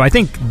so I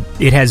think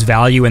it has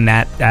value in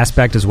that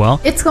aspect as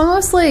well. It's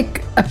almost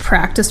like a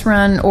practice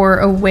run or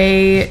a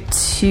way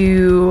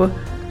to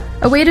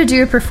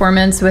do a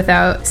performance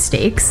without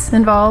stakes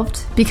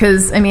involved.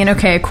 Because I mean,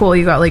 okay, cool,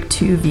 you got like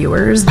 2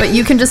 viewers, but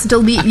you can just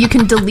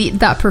delete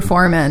that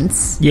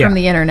performance from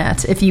the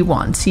internet if you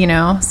want, you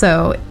know?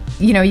 So,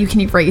 you know, you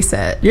can erase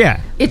it. Yeah.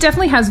 It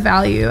definitely has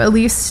value, at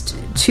least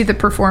to the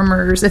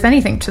performers, if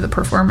anything, to the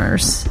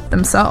performers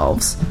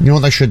themselves. You know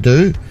what they should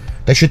do?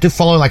 They should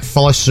follow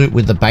suit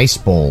with the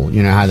baseball.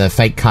 You know how the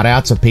fake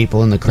cutouts of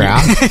people in the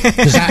crowd? Because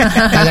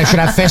they should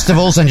have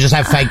festivals and just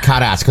have fake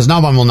cutouts, because no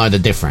one will know the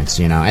difference,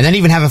 you know? And then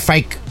even have a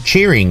fake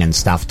cheering and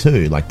stuff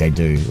too, like they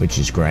do, which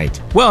is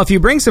great. Well, if you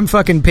bring some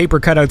fucking paper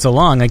cutouts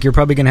along, like you're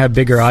probably going to have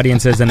bigger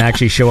audiences than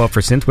actually show up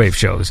for synthwave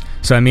shows.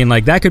 So I mean,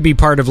 like that could be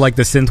part of like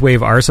the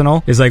synthwave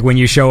arsenal, is like when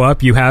you show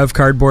up, you have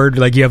cardboard,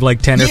 like you have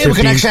like 10 or 15. We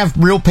can actually have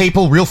real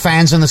people, real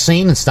fans in the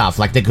scene and stuff.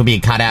 Like there could be a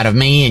cutout of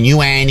me and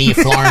you, Andy,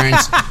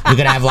 Florence. We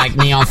could have like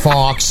Neon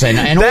Fox and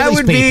all these people. That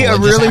would be a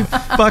really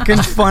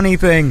fucking funny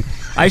thing.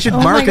 I should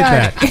market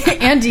that.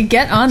 Andy,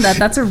 get on that.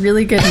 That's a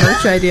really good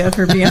merch idea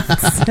for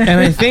Beyonce. And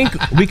I think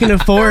we can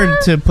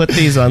afford to put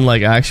these on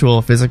like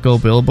actual physical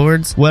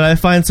billboards. What I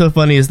find so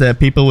funny is that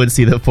people would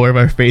see the 4 of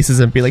our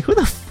faces and be like, who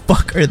the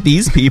fuck are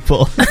these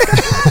people? No,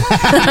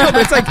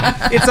 but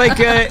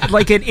it's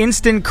like an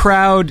instant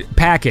crowd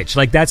package.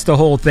 Like that's the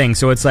whole thing.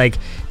 So it's like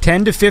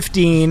 10 to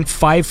 15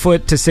 5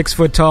 foot to 6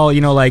 foot tall,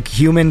 you know, like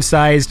human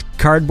sized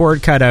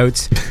cardboard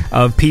cutouts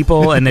of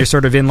people, and they're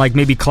sort of in like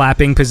maybe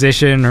clapping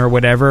position or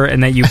whatever,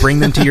 and then you bring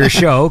them to your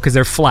show because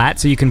they're flat,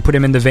 so you can put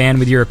them in the van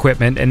with your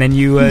equipment, and then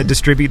you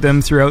distribute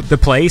them throughout the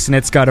place, and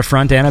it's got a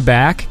front and a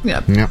back.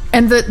 Yep.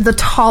 And the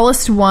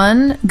tallest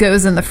one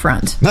goes in the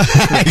front. Yeah,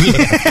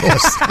 of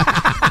course.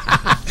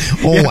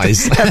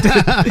 Always. Have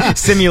to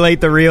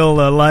simulate the real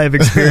live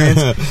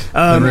experience.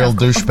 The real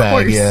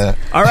douchebag, yeah.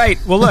 All right,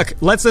 well look,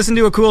 let's listen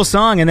to a cool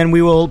song and then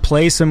we will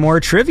play some more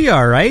trivia,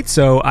 all right?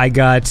 So I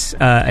got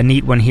a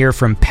neat one here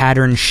from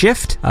Pattern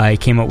Shift. I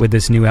came up with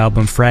this new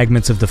album,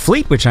 Fragments of the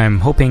Fleet, which I'm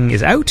hoping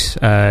is out.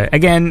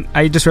 Again,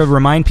 I just want to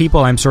remind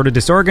people I'm sort of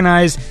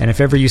disorganized, and if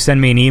ever you send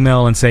me an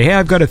email and say, hey,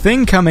 I've got a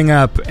thing coming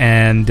up,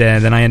 and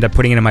then I end up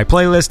putting it in my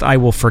playlist, I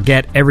will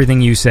forget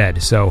everything you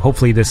said. So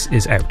hopefully this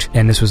is out.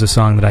 And this was a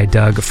song that I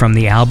dug from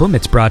the album.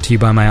 It's brought to you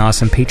by my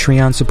awesome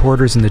Patreon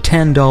supporters in the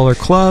 $10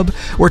 Club.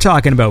 We're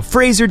talking about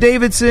Fraser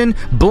Davidson,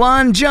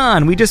 Blonde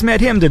John, we just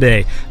met him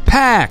today,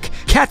 Pack,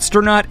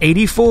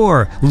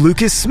 Catstronaut84,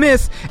 Lucas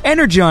Smith,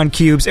 Energon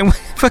Cubes, and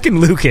fucking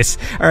Lucas.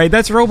 Alright,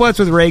 that's robots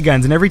with ray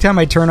guns, and every time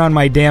I turn on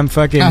my damn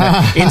fucking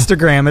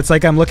Instagram, it's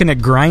like I'm looking at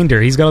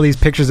Grindr. He's got all these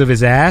pictures of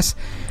his ass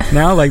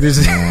now, like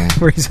there's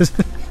where he's just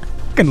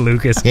fucking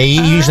Lucas. Yeah,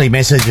 he usually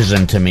messages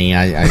them to me.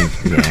 Yeah,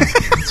 that's good.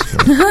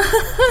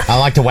 I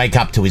like to wake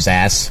up to his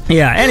ass.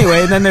 Yeah,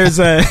 anyway, then there's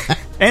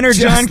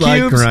Energon Cubes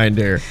like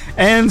Grindr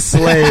and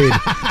Slade.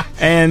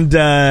 And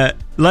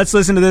let's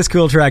listen to this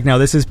cool track now.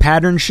 This is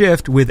Pattern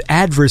Shift with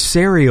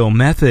Adversarial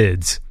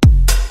Methods.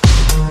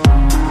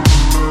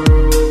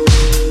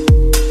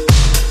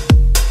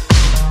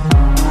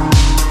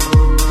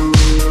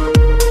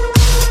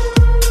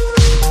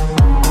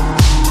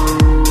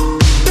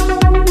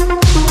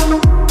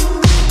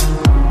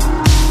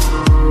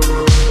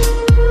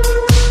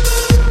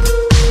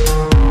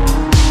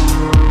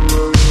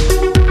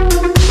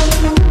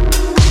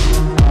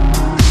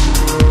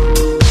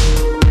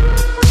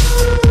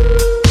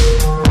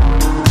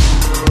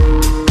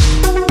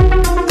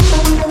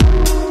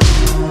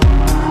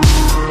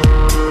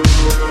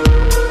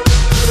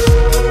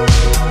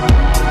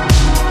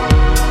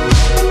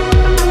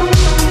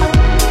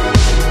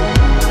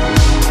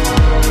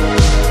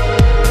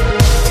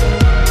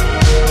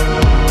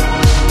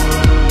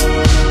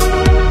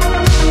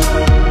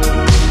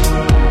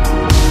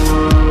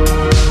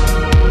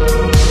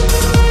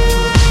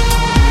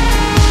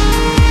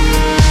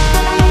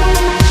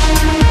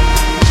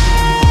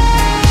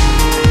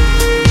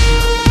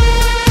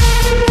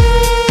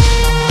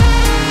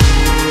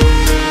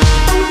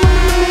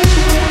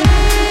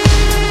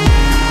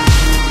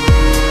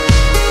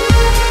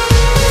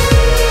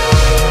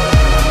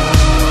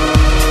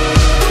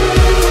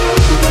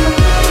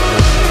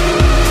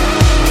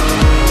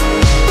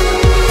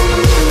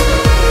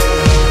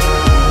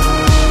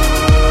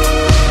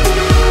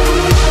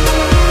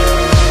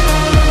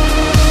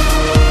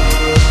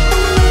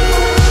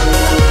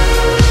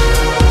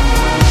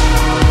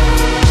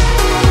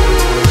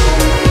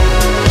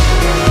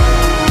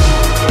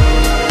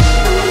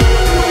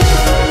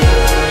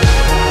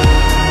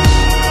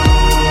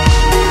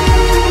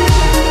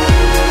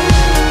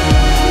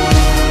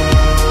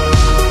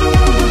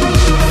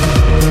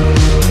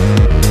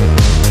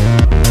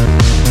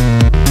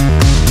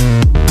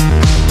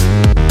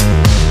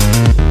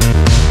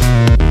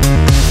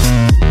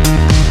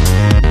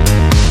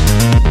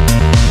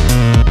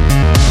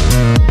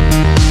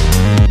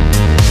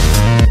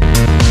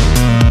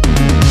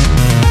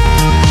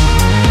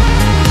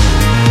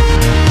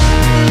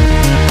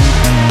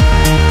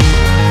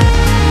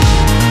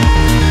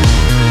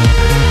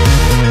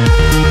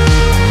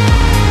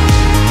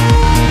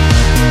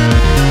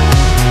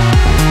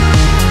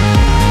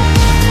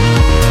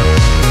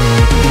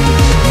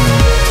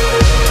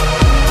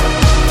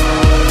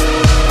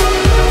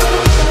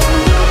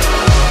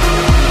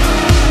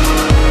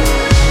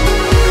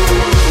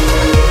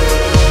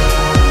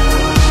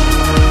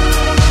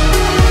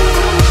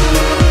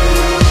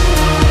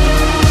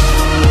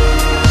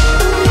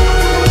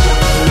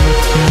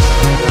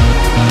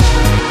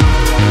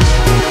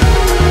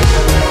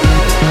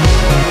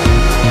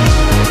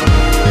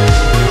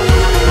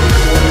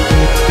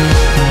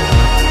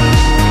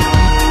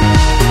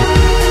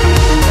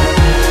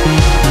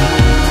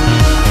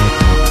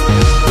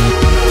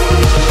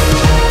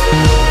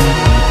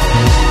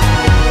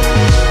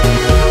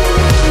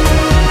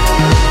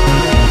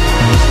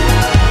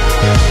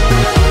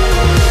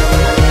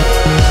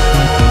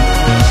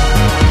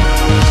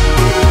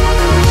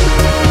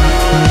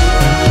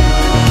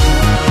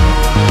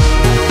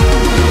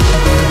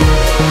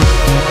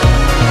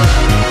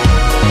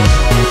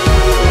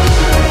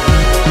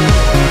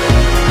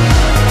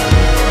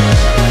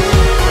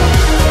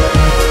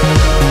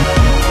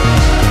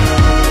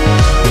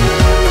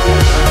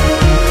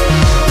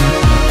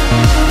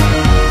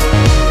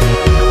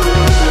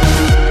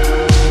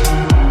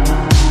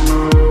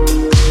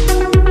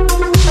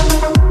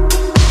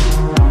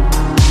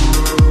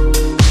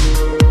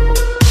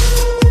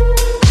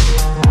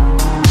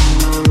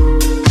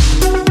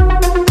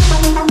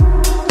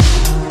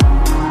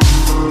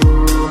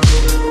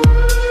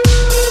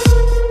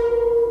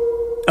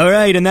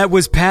 right, and that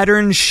was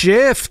Pattern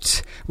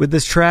Shift with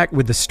this track.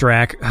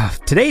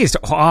 Today is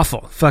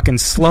awful. Fucking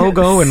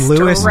Slogo and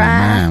Lewis.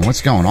 Man,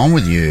 what's going on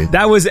with you?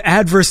 That was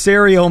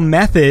Adversarial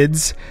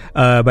Methods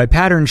by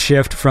Pattern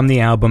Shift from the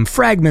album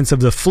Fragments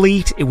of the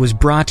Fleet. It was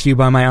brought to you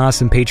by my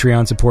awesome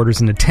Patreon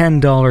supporters in the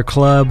 $10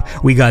 club.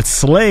 We got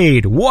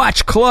Slade,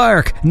 Watch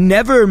Clark,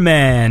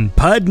 Neverman,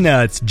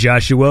 Pudnuts,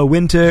 Joshua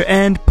Winter,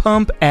 and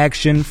Pump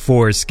Action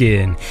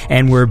Foreskin.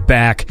 And we're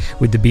back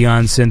with the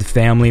Beyond Synth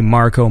family,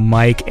 Marco,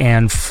 Mike,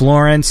 and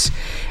Florence.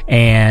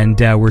 And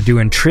we're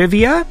doing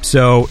trivia.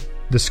 So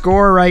the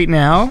score right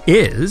now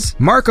is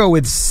Marco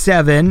with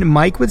 7,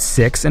 Mike with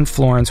 6, and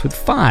Florence with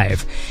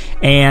 5.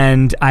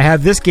 And I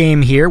have this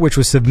game here, which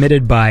was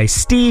submitted by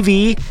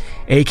Stevie,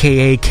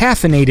 aka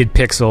Caffeinated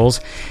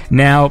Pixels.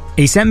 Now,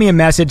 he sent me a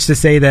message to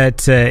say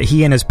that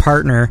he and his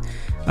partner...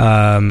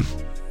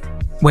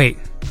 wait,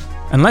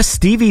 unless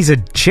Stevie's a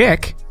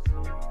chick...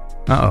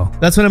 Uh-oh.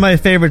 That's one of my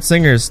favorite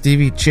singers,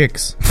 Stevie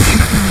Chicks.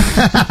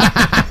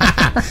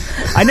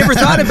 I never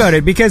thought about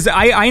it because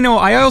I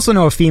also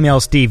know a female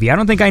Stevie. I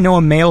don't think I know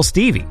a male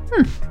Stevie.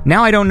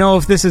 Now I don't know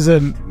if this is a...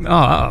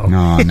 Oh,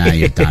 No, now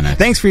you've done it.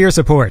 Thanks for your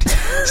support,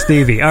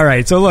 Stevie. All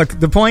right, so look,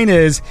 the point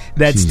is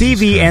that Jesus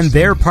Stevie Christ, and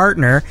their Stevie.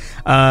 partner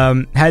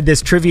had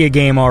this trivia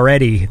game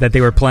already that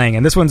they were playing.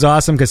 And this one's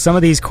awesome because some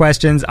of these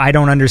questions, I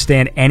don't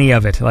understand any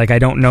of it. Like, I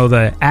don't know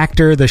the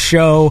actor, the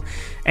show,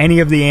 any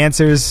of the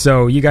answers,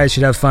 so you guys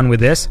should have fun with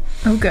this.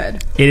 Oh,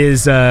 good. It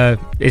is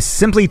it's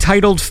simply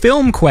titled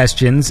Film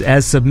Questions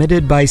as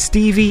submitted by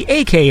Stevie,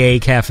 aka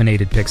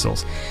Caffeinated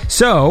Pixels.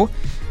 So,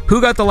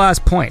 who got the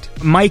last point?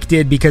 Mike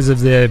did because of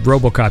the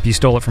RoboCop. You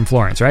stole it from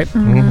Florence, right?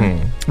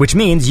 Mm-hmm. Which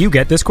means you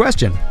get this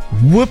question.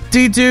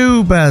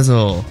 Whoop-de-doo,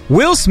 Basil.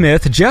 Will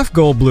Smith, Jeff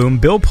Goldblum,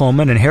 Bill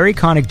Pullman, and Harry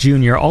Connick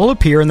Jr. all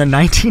appear in the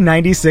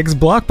 1996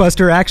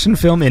 blockbuster action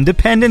film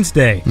Independence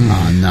Day.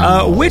 Oh,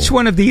 no. Which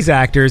one of these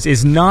actors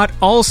is not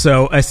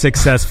also a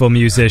successful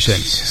musician?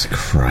 Jesus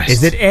Christ.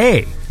 Is it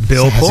A,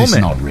 Bill Says it's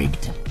Pullman? not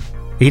rigged.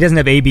 He doesn't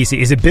have ABC.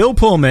 Is it Bill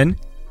Pullman,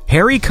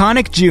 Harry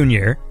Connick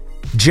Jr.,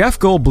 Jeff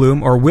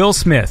Goldblum, or Will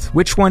Smith?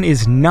 Which one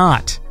is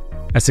not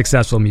a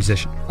successful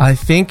musician? I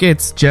think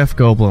it's Jeff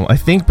Goldblum. I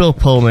think Bill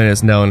Pullman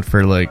is known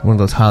for like one of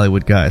those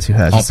Hollywood guys who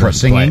has Opera a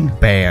singing?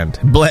 bland.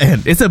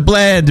 It's a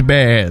bland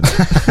band.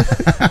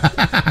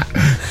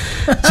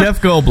 Jeff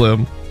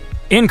Goldblum.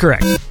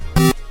 Incorrect.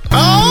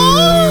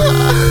 Oh!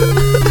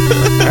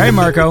 All right,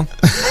 Marco.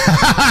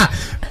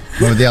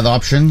 What were the other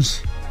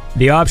options?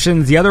 The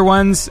other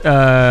ones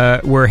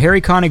were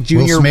Harry Connick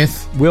Jr.,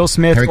 Will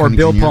Smith, Harry or Connick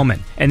Bill Jr..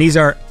 Pullman. And these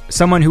are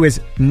someone who is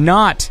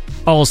not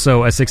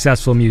also a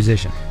successful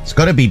musician. It's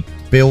got to be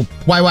Bill.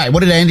 Wait.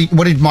 What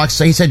did Mike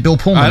say? He said Bill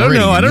Pullman. I don't already,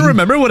 know. I didn't don't he?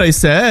 remember what I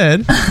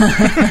said.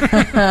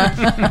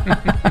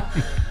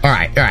 All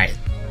right.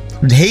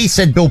 He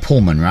said Bill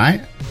Pullman, right?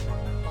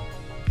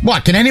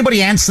 What? Can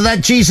anybody answer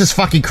that? Jesus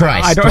fucking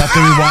Christ! I don't- Do I have to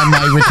rewind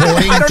my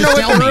recording? I don't Just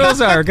know tell what the me.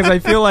 rules are because I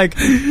feel like...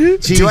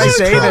 Jesus do I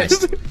say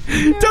Christ. that?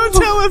 Don't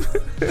tell him.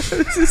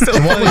 So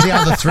what was the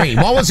other three?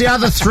 What was the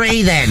other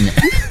three then?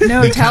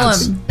 No, tell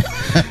cunts.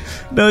 him.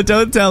 No,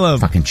 don't tell him.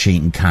 Fucking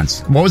cheating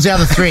cunts. What was the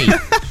other three?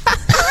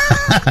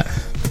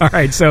 All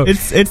right, so...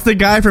 It's the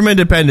guy from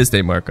Independence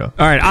Day, Marco.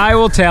 All right, I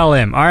will tell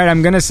him. All right,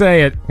 I'm going to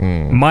say it.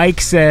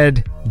 Mike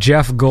said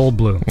Jeff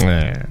Goldblum.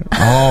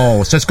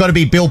 Oh, so it's got to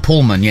be Bill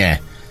Pullman, yeah.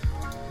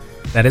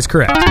 That is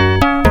correct.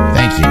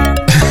 Thank you.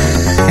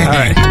 All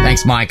right.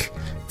 Thanks, Mike.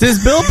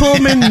 Does Bill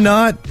Pullman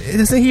not...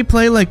 Doesn't he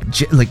play like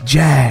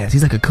jazz?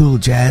 He's like a cool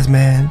jazz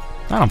man.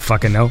 I don't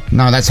fucking know.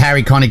 No, that's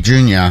Harry Connick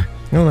Jr.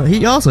 No,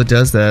 he also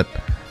does that.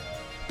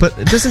 But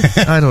it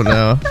doesn't... I don't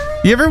know.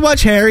 You ever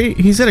watch Harry?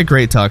 He's got a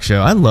great talk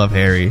show. I love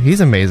Harry. He's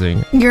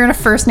amazing. You're on a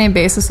first name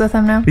basis with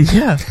him now?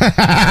 Yeah.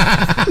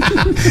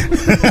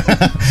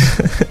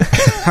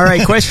 All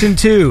right, question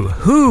 2.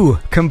 Who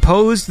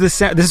composed the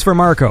sound... This is for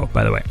Marco,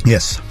 by the way.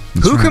 Yes.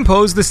 Who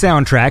composed the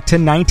soundtrack to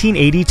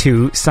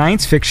 1982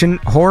 science fiction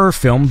horror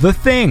film The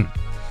Thing?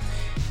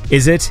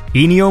 Is it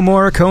Ennio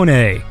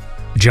Morricone,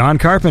 John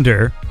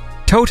Carpenter,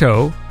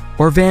 Toto,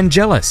 or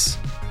Vangelis?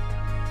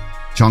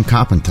 John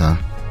Carpenter.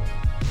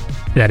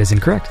 That is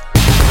incorrect.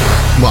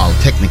 Well,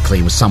 technically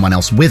it was someone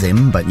else with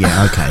him, but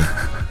yeah, okay.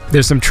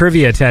 There's some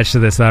trivia attached to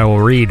this that I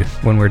will read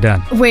when we're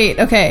done. Wait,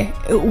 okay.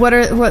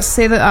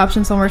 Say the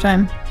options one more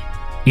time.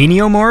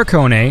 Ennio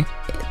Morricone,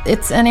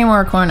 It's Ennio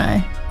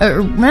Morricone.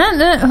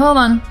 Hold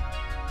on.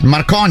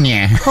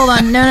 Marconi. Hold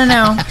on. No.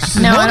 No,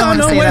 I don't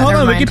want to say that. Hold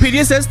Never on. mind.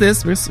 Wikipedia says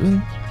this.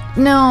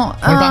 No.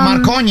 What about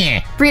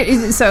Marconi?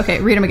 So, okay,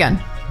 read him again.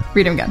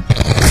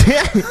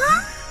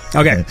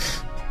 Okay.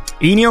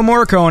 Ennio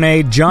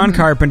Morricone, John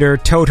Carpenter,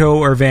 Toto,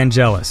 or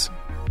Vangelis?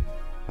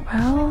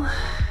 Well,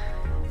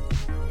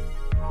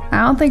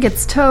 I don't think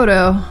it's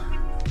Toto.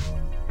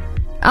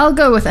 I'll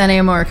go with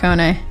Ennio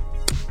Morricone.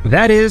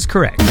 That is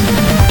correct.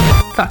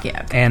 Fuck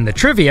yeah. And the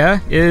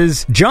trivia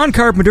is John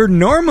Carpenter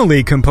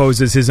normally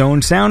composes his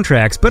own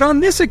soundtracks, but on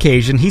this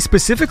occasion he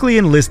specifically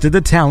enlisted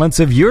the talents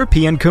of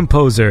European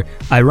composer,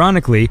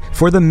 ironically,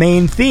 for the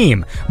main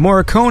theme.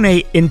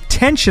 Morricone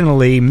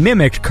intentionally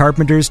mimicked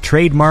Carpenter's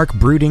trademark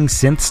brooding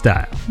synth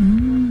style.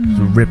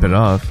 Rip it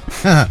off.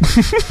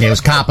 It was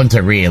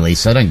Carpenter, really,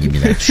 so don't give me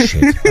that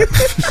shit.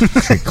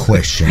 Trick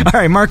question. All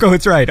right, Marco,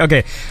 it's right.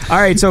 Okay. All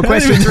right, so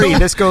question 3.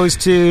 This goes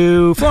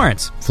to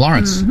Florence.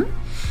 Florence.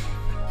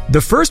 The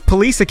first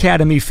Police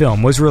Academy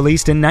film was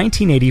released in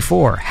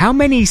 1984. How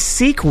many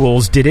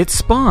sequels did it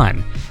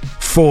spawn?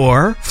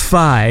 4,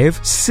 5,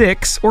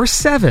 6, or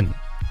 7?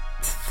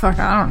 Fuck,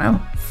 I don't know.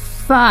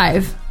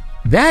 5.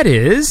 That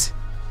is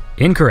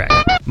incorrect.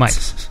 Mike.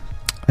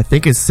 I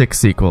think it's 6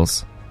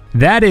 sequels.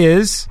 That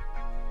is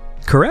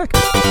correct.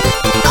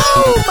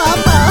 Oh,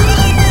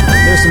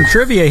 Mama! There's some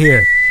trivia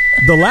here.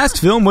 The last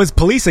film was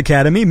Police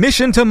Academy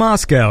Mission to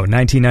Moscow,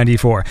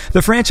 1994.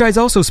 The franchise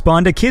also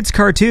spawned a kids'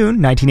 cartoon,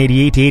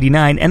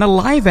 1988-89, and a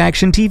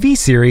live-action TV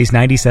series,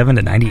 97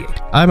 to 98.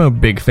 I'm a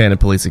big fan of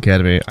Police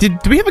Academy. Did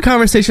we have a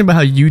conversation about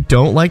how you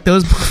don't like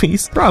those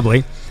movies?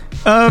 Probably.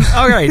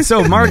 All right,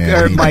 so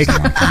Mike.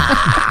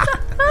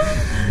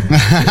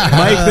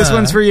 Mike, this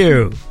one's for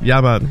you.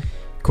 Yeah, man.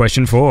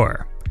 Question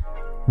 4.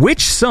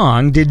 Which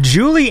song did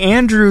Julie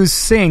Andrews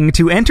sing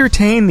to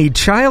entertain the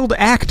child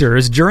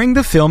actors during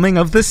the filming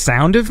of The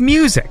Sound of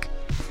Music?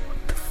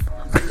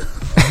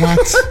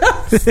 What?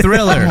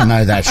 Thriller. I don't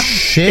know that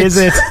shit.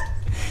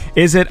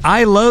 Is it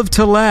I Love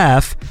to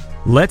Laugh,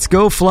 Let's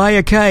Go Fly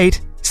a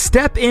Kite,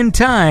 Step in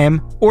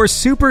Time, or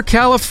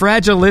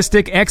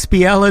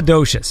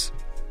Supercalifragilisticexpialidocious?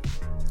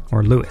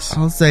 Or Lewis?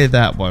 I'll say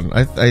that one.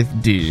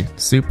 D.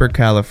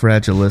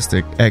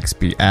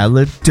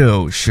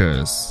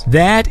 Supercalifragilisticexpialidocious.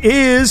 That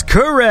is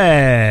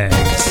correct.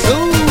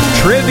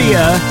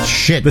 Trivia.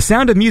 Shit. The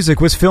Sound of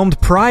Music was filmed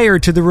prior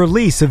to the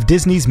release of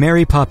Disney's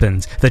Mary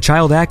Poppins. The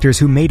child actors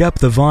who made up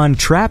the Von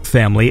Trapp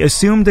family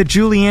assumed that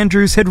Julie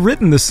Andrews had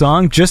written the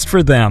song just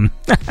for them.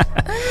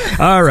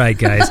 All right,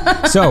 guys.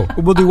 So,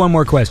 we'll do one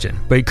more question.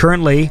 But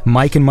currently,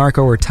 Mike and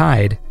Marco are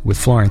tied with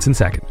Florence in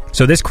second.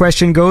 So this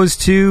question goes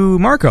to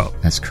Marco.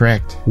 That's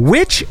correct.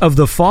 Which of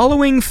the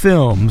following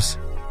films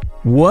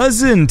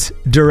wasn't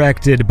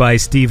directed by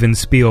Steven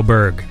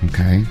Spielberg?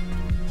 Okay.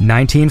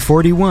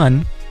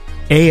 1941,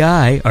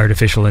 AI,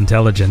 Artificial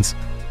Intelligence,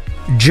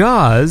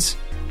 Jaws,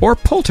 or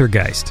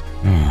Poltergeist?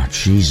 Oh,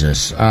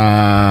 Jesus.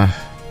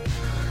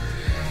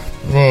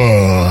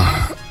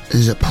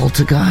 Is it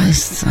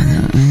Poltergeist? I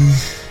don't know.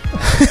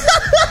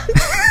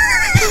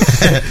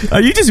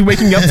 Are you just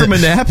waking up from a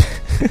nap?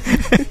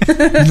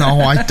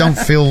 No, I don't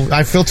feel...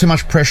 I feel too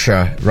much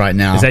pressure right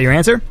now. Is that your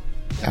answer?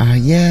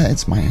 Yeah,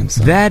 it's my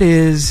answer. That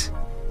is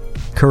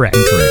correct.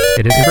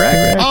 It is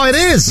correct. Oh, it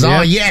is! Yeah.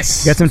 Oh,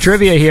 yes! Got some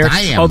trivia here.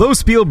 Damn. Although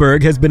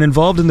Spielberg has been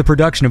involved in the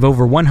production of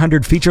over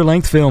 100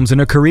 feature-length films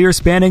in a career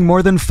spanning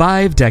more than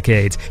 5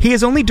 decades, he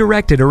has only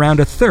directed around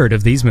a third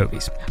of these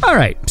movies. All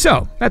right,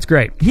 so that's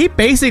great. He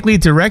basically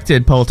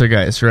directed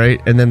Poltergeist,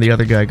 right? And then the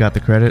other guy got the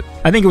credit.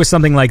 I think it was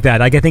something like that.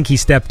 Like, I think he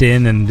stepped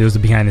in and it was a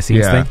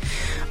behind-the-scenes Yeah. thing.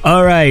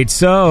 All right,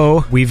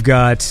 so we've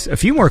got a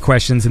few more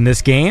questions in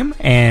this game,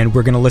 and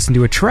we're going to listen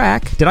to a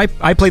track.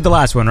 I played the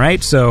last one,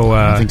 right? So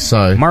I think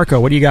so. Marco,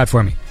 what do you got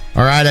for me?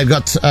 All right, I've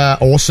got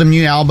awesome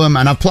new album,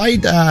 and I've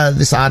played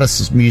this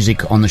artist's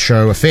music on the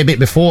show a fair bit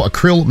before.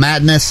 Akryl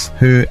Madness,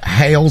 who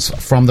hails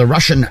from the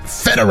Russian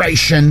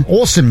Federation.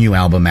 Awesome new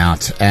album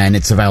out, and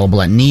it's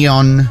available at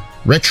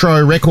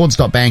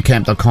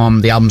neonretrorecords.bandcamp.com.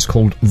 The album's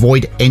called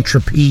Void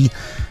Entropy.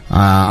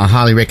 I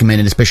highly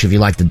recommend it, especially if you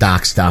like the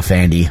dark stuff,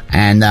 Andy.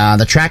 And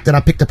the track that I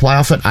picked to play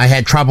off it, I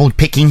had trouble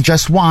picking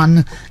just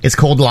one. It's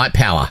called Light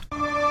Power.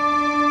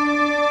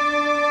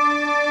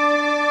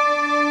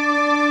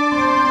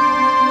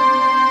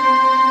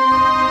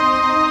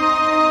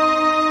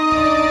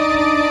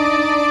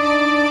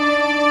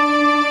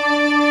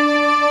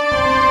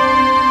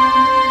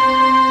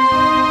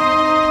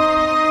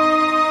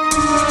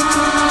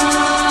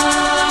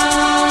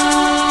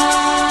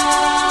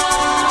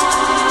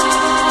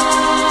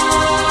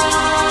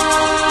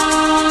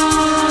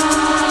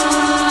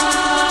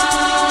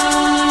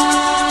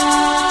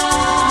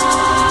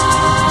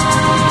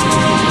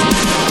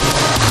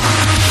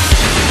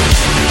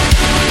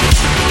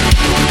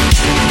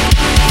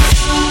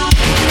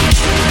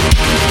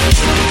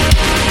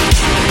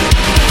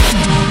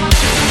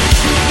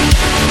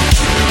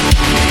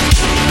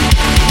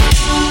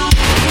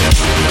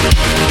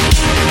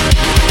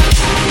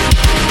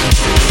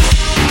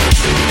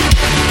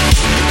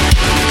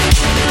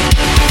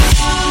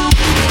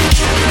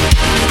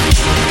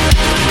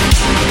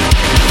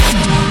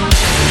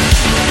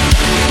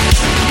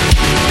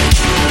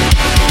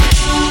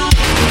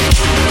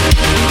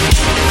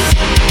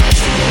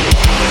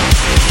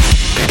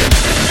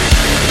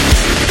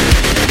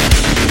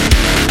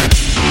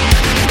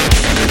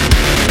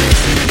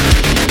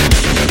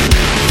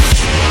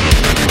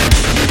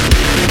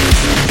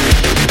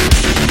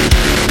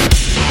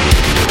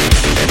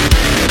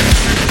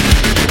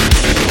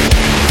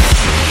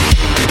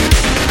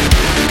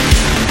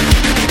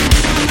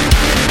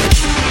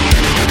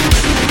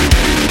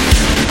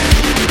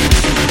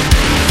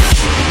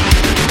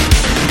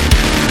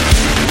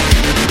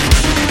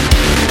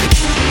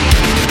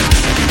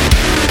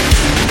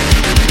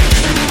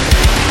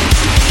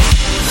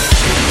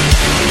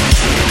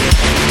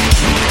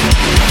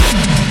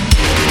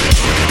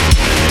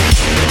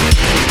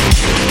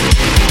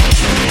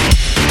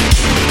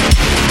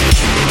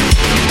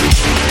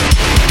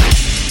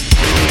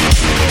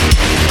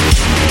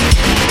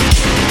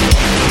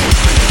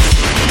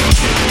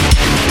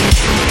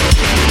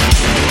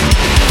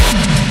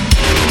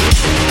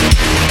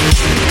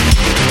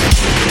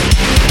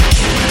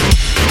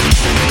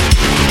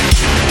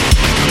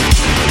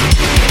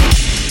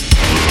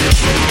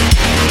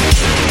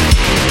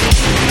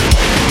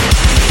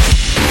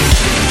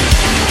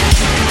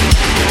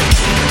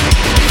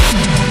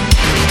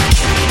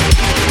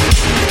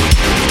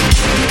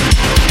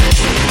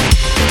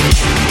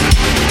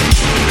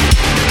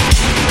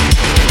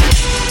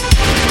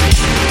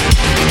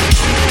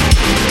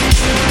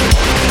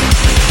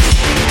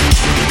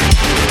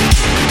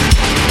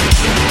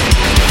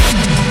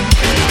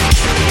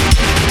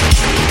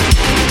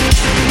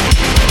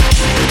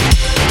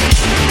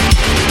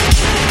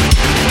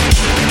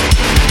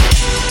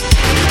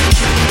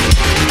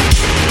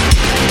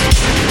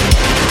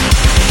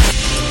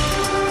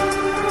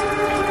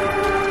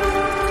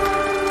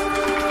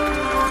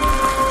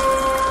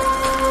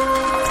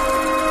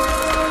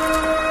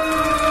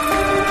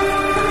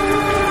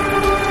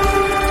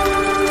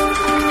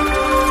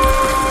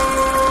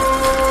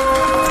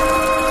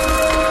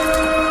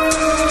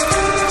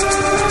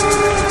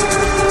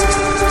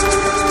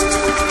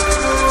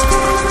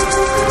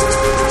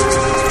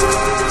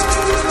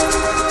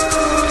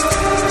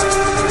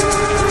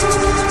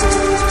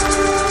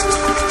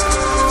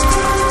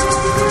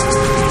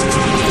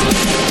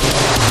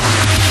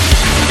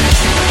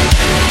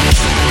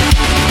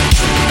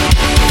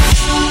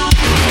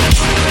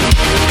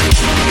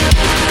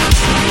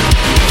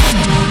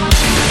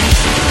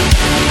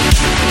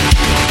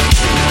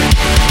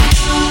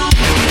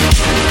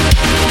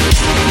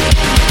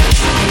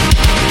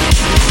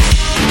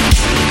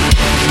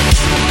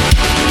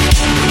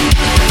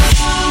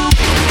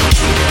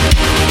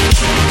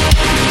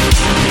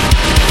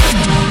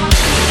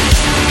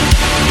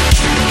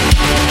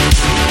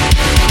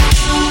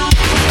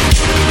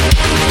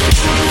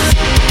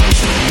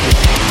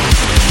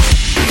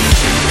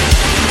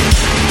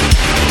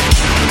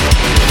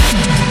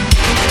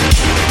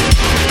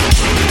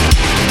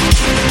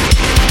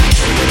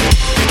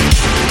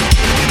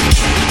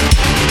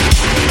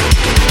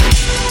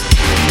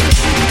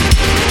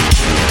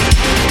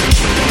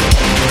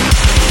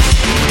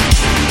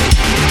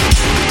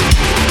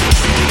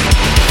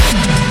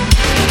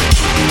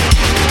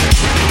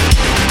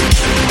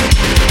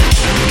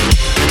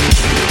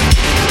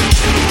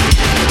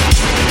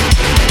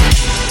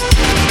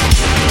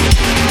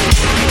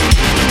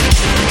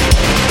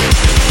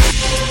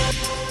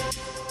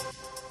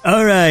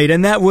 right,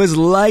 and that was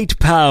Light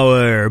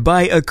Power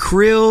by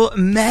Acryl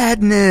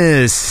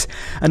Madness.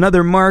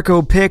 Another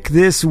Marco pick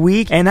this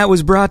week, and that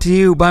was brought to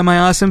you by my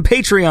awesome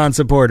Patreon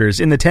supporters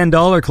in the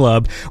 $10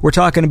 club. We're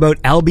talking about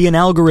Albion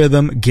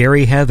Algorithm,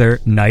 Gary Heather,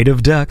 Knight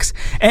of Ducks,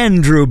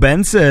 Andrew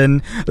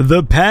Benson,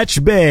 The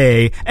Patch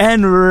Bay,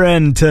 and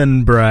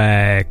Renton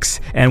Brax.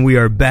 And we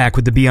are back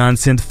with the Beyond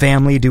Synth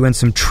family doing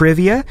some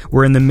trivia.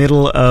 We're in the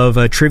middle of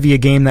a trivia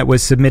game that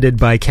was submitted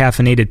by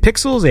Caffeinated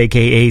Pixels,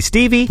 aka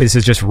Stevie. This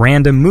is just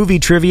random movie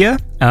trivia.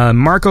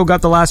 Marco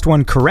got the last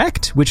one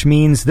correct, which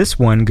means this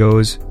one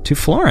goes to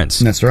Florence.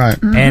 That's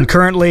right. And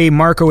currently,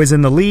 Marco is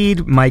in the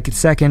lead, Mike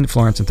second,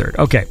 Florence in third.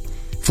 Okay,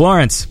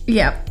 Florence.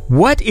 Yeah.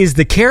 What is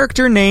the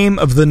character name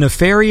of the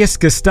nefarious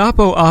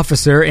Gestapo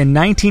officer in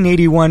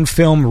 1981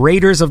 film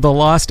Raiders of the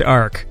Lost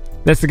Ark?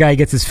 That's the guy who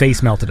gets his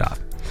face melted off.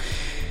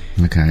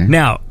 Okay.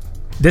 Now,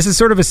 this is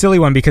sort of a silly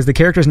one because the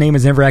character's name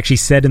is never actually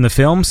said in the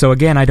film. So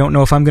again, I don't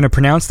know if I'm going to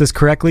pronounce this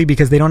correctly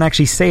because they don't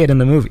actually say it in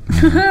the movie.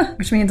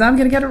 Which means I'm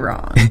going to get it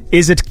wrong.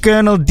 Is it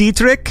Colonel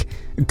Dietrich,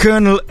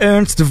 Colonel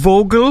Ernst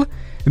Vogel,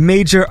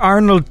 Major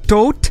Arnold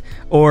Todt,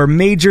 or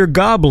Major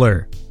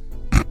Gobbler?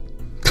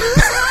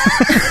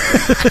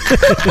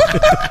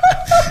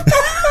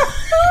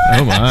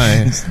 Oh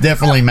my. It's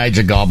definitely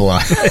Major Gobbler.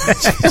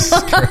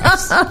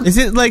 Is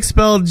it like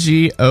spelled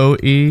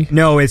G-O-E?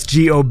 No, it's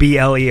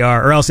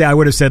G-O-B-L-E-R. Or else I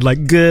would have said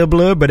like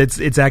Gobbler, but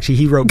it's actually,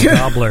 he wrote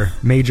Gobbler.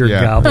 Major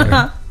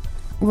Gobbler.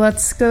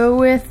 Let's go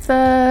with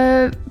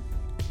a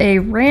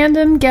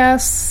random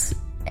guess.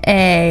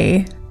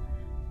 A.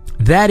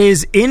 That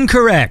is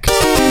incorrect.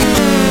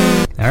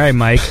 All right,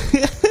 Mike.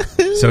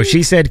 So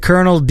she said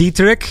Colonel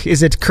Dietrich.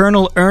 Is it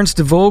Colonel Ernst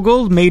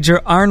Vogel,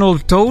 Major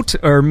Arnold Todt,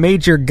 or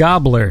Major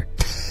Gobbler?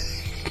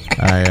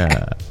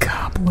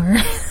 Gobbler.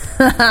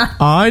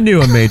 I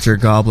knew a Major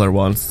Gobbler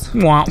once.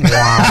 Wah, wah.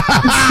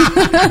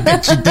 I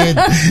bet you did.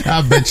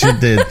 I bet you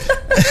did.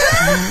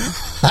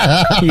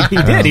 He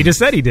did. He just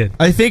said he did.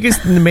 I think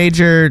it's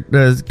Major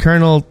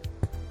Colonel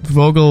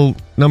Vogel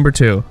number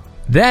 2.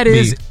 That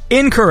is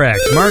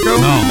incorrect. Marco?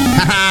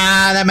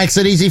 That makes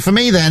it easy for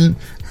me then.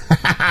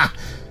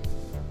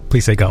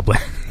 Please say Gobbler.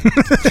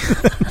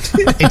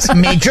 It's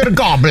Major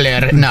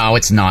Gobbler. No,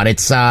 it's not.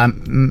 It's,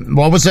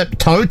 what was it?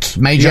 Todt?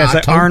 Major Yeah, it's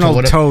like Todt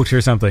Arnold Todt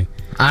or something.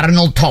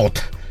 Arnold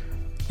Todt.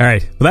 All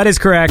right. Well, that is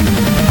correct.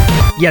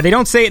 Yeah, they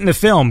don't say it in the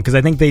film because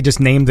I think they just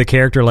named the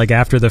character like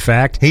after the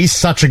fact. He's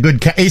such a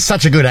good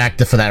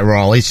actor for that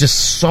role. He's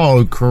just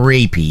so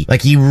creepy.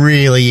 Like, he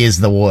really is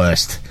the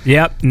worst.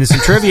 Yep, and there's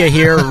some trivia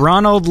here.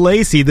 Ronald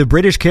Lacey, the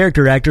British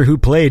character actor who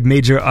played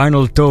Major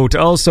Arnold Todt,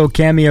 also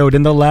cameoed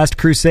in The Last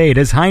Crusade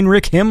as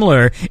Heinrich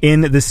Himmler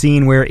in the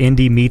scene where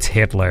Indy meets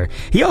Hitler.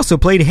 He also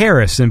played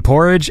Harris in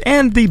Porridge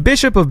and the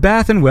Bishop of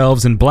Bath and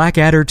Wells in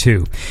Blackadder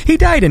 2. He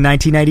died in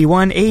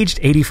 1991, aged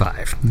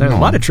 85. There's a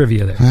lot of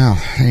trivia there.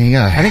 Well, there you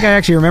go. I think I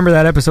actually remember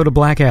that episode of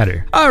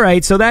Blackadder. All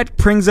right, so that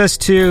brings us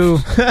to...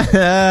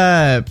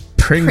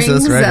 Brings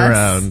us right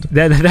around.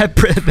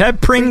 That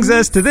brings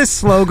us to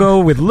this logo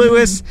with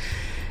Lewis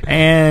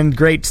and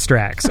great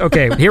Strax.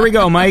 Okay, here we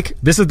go, Mike.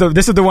 This is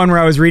the one where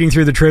I was reading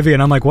through the trivia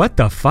and I'm like, what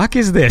the fuck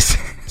is this?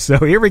 So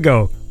here we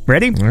go.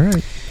 Ready? All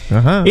right.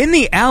 Uh-huh. In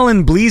the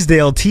Alan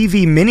Bleasdale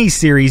TV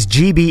miniseries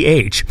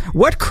GBH,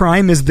 what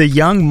crime is the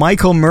young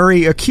Michael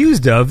Murray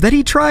accused of that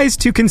he tries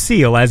to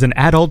conceal as an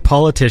adult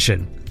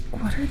politician?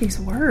 What are these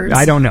words?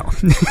 I don't know.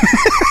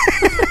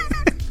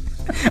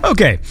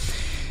 Okay.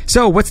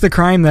 So, what's the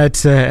crime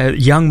that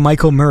young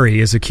Michael Murray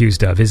is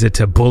accused of? Is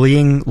it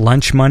bullying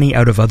lunch money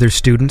out of other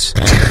students?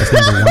 That's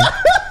number 1.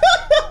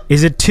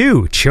 Is it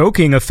 2,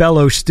 choking a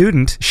fellow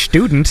student?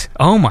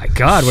 Oh my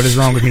God, what is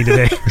wrong with me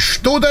today?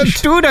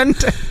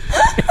 Student.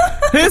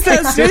 Is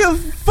that still?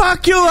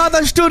 Fuck you,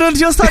 other student.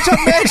 You're such a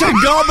major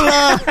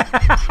gobbler.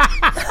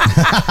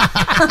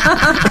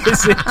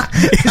 Is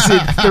it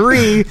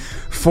 3,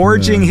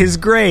 forging his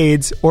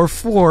grades, or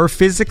 4,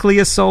 physically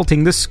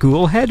assaulting the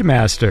school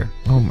headmaster?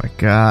 Oh my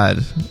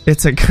God.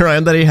 It's a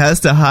crime that he has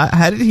to hide.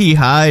 How did he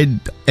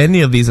hide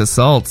any of these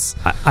assaults?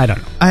 I don't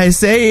know. I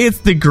say it's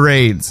the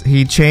grades.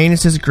 He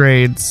changed his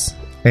grades,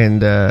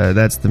 and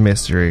that's the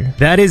mystery.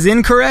 That is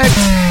incorrect.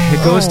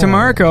 It goes to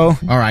Marco.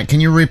 All right,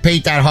 can you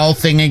repeat that whole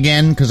thing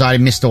again? Because I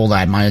missed all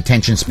that. My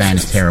attention span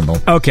is terrible.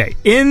 Okay,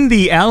 in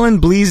the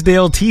Alan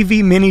Bleasdale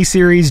TV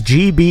miniseries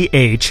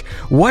GBH,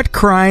 what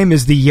crime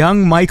is the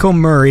young Michael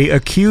Murray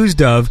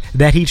accused of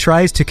that he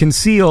tries to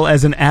conceal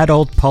as an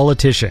adult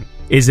politician?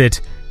 Is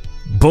it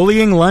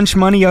bullying lunch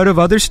money out of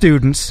other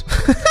students,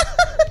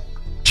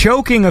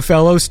 choking a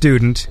fellow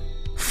student,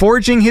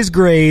 forging his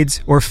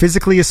grades, or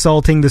physically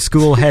assaulting the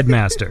school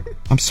headmaster?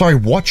 I'm sorry,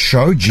 what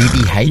show?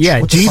 GBH?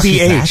 Yeah, what the fuck is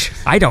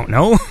GBH. I don't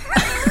know.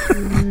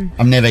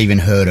 I've never even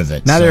heard of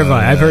it. Neither have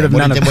I. I've heard of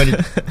none of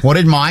them. What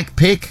did Mike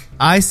pick?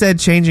 I said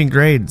changing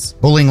grades.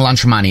 Bullying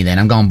lunch money, then.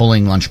 I'm going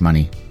bullying lunch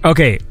money.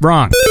 Okay,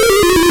 wrong.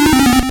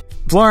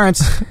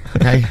 Florence.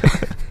 Okay.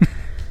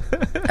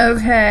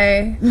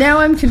 Okay. Now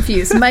I'm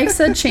confused. Mike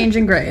said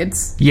changing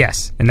grades.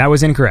 Yes, and that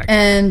was incorrect.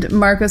 And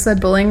Marco said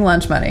bullying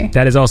lunch money.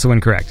 That is also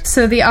incorrect.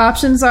 So the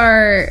options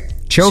are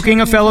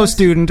Choking a fellow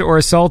student or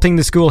assaulting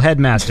the school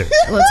headmaster.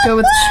 Let's go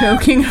with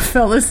choking a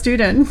fellow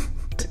student.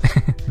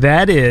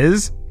 That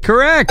is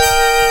correct.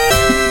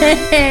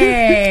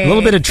 Hey. A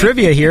little bit of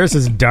trivia here. This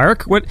is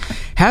dark.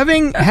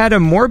 Having had a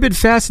morbid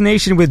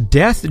fascination with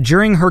death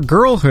during her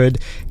girlhood,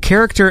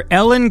 character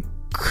Ellen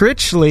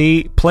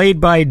Critchley, played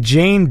by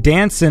Jane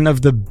Danson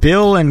of the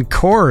Bill and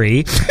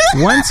Corey,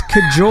 once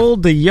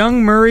cajoled the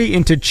young Murray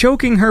into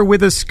choking her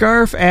with a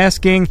scarf,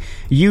 asking,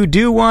 "You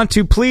do want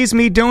to please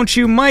me, don't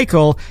you,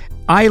 Michael?"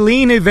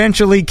 Eileen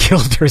eventually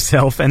killed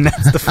herself, and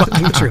that's the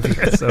fucking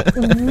trivia. So.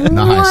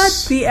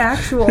 What the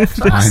actual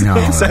fuck? I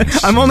know.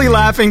 I'm only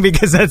laughing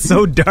because that's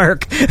so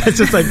dark. It's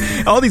just like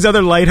all these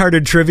other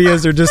lighthearted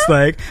trivias are just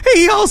like, hey,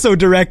 he also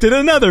directed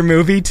another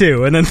movie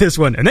too, and then this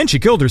one, and then she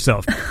killed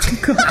herself.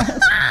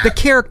 The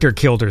character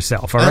killed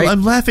herself. All right.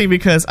 I'm laughing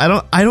because I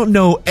don't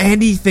know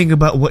anything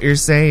about what you're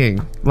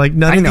saying. Like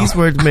none of these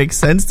words make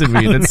sense to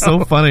me. That's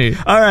so funny.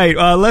 All right,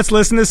 let's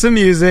listen to some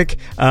music.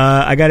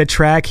 I got a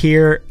track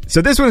here.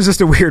 So this one is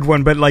just a weird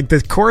one, but like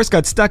the chorus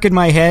got stuck in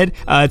my head.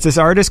 It's this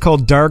artist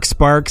called Dark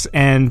Sparks,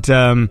 and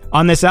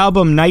on this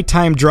album,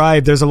 Nighttime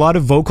Drive, there's a lot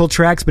of vocal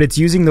tracks, but it's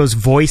using those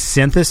voice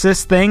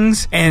synthesis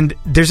things, and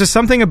there's just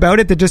something about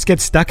it that just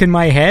gets stuck in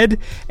my head,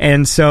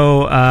 and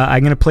so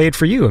I'm going to play it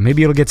for you, and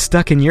maybe it'll get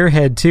stuck in your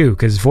head too,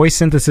 because voice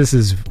synthesis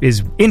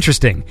is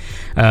interesting,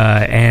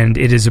 and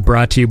it is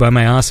brought to you by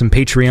my awesome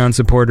Patreon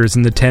supporters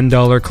in the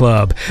 $10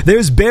 Club.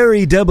 There's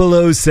Barry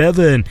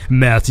 007,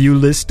 Matthew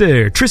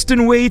Lister,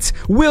 Tristan Waits,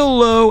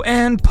 Willow,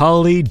 and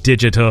Polly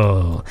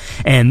Digital.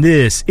 And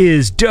this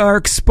is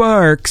Dark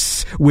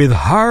Sparks with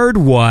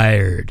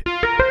Hardwired.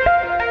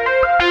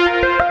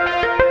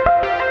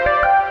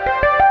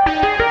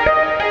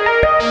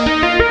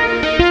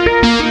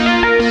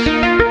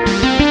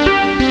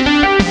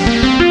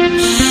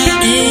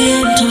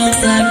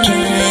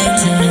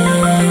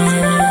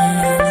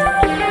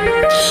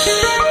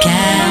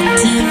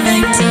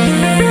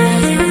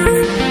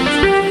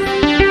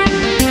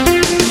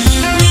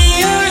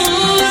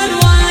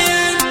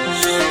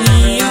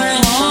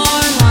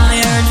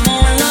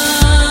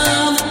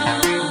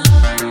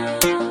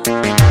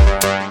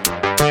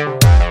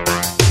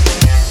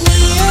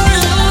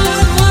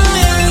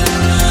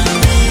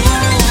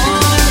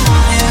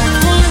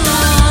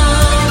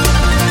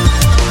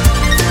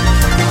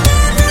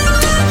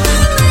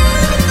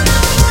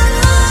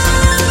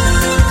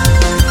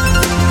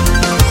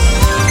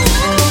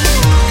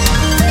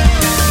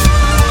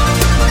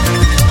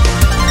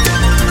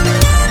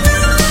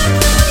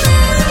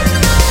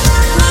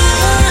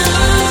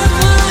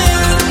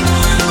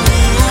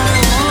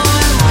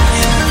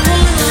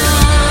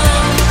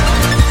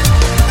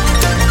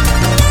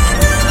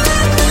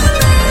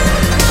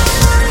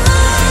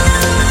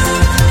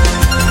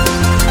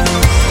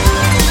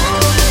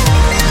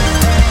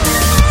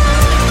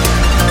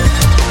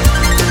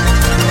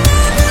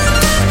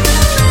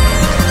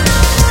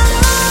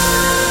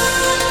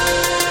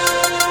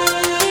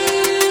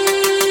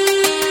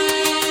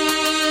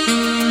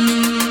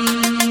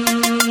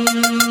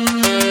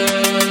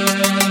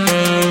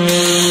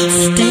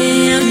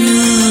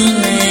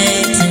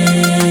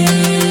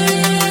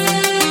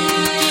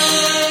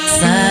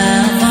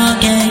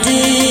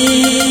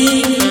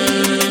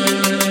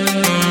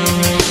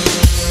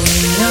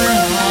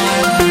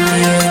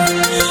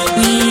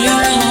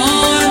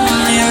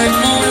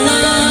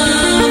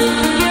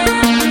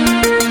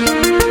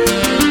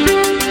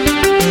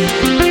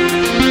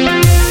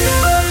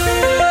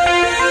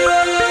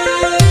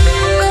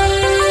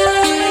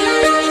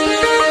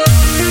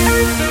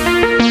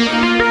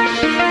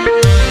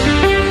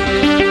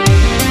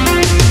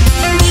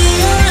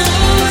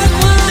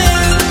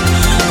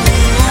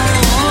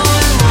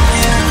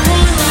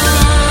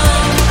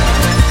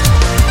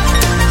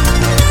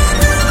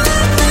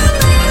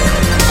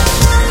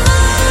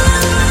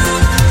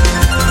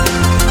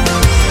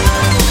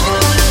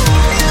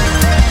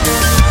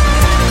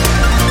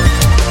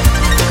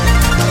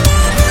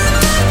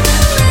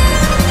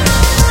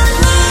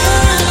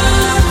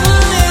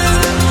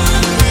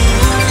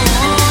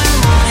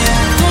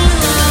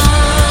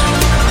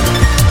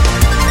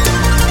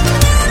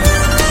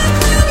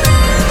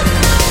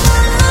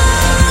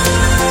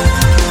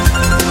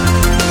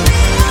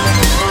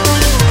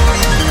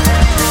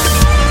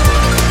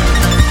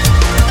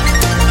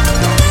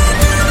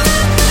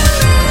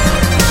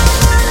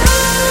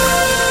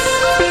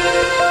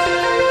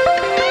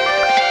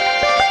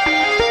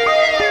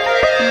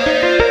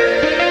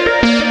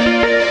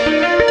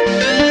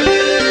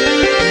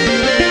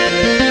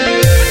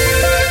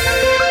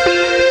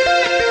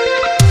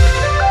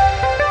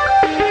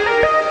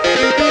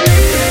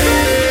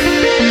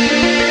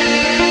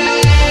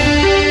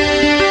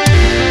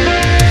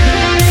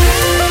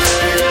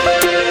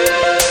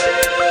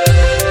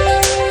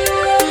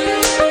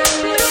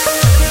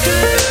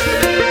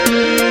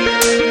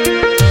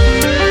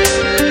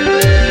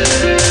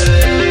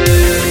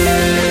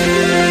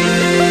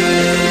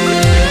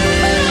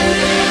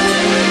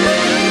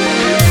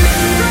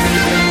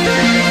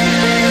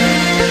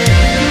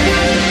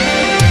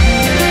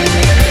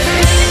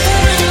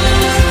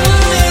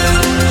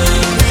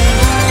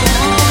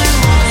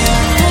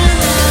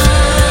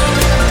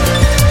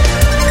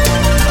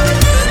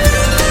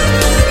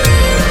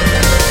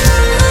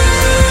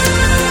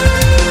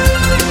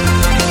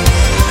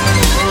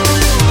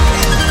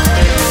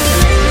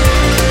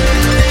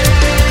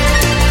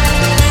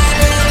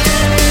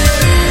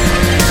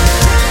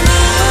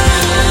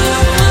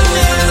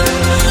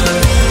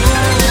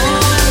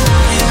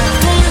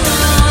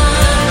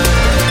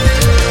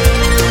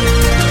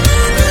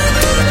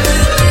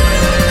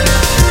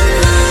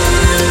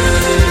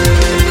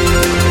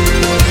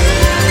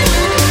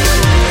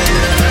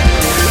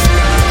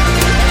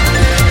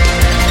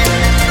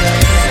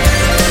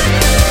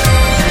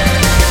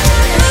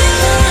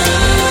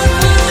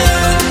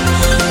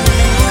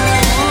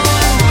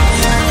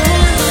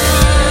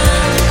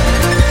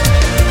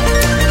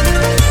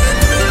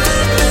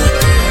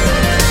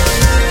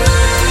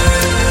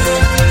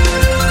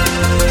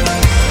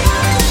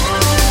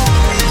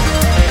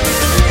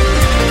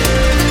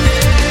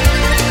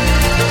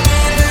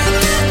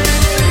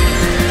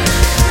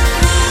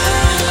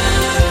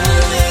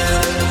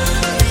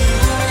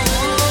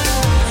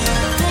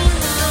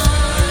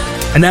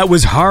 And that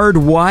was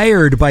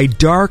Hardwired by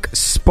Dark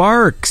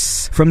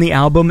Sparks from the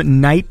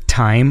album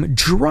Nighttime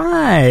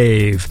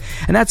Drive.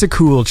 And that's a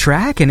cool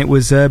track, and it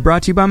was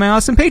brought to you by my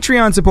awesome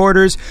Patreon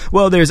supporters.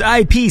 Well, there's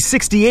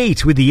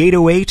IP68 with the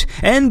 808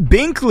 and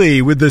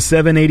Binkley with the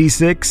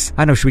 786.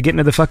 I don't know, should we get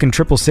into the fucking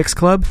 666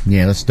 club?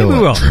 Yeah, let's do We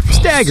it. will.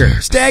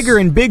 Stagger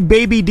and Big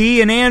Baby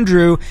D and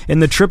Andrew in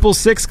the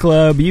 666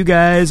 club. You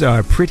guys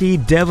are pretty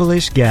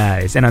devilish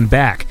guys. And I'm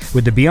back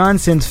with the Beyond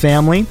Synth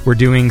family. We're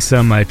doing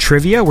some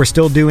trivia. We're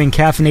still doing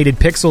Caffeinated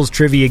Pixels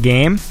trivia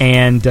game.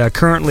 And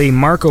currently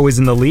Marco is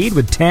in the lead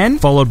with 10,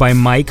 followed by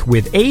Mike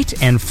with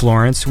 8 and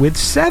Florence with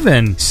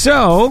 7.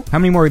 So, how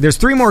many more? There's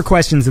 3 more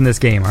questions in this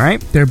game, all right?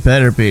 There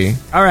better be.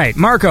 All right,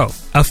 Marco.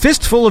 A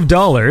Fistful of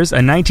Dollars, a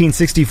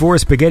 1964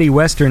 spaghetti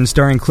western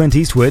starring Clint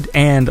Eastwood,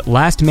 and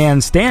Last Man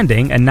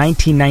Standing, a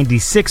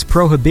 1996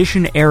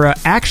 Prohibition-era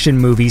action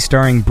movie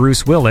starring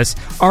Bruce Willis,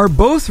 are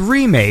both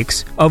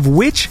remakes of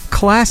which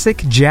classic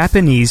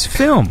Japanese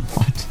film?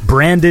 What?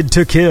 Branded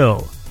to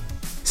Kill,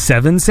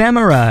 Seven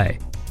Samurai,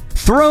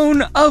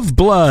 Throne of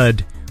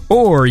Blood,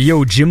 or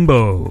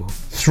Yojimbo?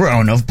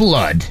 Throne of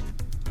Blood.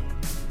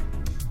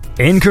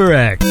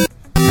 Incorrect.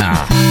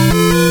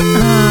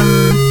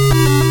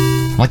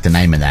 I like the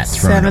name of that.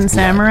 Throne Seven of Blood.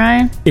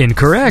 Samurai.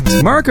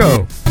 Incorrect.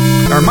 Marco.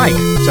 Or Mike,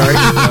 sorry.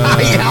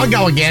 Yeah, I'll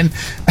go again.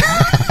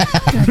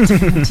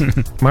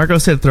 Marco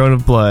said Throne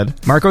of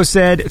Blood. Marco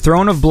said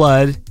Throne of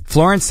Blood.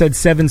 Florence said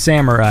Seven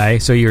Samurai,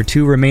 so your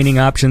 2 remaining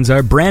options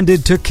are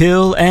Branded to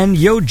Kill and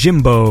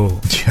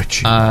Yojimbo.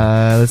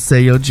 Let's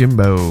say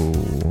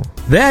Yojimbo.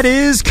 That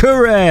is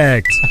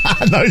correct.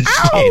 No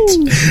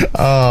shit.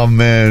 Oh,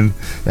 man.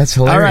 That's hilarious.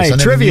 All I right,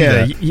 never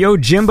trivia. knew that.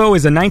 Yojimbo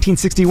is a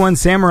 1961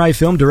 samurai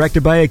film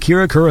directed by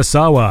Akira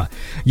Kurosawa.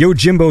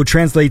 Yojimbo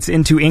translates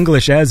into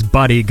English as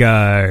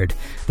bodyguard.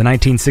 The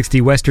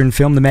 1960 Western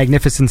film The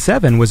Magnificent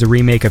Seven was a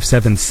remake of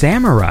Seven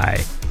Samurai,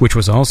 which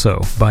was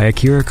also by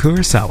Akira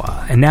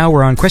Kurosawa. And now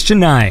we're on question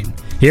 9.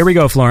 Here we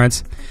go,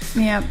 Florence.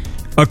 Yep.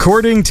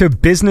 According to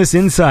Business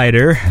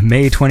Insider,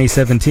 May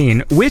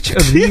 2017, which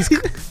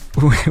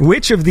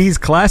of these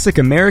classic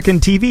American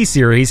TV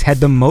series had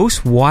the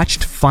most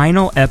watched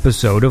final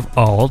episode of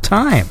all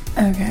time?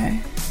 Okay.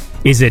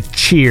 Is it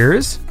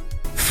Cheers,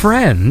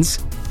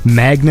 Friends,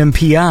 Magnum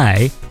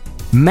P.I.,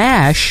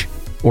 MASH,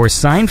 or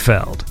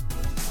Seinfeld?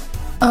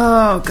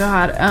 Oh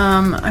God.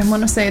 I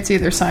want to say it's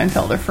either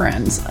Seinfeld or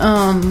Friends.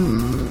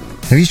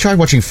 Have you tried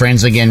watching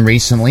Friends again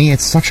recently?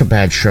 It's such a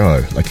bad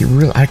show. Like,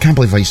 I can't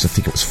believe I used to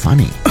think it was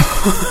funny.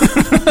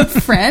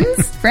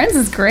 Friends? Friends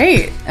is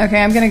great.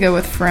 Okay, I'm gonna go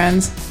with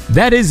Friends.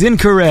 That is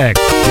incorrect.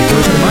 It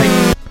goes to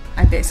Mike.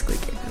 I basically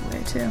gave it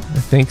away too. I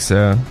think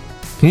so.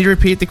 Can you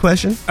repeat the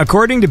question?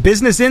 According to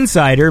Business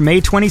Insider,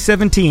 May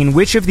 2017,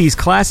 which of these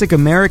classic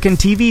American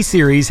TV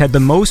series had the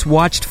most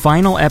watched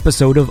final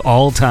episode of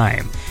all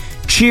time?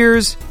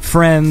 Cheers,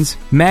 Friends,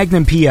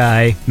 Magnum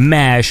P.I.,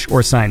 MASH,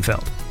 or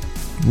Seinfeld?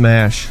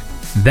 MASH.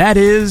 That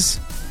is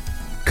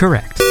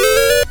correct.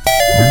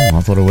 Oh,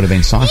 I thought it would have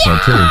been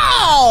Seinfeld, too.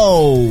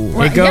 Oh!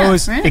 It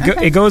goes yeah,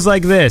 right, it goes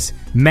like this.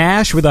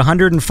 MASH with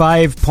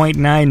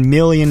 105.9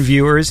 million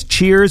viewers,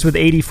 Cheers with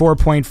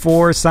 84.4,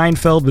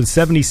 Seinfeld with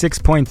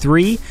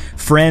 76.3,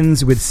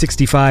 Friends with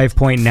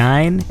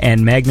 65.9,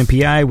 and Magnum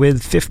P.I.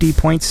 with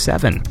 50.7.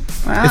 Wow,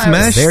 Is I was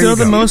MASH There you still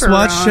go. the most super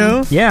watched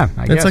wrong. show? Yeah,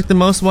 I guess. It's like the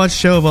most watched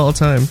show of all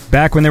time.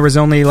 Back when there was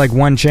only like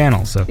one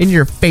channel, so. In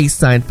your face,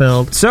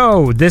 Seinfeld.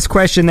 So, this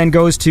question then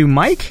goes to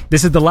Mike.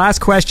 This is the last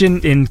question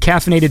in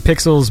Caffeinated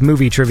Pixels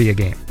movie trivia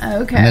game.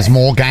 Okay. And there's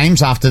more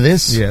games after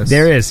this? Yes.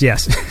 There is,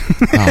 yes.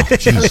 Oh,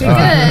 jeez.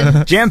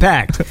 Good.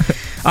 Jam-packed.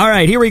 All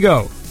right, here we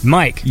go.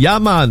 Mike, Yeah,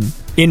 man.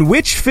 in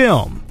which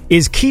film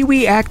is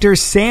Kiwi actor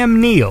Sam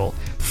Neill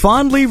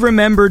fondly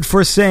remembered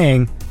for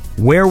saying,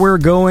 "Where we're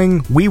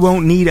going, we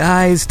won't need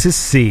eyes to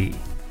see"?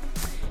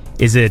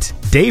 Is it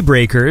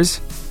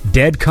Daybreakers,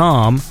 Dead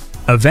Calm,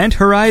 Event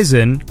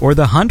Horizon, or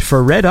The Hunt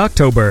for Red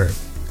October?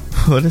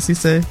 What does he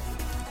say?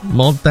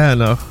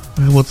 Montana.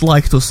 I would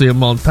like to see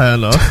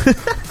Montana.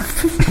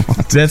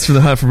 That's for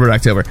the Hunt for Red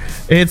October.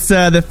 It's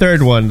the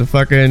third one, the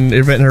fucking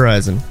Event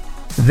Horizon.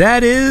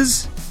 That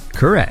is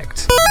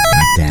correct.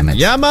 Damn it. Mm-hmm.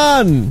 Yeah,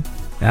 man.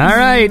 All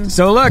right,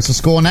 so look. What's the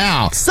score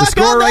now? The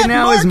score right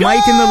now is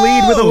Mike in the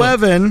lead with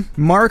 11,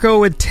 Marco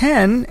with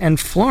 10, and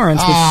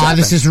Florence with 7.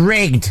 This is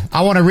rigged.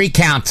 I want to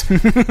recount.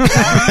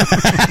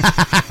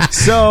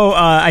 So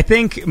I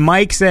think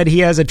Mike said he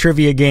has a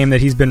trivia game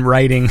that he's been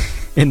writing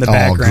in the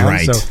background.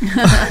 great.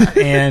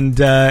 So, and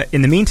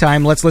in the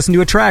meantime, let's listen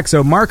to a track.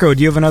 So Marco,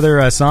 do you have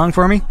another song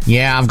for me?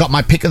 Yeah, I've got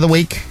my pick of the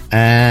week,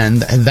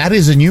 and that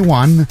is a new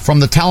one from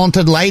the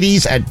talented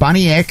ladies at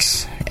Bunny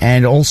X,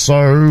 and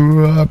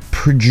also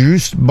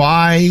produced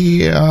by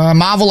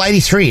Marvel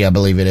 83, I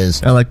believe it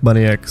is. I like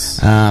Bunny X.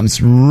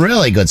 It's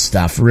really good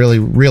stuff. Really,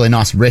 really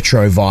nice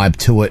retro vibe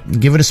to it.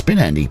 Give it a spin,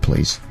 Andy,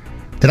 please.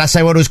 Did I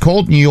say what it was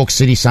called? New York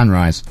City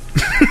Sunrise.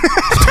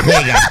 There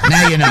you go.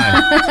 Now you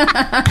know.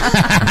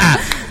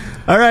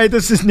 All right,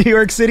 this is New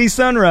York City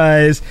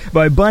Sunrise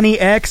by Bunny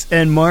X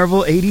and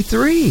Marvel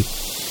 83.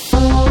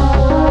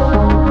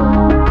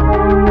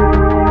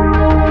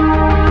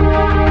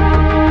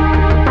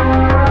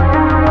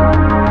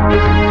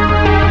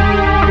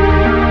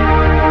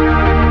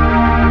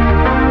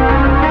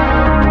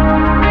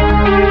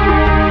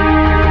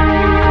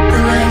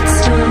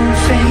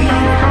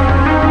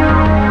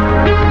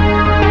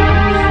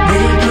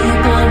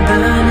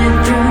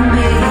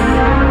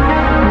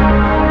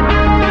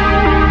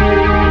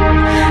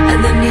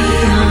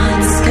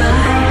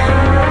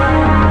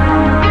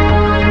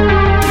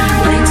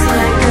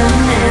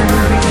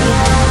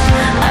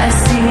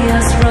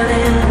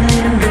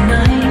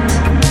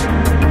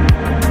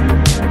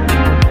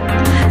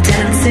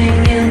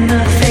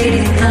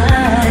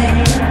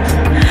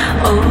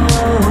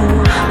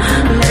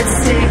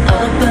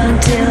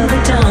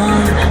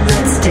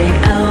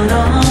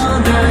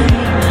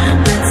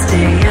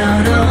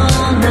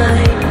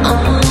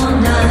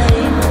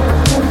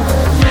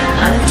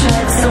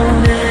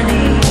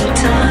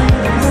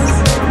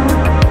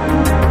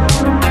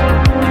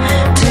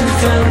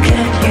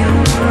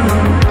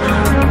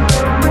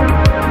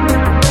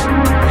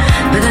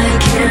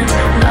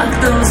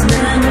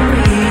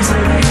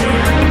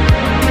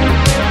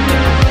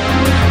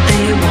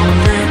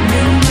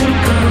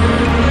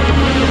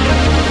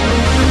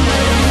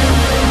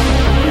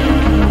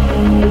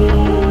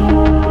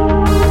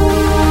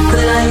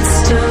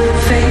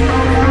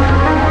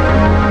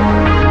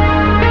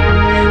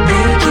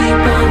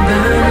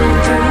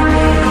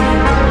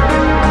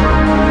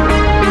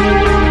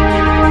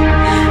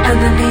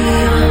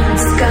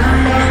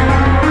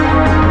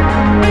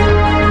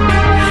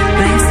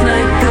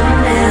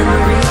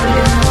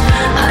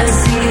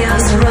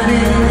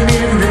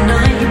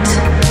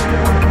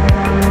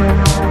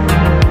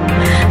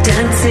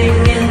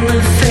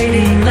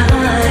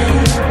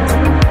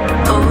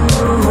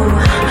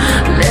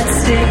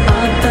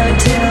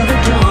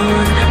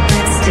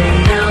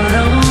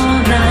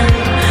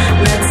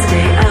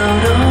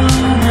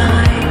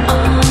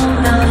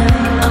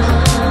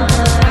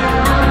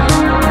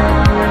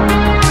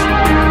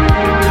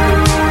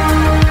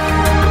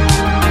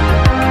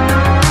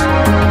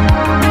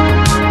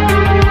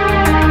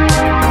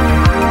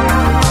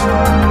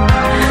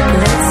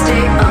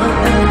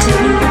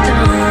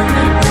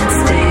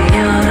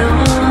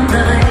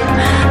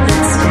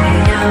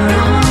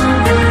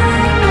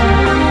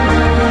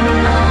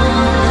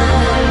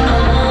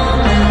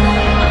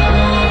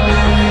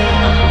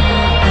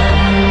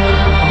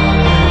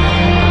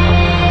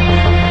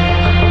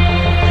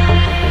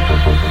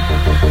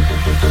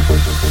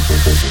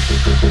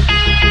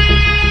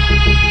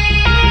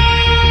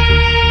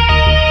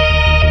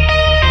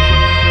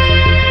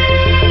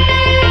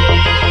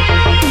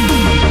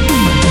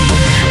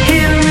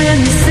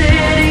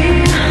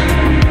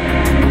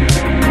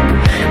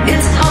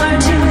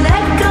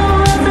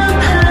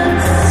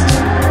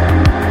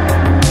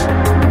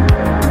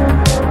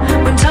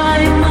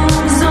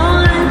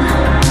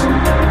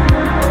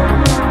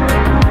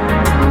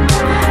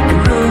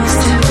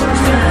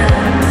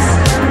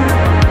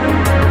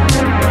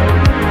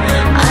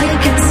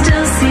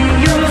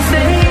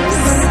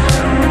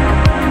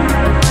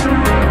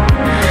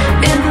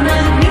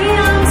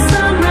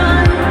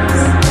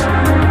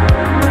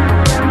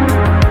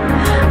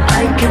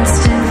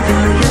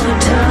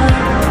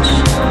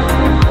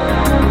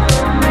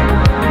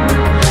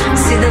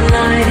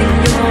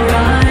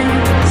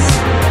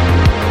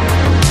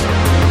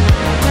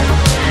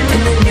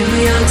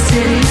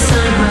 City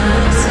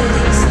sunrise.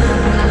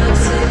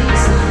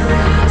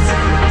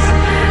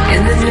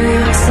 In the New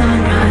York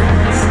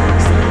sunrise.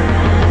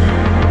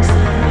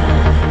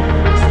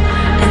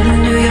 In the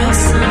New York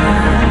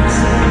sunrise.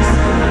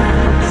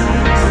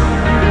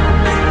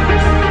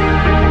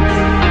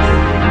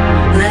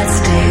 Let's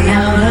stay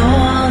out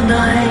all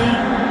night.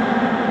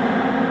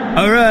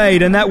 All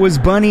right, and that was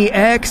Bunny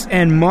X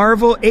and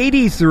Marvel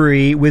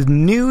 83 with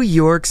New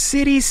York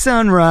City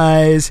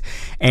Sunrise.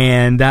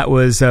 And that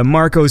was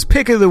Marco's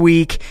Pick of the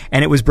Week,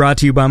 and it was brought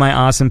to you by my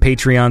awesome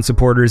Patreon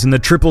supporters in the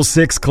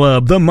 666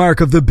 Club, the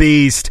Mark of the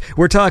Beast.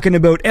 We're talking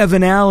about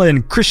Evan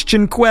Allen,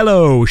 Christian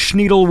Coelho,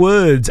 Schneedle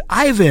Woods,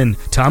 Ivan,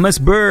 Thomas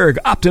Berg,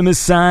 Optimus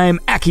Syme,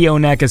 Akio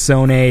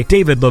Nakasone,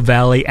 David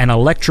LaValle, and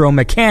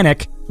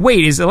Electromechanic.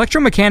 Wait, is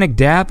Electromechanic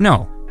Dap?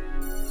 No.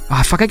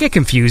 Ah, fuck, I get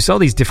confused. All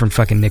these different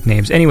fucking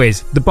nicknames.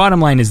 Anyways, the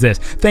bottom line is this.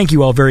 Thank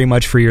you all very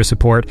much for your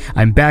support.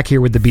 I'm back here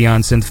with the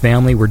Beyond Synth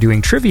family. We're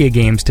doing trivia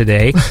games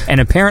today,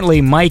 and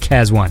apparently Mike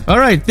has one. All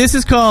right, this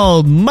is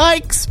called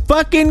Mike's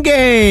Fucking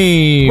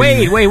Game.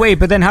 Wait,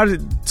 but then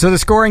so the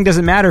scoring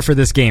doesn't matter for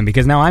this game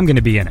because now I'm going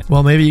to be in it.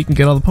 Well, maybe you can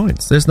get all the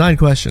points. There's 9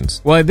 questions.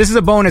 Well, this is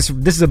a bonus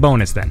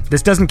then.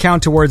 This doesn't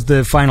count towards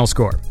the final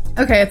score.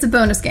 Okay, it's a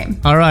bonus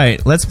game. All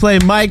right, let's play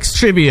Mike's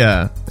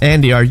Trivia.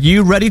 Andy, are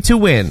you ready to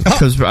win?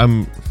 Because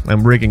I'm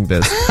rigging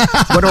this.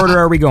 What order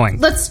are we going?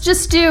 Let's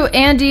just do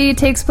Andy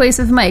takes place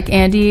with Mike.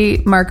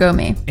 Andy, Marco,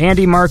 me.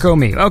 Andy, Marco,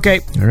 me.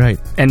 Okay. All right.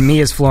 And me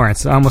is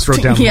Florence. I almost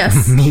wrote down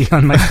Yes. me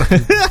on my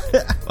phone.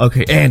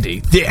 Okay, Andy,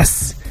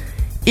 this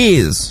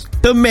is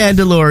the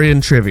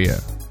Mandalorian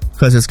Trivia.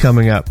 Because it's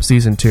coming up,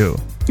 Season 2.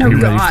 Are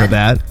you ready for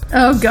that?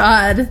 Oh,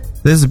 God.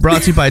 This is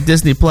brought to you by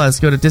Disney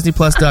Plus. Go to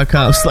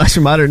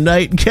disneyplus.com/modern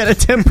night and get a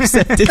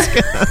 10%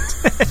 discount.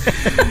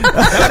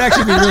 That would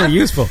actually be really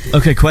useful.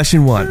 Okay,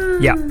 question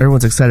 1. Yeah.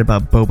 Everyone's excited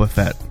about Boba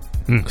Fett.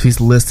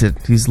 He's listed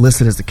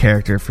as the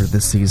character for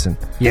this season.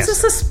 Yes. This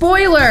is a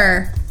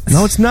spoiler.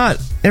 No, it's not.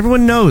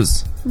 Everyone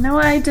knows. No,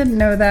 I didn't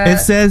know that. It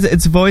says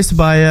it's voiced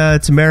by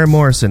Tamara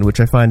Morrison,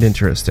 which I find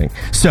interesting.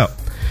 So,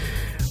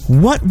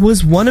 what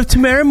was one of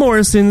Tamara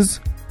Morrison's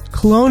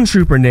clone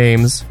trooper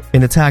names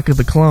in Attack of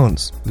the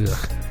Clones?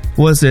 Ugh.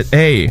 Was it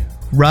A,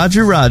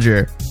 Roger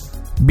Roger,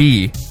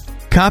 B,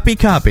 Copy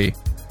Copy,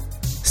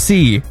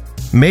 C,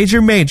 Major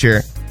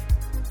Major,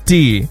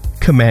 D,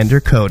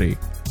 Commander Cody?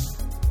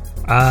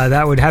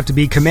 That would have to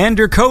be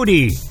Commander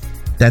Cody.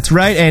 That's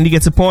right, Andy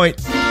gets a point.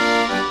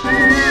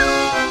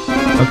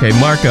 Okay,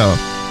 Marco.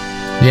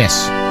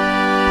 Yes.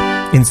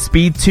 In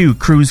Speed 2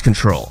 Cruise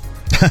Control,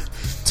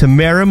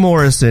 Tamara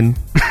Morrison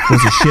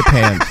was a ship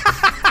hand.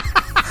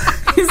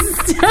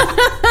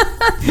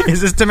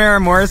 Is this Tamara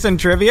Morrison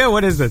trivia?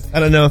 What is this? I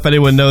don't know if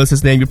anyone knows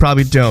his name. You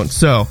probably don't.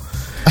 So,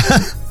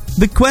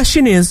 the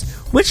question is,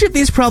 which of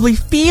these probably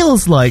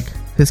feels like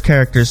his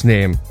character's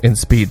name in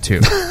Speed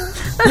 2?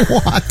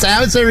 What?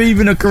 How is there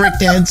even a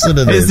correct answer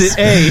to this? Is it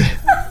A,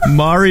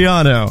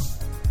 Mariano,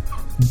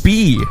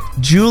 B,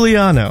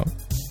 Giuliano,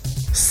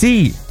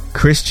 C,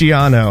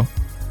 Cristiano,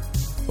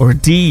 or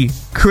D,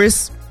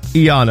 Chris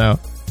Iano?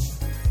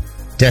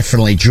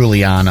 Definitely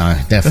Giuliano.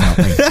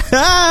 Definitely.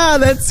 Ah,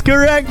 that's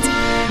correct.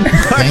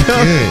 Thank you.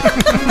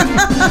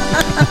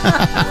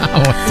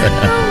 Oh,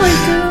 my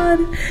God.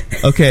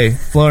 Okay,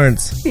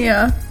 Florence.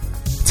 Yeah.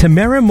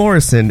 Tamara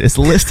Morrison is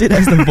listed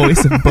as the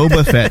voice of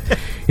Boba Fett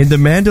in The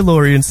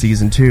Mandalorian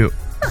Season 2.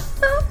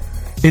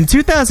 In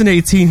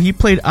 2018, he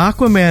played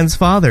Aquaman's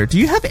father. Do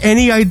you have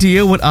any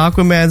idea what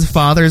Aquaman's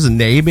father's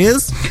name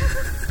is?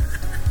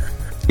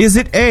 Is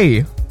it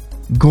A,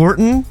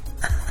 Gorton,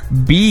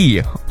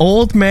 B,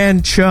 Old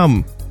Man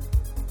Chum,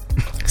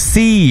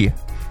 C,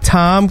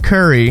 Tom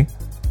Curry,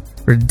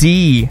 or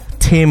D,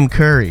 Tim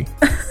Curry?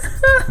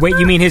 Wait,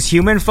 you mean his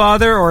human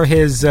father or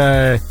his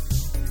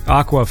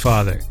aqua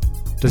father?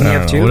 Doesn't he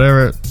have two?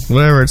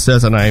 Whatever it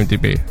says on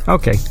IMDb.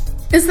 Okay.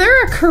 Is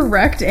there a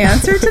correct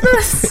answer to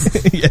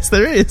this? Yes,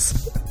 there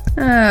is.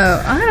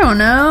 Oh, I don't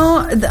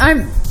know.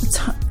 I'm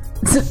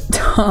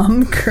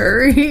Tom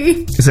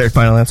Curry. Is that your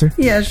final answer?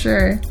 Yeah,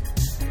 sure.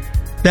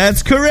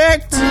 That's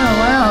correct. Oh,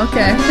 wow.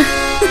 Okay.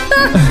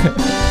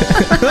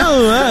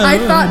 Oh, wow.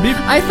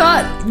 I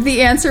thought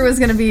the answer was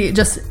going to be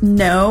just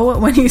no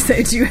when you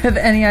say, do you have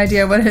any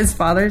idea what his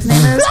father's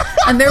name is?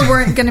 And there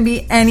weren't going to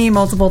be any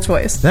multiple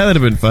choice. That would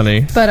have been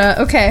funny. But,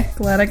 okay.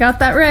 Glad I got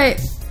that right.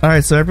 All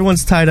right, so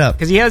everyone's tied up.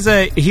 Because he has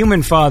a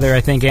human father, I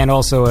think, and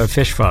also a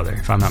fish father,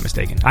 if I'm not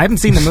mistaken. I haven't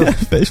seen the movie.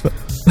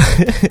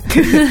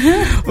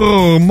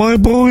 Oh, my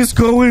boy's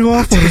going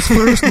off on his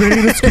first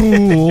day at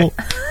school.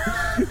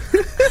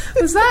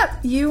 Was that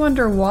you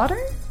underwater?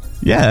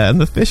 Yeah, I'm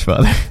the fish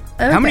father.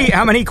 Okay.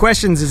 How many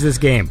questions is this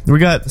game? We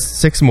got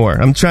 6 more.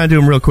 I'm trying to do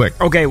them real quick.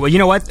 Okay, well, you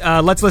know what?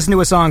 Let's listen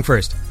to a song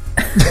first.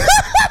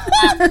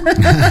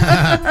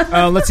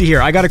 Let's see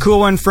here. I got a cool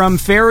one from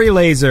Fairy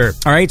Laser.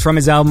 All right, it's from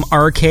his album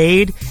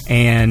Arcade,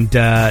 and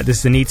this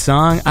is a neat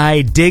song.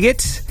 I dig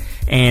it.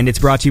 And it's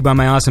brought to you by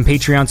my awesome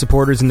Patreon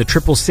supporters in the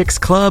 666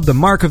 Club, the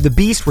Mark of the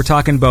Beast. We're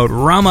talking about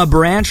Rama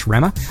Branch,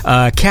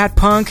 Cat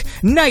Punk,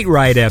 Night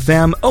Ride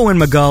FM, Owen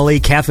Magali,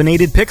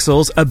 Caffeinated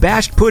Pixels,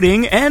 Abashed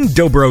Pudding, and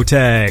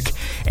Dobrotech.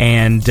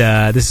 And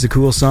this is a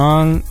cool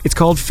song. It's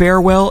called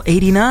Farewell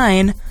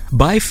 89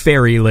 by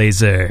Fairy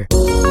Laser.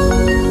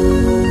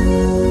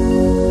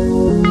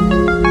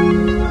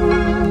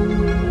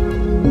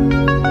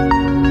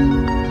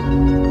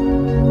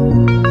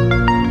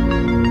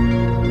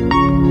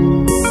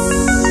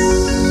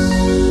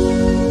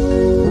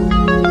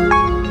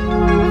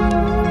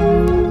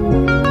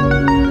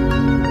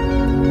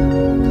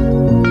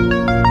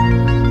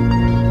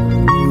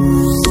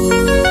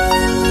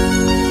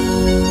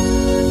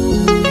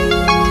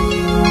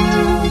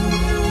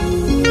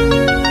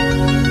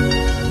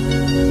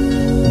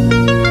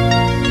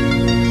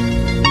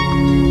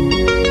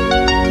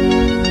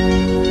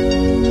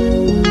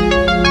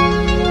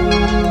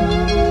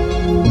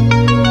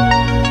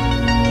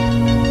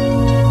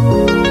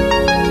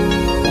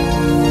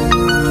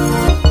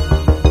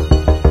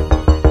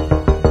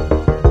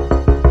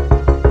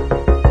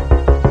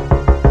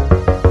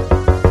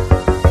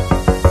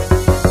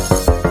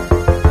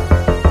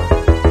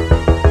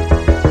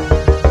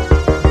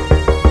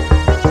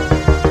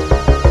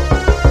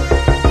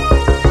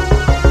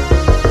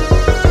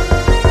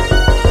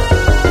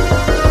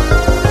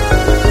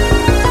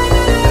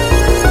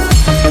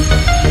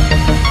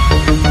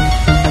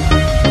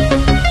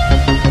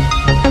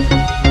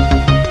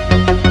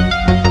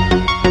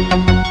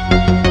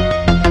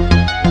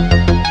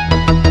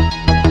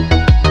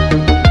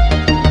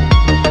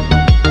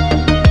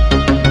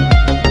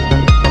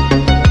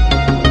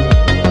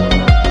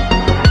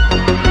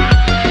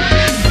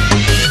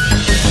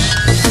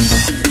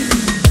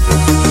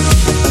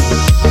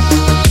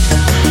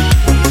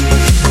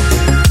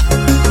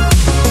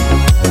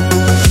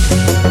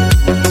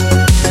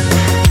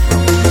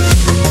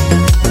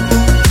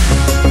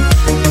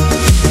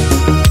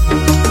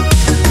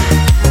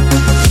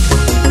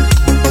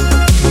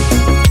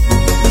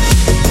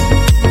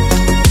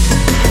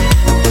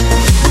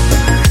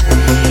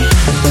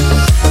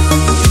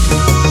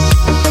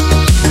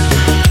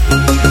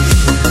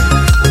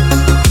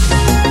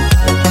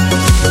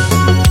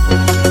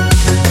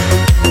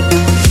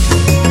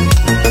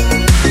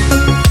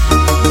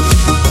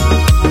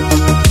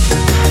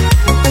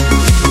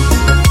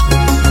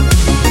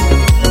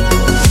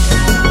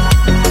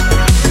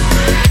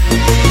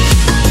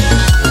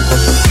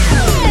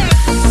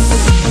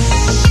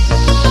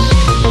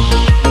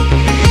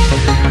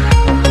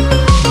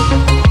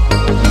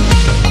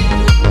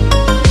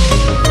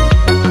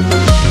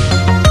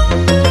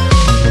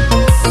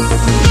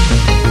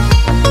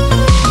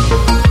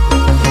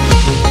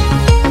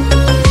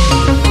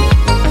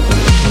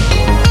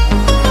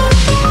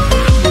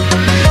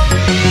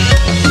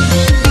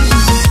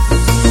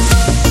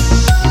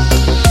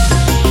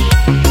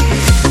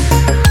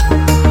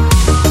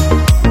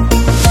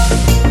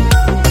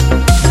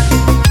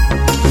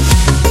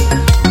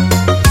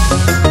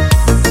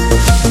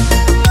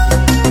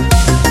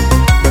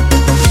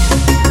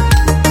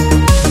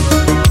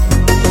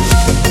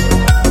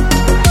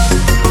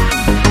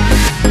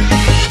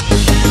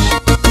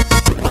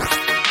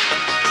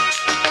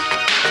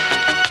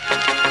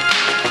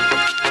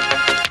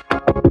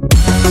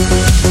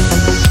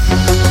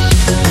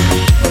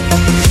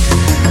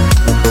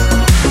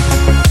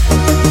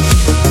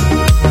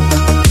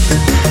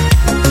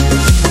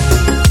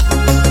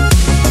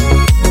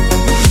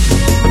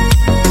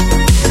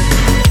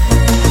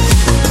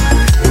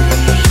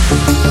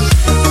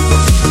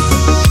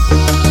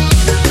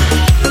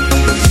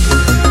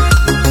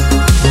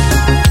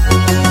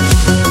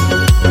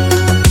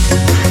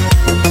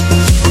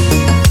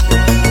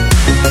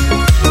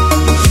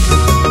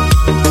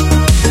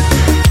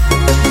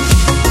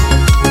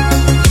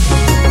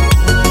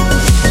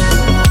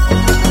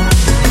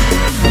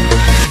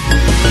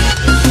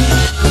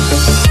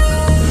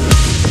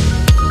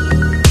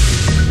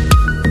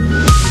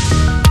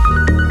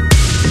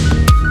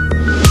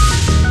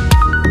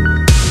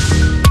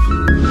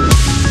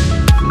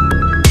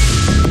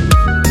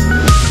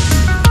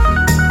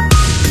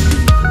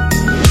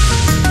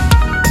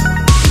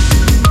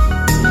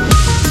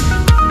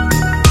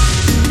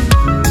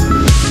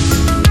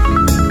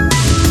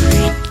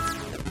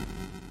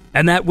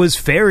 And that was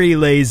Fairy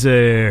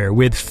Laser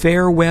with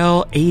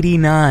Farewell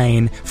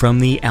 89 from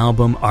the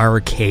album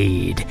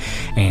Arcade.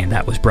 And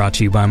that was brought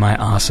to you by my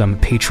awesome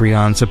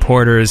Patreon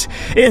supporters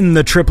in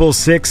the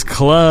 666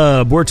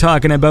 Club. We're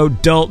talking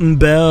about Dalton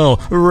Bell,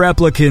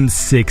 Replicant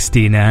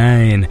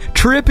 69,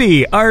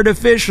 Trippy,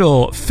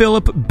 Artificial,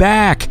 Philip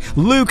Back,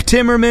 Luke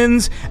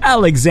Timmermans,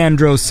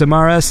 Alexandros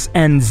Samaras,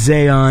 and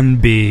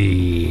Zayon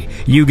B.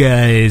 You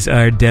guys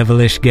are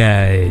devilish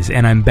guys,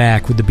 and I'm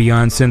back with the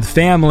Beyond Synth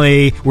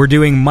family. We're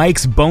doing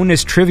Mike's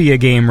bonus trivia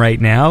game right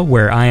now,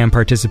 where I am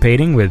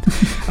participating with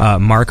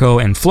Marco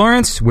and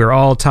Florence. We're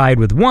all tied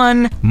with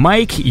 1.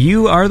 Mike,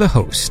 you are the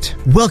host.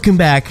 Welcome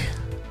back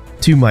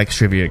to Mike's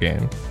trivia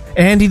game.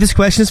 Andy, this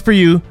question is for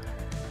you.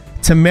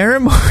 Tamara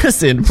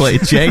Morrison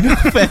played Jango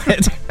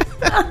Fett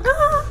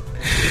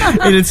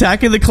in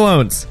Attack of the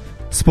Clones.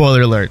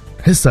 Spoiler alert,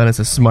 his son is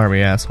a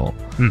smarmy asshole.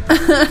 In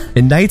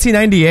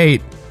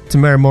 1998,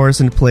 Tamara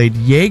Morrison played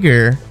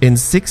Jaeger in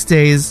 6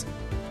 Days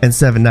and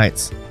 7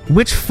 Nights.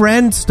 Which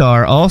Friend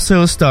star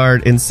also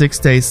starred in 6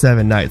 Days,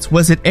 7 Nights?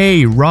 Was it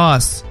A,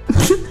 Ross,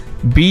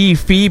 B,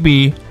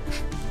 Phoebe,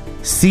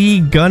 C,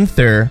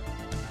 Gunther,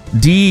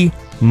 D,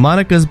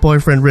 Monica's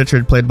boyfriend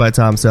Richard, played by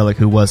Tom Selleck,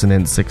 who wasn't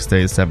in 6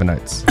 Days, 7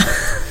 Nights?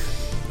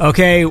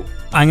 Okay,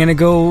 I'm going to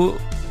go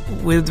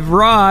with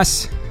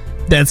Ross.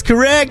 That's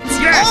correct.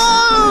 Yes!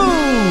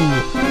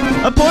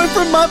 Oh! A point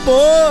from my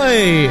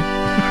boy.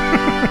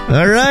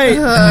 All right.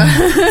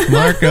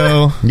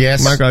 Marco.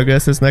 Yes. Marco, I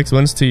guess this next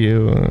one's to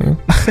you.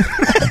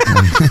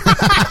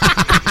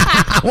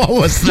 What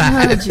was Oh,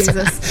 that?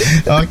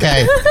 Jesus.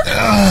 Okay.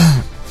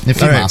 If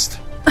you All right. must.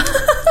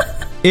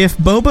 If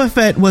Boba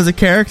Fett was a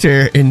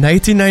character in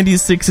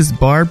 1996's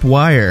Barbed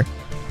Wire,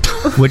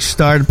 which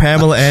starred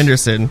Pamela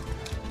Anderson,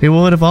 he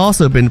would have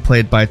also been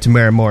played by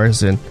Tamara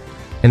Morrison,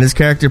 and his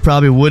character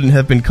probably wouldn't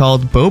have been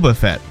called Boba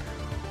Fett,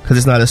 because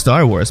it's not a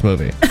Star Wars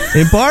movie.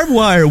 In Barbed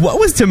Wire, what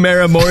was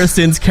Tamara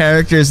Morrison's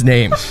character's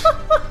name?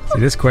 See,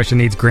 this question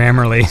needs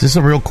Grammarly. Is this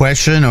a real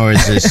question, or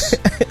is this...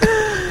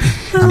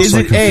 I'm Is so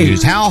it A?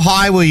 confused. How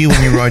high were you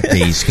when you wrote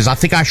these? Because I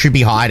think I should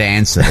be high to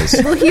answer this.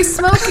 Well, he's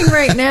smoking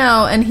right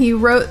now, and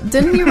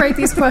didn't he write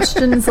these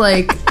questions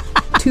like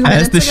 2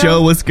 minutes As the ago?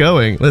 show was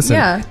going. Listen,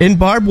 Yeah. in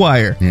Barbed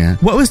Wire, Yeah.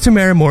 what was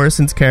Tamara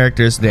Morrison's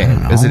character's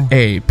name? don't Is know. it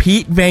A,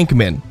 Pete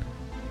Venkman,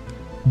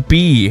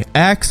 B,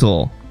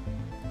 Axel,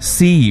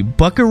 C,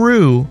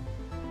 Buckaroo,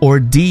 or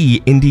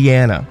D,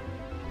 Indiana?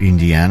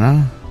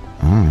 Indiana?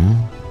 I don't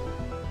know.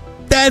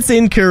 That's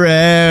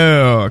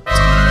incorrect.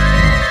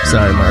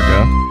 Sorry,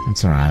 Marco.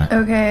 That's all right.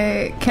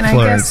 Okay, can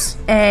Florence. I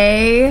guess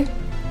A?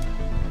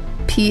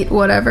 Pete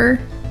whatever?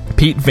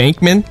 Pete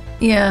Venkman?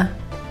 Yeah.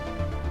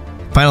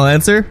 Final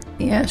answer?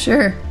 Yeah,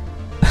 sure.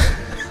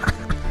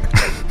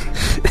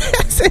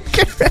 That's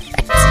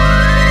incorrect.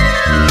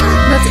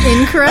 That's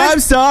incorrect? I'm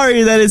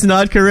sorry, that is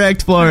not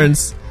correct,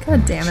 Florence.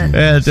 God damn it.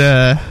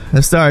 And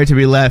I'm sorry to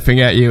be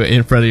laughing at you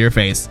in front of your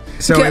face.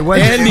 So it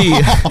was Andy.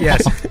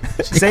 Yes.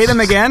 Say them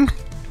again.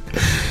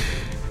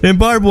 In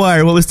Barbed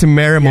Wire, what was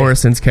Tamara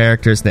Morrison's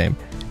character's name?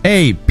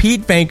 A,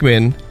 Pete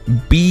Venkman,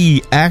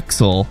 B,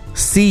 Axel,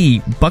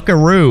 C,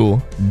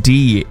 Buckaroo,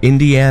 D,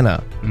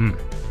 Indiana.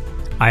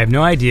 I have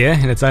no idea,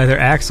 and it's either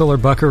Axel or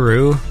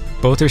Buckaroo.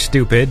 Both are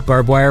stupid.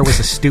 Barbed Wire was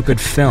a stupid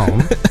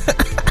film.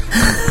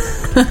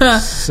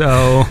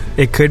 So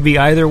it could be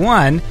either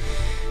one.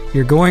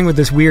 You're going with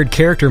this weird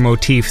character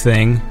motif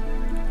thing.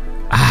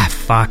 Ah,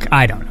 fuck.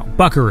 I don't know.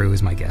 Buckaroo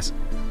is my guess.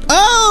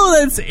 Oh,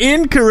 that's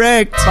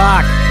incorrect.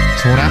 Fuck.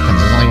 So what happens?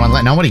 There's only one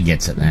left. Nobody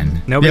gets it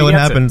then. Nobody Yeah, what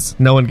gets happens?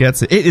 No one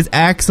gets it. It is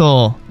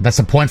Axel. That's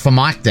a point for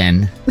Mike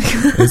then.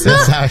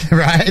 That's how,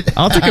 right?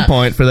 I'll take a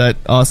point for that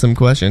awesome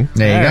question.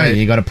 There you All go. right.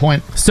 You got a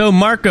point. So,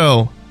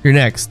 Marco, you're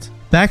next.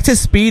 Back to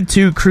Speed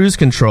 2 Cruise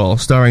Control,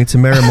 starring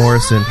Tamara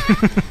Morrison.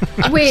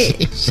 Wait,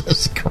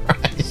 Jesus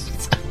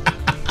Christ.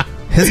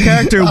 His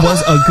character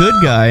was a good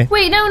guy.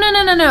 wait,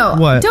 no.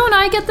 What? Don't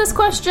I get this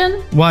question?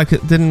 Why?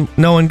 Didn't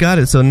no one got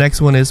it? So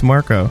next one is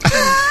Marco.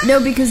 No,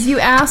 because you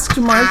asked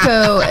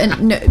Marco,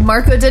 and no,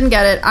 Marco didn't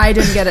get it, I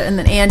didn't get it, and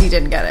then Andy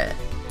didn't get it.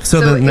 So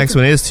So the it's- next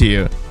one is to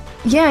you.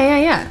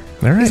 Yeah.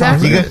 All right.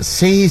 Exactly. You got,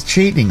 see, he's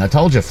cheating. I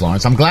told you,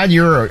 Florence. I'm glad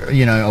you're,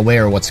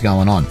 aware of what's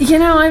going on. You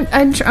know,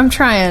 I'm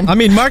trying. I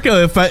mean,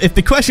 Marco, if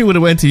the question would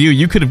have went to you,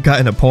 you could have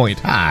gotten a point.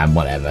 Ah,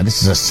 whatever.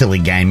 This is a silly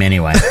game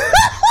anyway.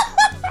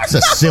 It's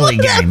a silly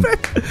game.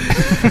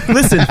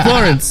 Listen,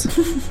 Florence,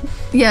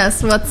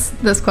 Yes, what's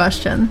this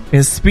question?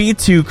 in Speed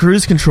 2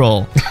 Cruise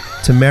Control,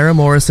 Tamara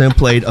Morrison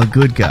played a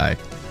good guy.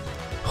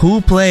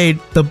 Who played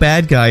the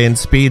bad guy in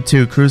Speed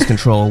 2 Cruise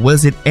Control?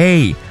 Was it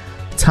A,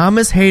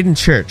 Thomas Hayden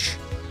Church,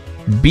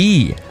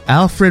 B,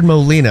 Alfred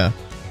Molina,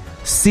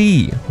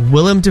 C,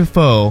 Willem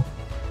Dafoe,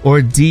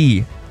 or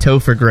D,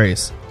 Topher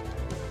Grace?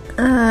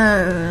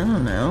 I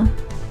don't know.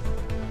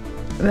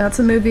 That's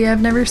a movie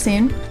I've never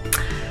seen.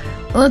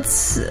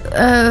 Let's,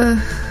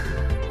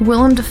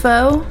 Willem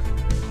Dafoe?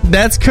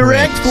 That's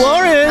correct,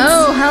 Florence!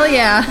 Oh, hell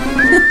yeah.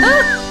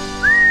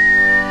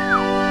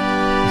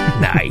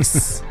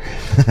 Nice.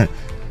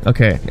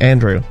 Okay,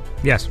 Andrew.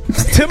 Yes.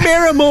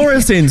 Tamara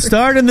Morrison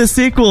starred in the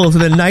sequel to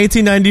the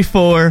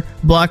 1994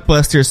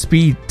 blockbuster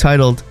Speed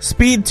titled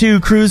Speed 2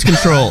 Cruise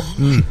Control.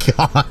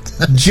 God.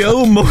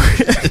 Joe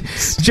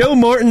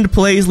Morton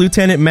plays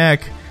Lieutenant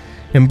Mack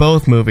in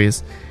both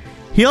movies.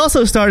 He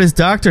also starred as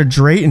Dr.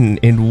 Drayton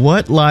in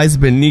What Lies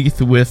Beneath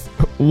with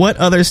what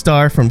other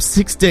star from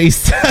 6 Days,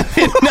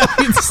 7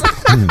 Nights?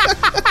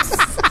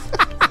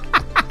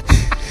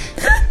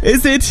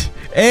 Is it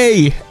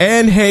A,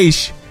 Anne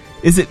Heche?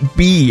 Is it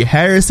B,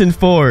 Harrison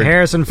Ford?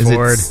 Harrison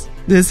Ford.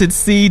 Is it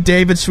C,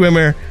 David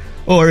Schwimmer?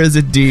 Or is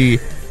it D,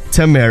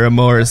 Tamara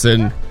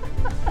Morrison?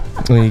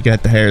 Well, you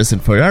got the Harrison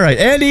Ford. All right,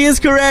 Andy is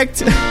correct.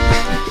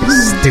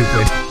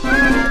 Stupid.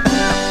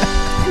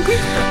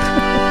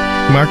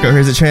 Marco,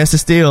 here's a chance to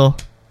steal.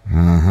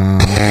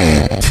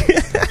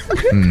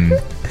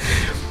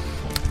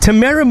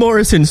 Tamara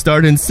Morrison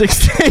starred in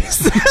 6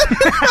 Days.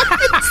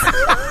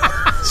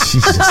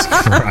 Jesus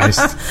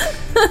Christ.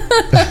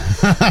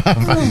 Oh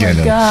my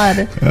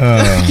god.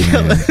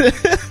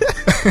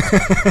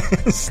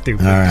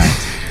 Stupid. All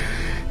right.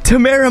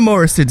 Tamara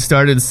Morrison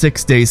starred in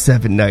 6 Days,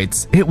 7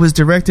 Nights. It was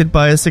directed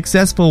by a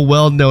successful,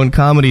 well-known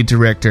comedy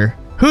director.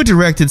 Who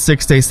directed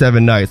 6 Days,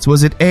 7 Nights?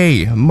 Was it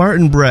A,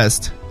 Martin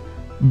Brest,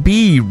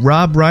 B,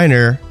 Rob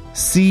Reiner,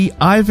 C,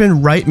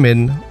 Ivan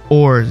Reitman,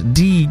 or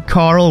D,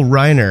 Carl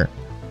Reiner?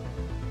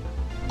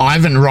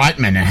 Ivan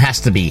Reitman, it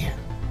has to be.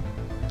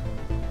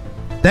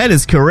 That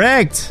is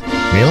correct.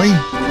 Really?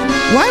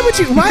 Why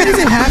does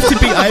it have to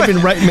be Ivan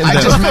Reitman, I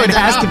though? just made It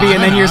has to be,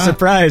 and then you're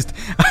surprised.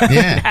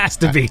 Yeah. It has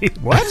to be.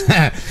 What? It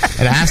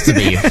has to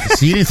be.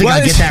 So you didn't think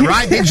I'd get that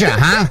right, did you,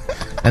 huh?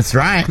 That's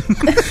right.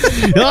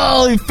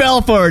 Oh, he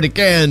fell for it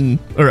again.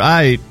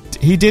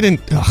 He didn't.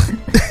 Ugh.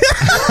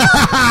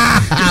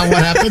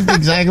 What happened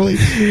exactly?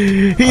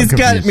 He's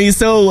got me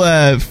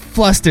so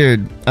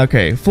flustered.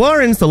 Okay,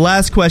 Florence, the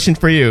last question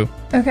for you.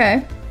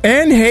 Okay.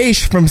 Anne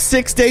Heche from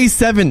 6 Days,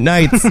 7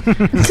 Nights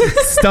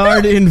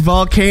starred in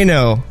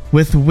Volcano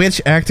with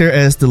which actor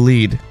as the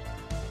lead?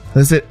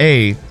 Was it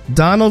A,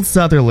 Donald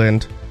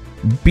Sutherland,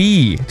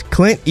 B,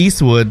 Clint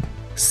Eastwood,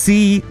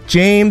 C,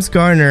 James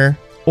Garner,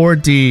 or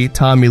D,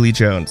 Tommy Lee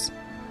Jones?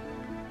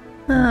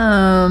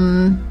 I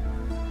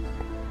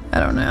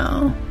don't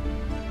know.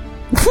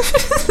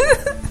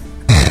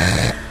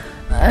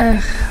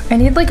 I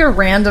need like a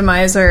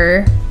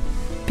randomizer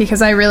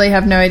because I really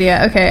have no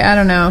idea. Okay, I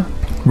don't know.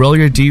 Roll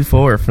your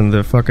D4 from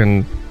the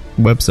fucking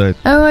website.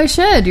 Oh, I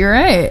should. You're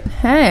right.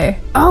 Hey.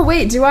 Oh,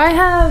 wait. Do I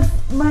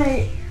have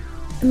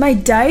my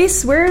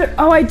dice? Where?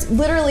 Oh, I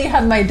literally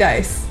have my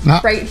dice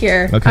right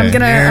here. Okay.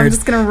 I'm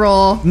just gonna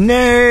roll.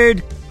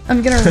 Nerd.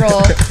 I'm gonna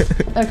roll.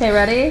 Okay,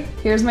 ready?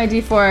 Here's my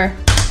D4.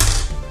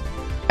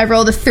 I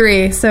rolled a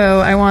 3,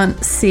 so I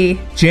want C.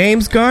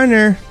 James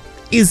Garner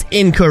is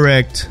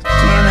incorrect.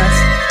 Damn it.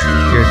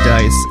 Your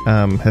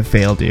dice have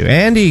failed you.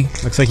 Andy.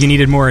 Looks like you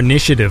needed more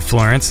initiative,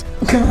 Florence.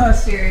 Oh,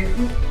 serious.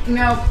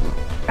 Nope.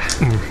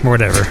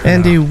 Whatever.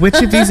 Andy,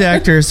 which of these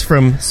actors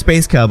from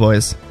Space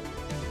Cowboys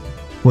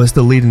was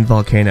the lead in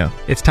Volcano?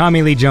 It's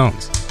Tommy Lee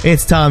Jones.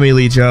 It's Tommy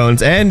Lee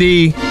Jones.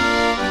 Andy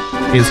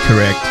is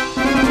correct.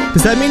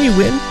 Does that mean you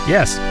win?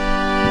 Yes.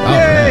 All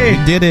right,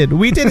 we did it.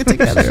 We did it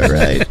together. All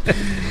right.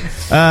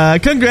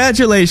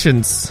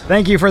 Congratulations.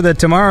 Thank you for the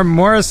Tamara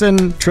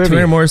Morrison trivia.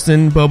 Tamara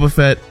Morrison, Boba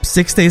Fett,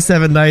 6 Days,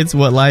 7 Nights,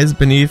 What Lies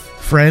Beneath,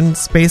 Friend,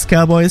 Space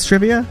Cowboys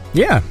trivia.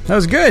 Yeah, that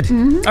was good.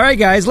 All right,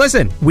 guys,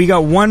 listen. We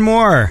got one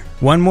more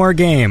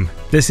game.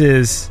 This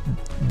is,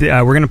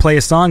 we're going to play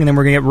a song and then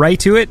we're going to get right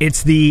to it.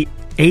 It's the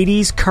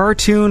 80s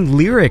cartoon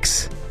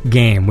lyrics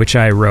game, which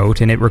I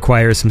wrote, and it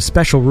requires some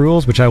special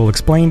rules, which I will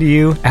explain to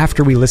you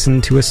after we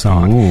listen to a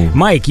song. Ooh.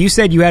 Mike, you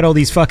said you had all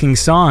these fucking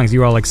songs you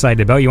were all excited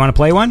about. You want to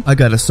play one? I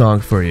got a song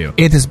for you.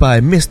 It is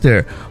by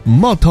Mr.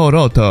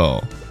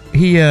 Motoroto.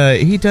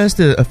 He does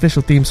the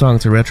official theme song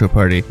to Retro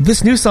Party.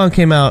 This new song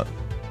came out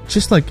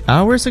just like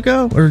hours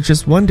ago, or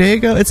just one day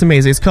ago. It's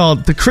amazing. It's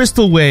called The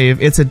Crystal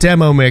Wave. It's a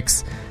demo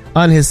mix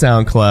on his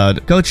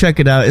SoundCloud. Go check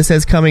it out. It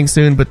says coming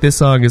soon, but this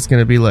song is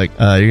gonna be like,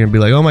 you're gonna be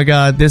like, oh my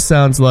god, this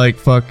sounds like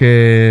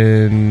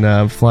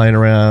fucking flying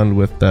around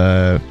with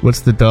what's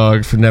the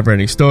dog from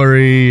Neverending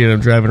Story, and I'm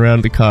driving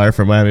around the car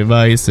from Miami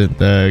Vice, and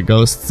the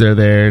ghosts are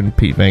there, and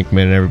Pete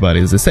Venkman and everybody.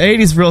 It's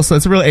 80s real, so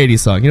it's a real 80s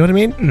song. You know what I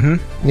mean?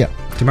 Mm-hmm. Yeah.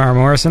 Tamara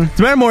Morrison.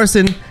 Tamara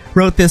Morrison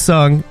wrote this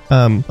song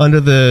under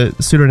the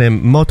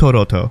pseudonym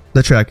Motoroto.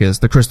 The track is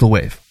The Crystal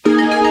Wave.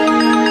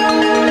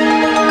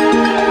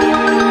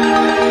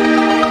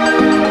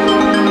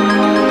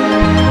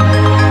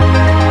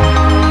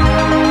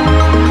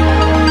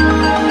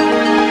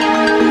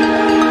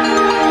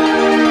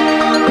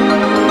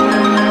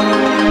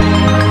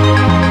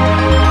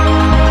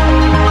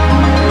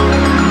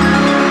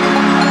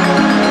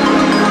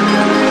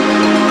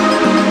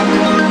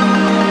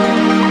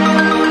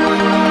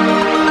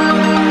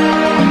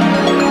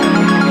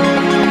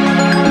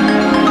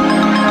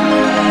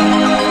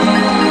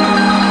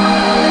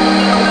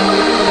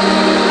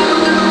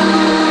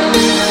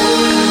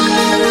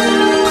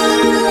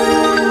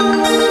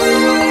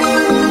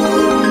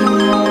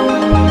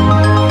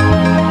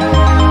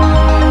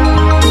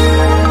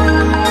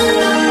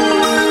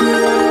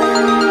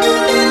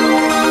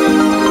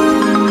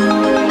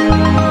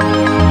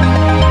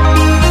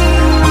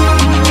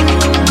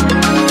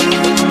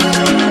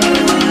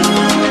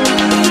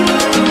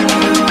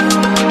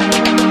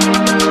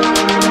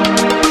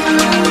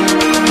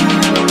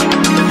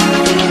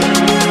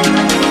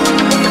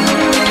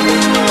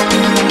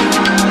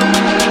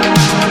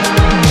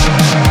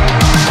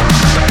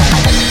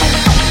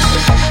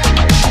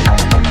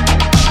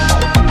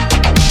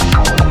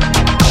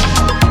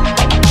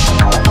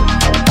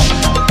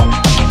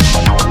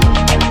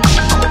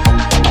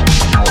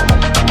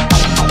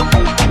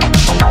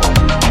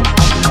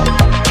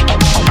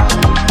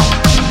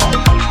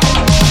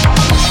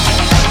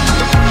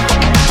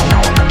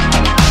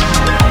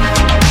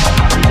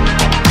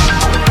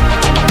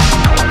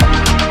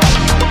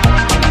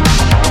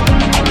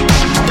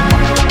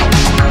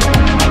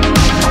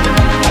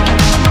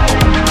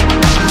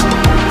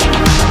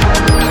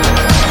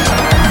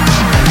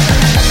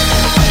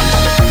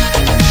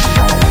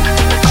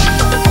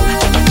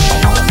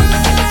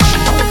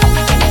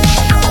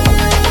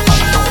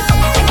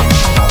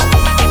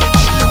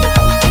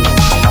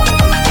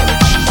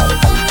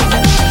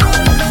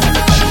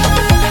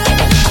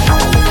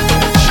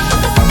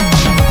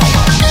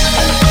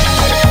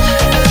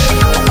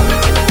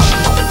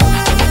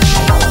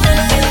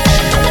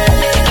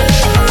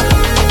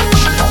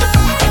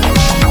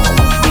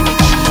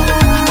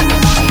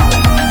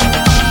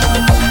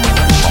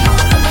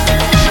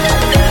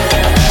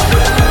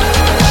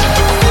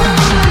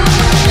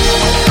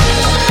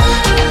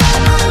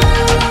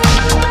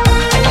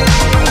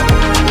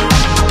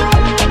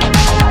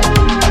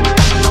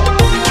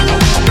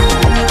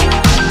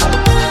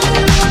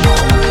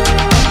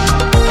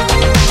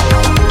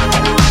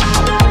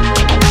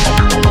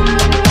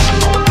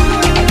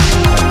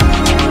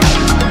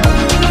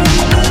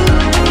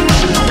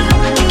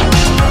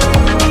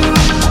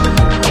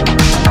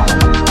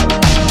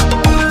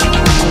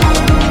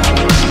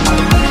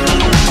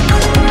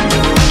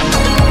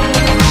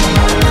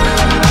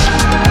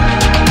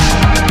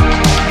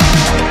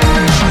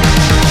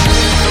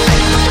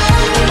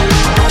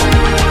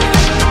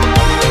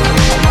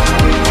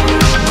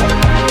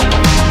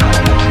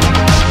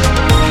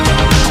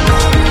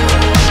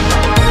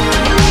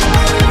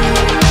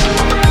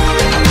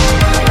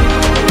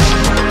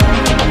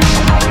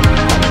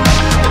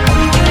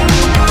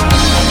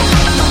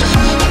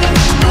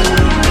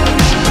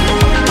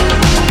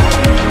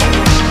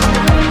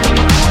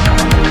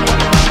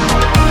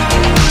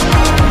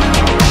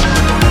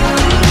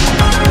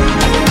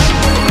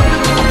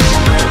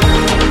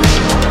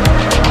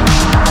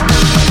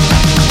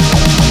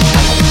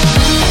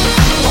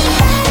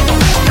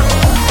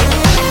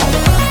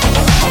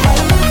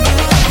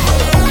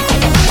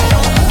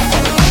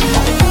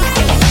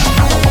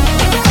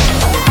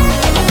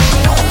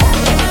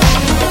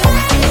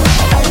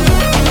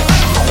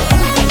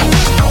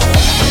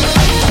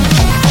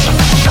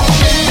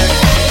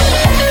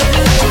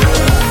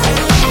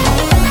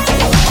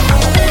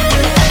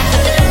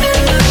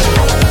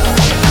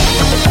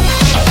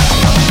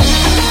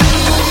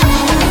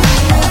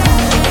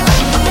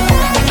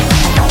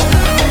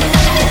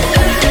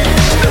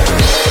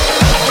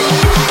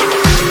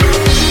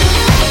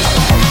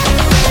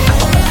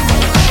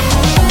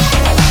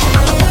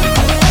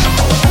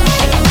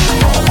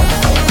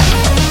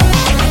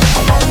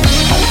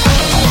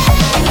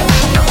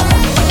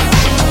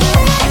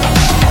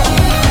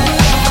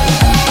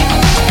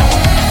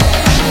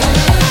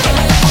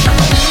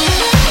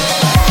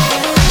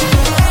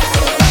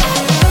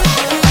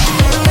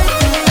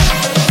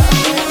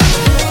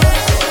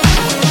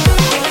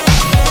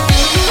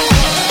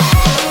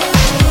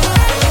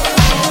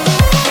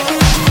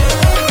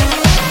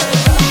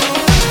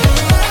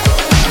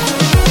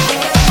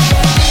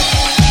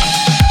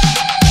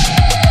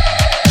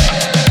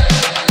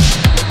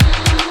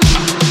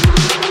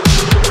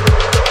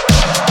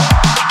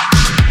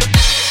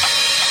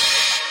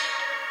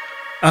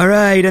 All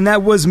right, and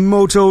that was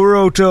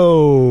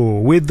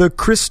Motoroto with the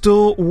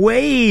Crystal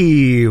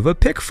Wave, a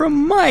pick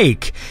from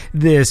Mike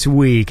this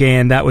week.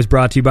 And that was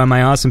brought to you by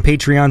my awesome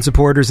Patreon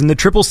supporters in the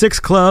 666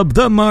 Club,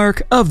 the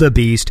Mark of the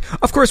Beast.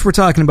 Of course, we're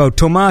talking about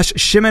Tomasz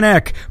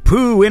Szymanek,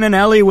 Pooh in an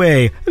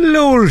Alleyway,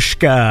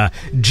 Lolshka,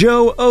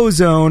 Joe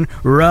Ozone,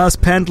 Ross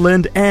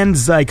Pentland, and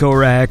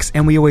Zykorax.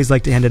 And we always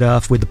like to end it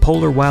off with the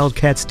Polar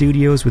Wildcat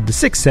Studios with the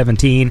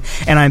 617.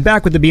 And I'm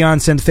back with the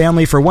Beyond Synth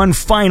family for one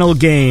final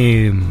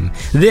game.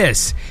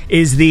 This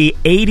is the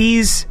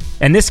 80s,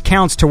 and this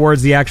counts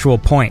towards the actual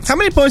points. How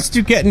many points did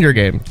you get in your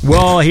game?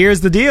 Well,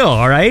 here's the deal,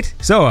 all right?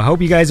 So I hope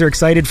you guys are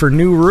excited for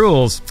new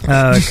rules,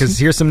 because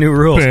here's some new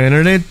rules.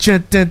 This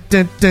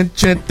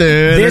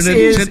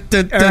is,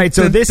 all right,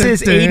 so this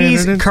is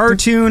 80s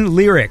cartoon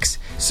lyrics.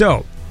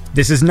 So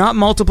this is not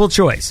multiple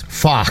choice.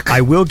 Fuck.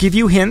 I will give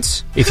you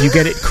hints. If you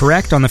get it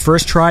correct on the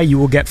first try, you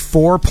will get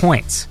 4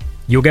 points.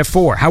 You'll get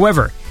 4.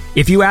 However,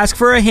 if you ask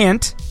for a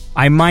hint,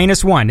 I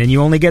 -1, and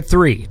you only get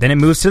 3. Then it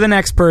moves to the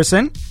next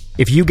person.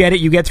 If you get it,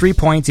 you get 3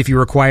 points. If you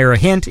require a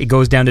hint, it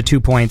goes down to 2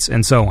 points,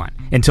 and so on,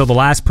 until the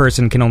last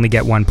person can only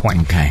get 1 point.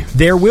 Okay.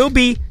 There will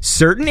be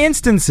certain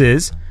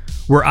instances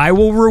where I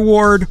will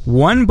reward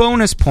 1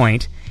 bonus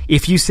point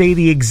if you say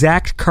the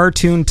exact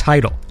cartoon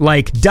title.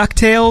 Like,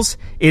 DuckTales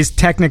is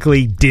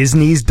technically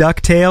Disney's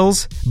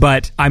DuckTales,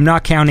 but I'm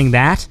not counting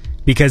that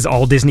because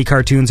all Disney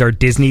cartoons are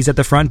Disney's at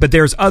the front. But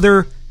there's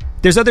other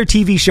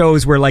TV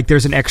shows where, like,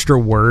 there's an extra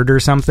word or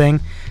something.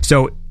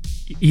 So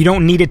you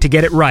don't need it to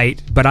get it right,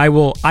 but I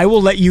will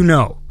let you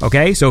know,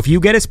 okay? So if you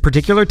get a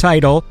particular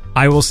title,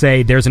 I will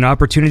say there's an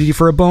opportunity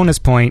for a bonus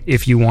point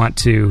if you want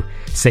to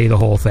say the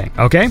whole thing,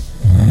 okay?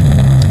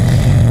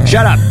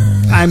 Shut up.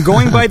 I'm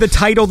going by the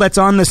title that's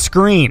on the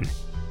screen.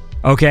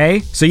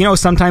 Okay? So, you know,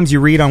 sometimes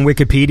you read on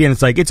Wikipedia and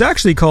it's like, it's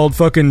actually called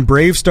fucking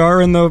Brave Star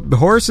and the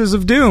Horses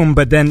of Doom,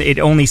 but then it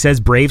only says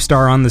Brave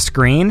Star on the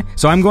screen.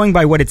 So I'm going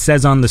by what it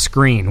says on the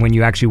screen when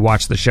you actually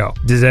watch the show.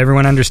 Does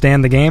everyone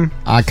understand the game?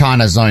 I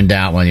kind of zoned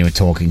out when you were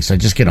talking, so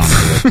just get on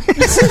with it.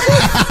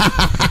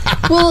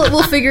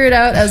 We'll figure it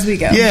out as we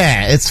go.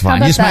 Yeah, it's How fine.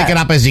 about Just that? make it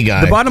up as you go.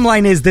 The bottom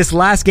line is this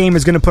last game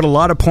is going to put a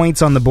lot of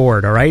points on the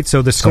board, all right?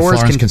 So the so scores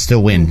Florence can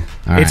still win.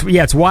 All right.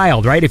 it's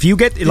wild, right? If you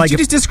get Did like you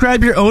just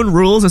describe your own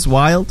rules as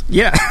wild?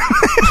 yeah.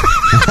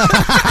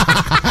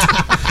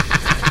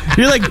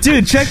 You're like,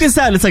 dude, check this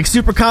out. It's like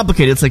super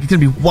complicated. It's like, it's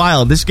going to be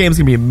wild. This game's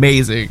going to be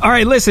amazing. All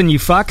right, listen, you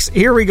fucks.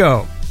 Here we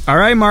go. All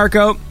right,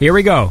 Marco. Here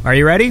we go. Are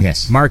you ready?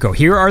 Yes. Marco,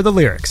 here are the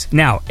lyrics.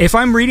 Now, if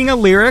I'm reading a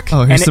lyric Oh,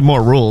 here's and some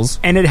more rules.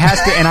 and it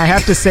has to and I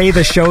have to say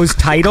the show's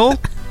title,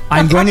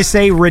 I'm going to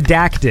say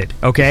redacted,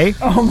 okay?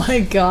 Oh my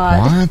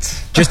god.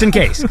 What? Just in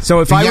case. So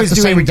if You I have was to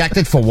say doing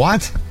redacted for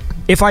what?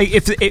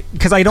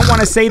 because I don't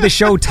want to say the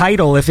show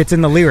title if it's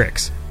in the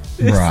lyrics.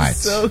 Right.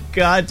 So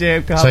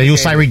goddamn complicated. So you'll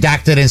say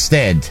redacted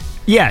instead.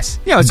 Yes.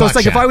 Yeah, so it's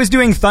like Gotcha. if I was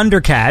doing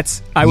Thundercats,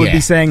 I would Yeah.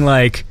 be saying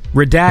like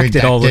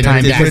redacted all the Redacted,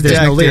 time because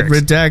there's no lyrics.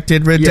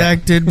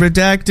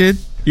 redacted.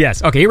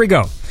 Yes. Okay, here we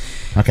go.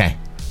 Okay.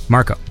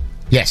 Marco.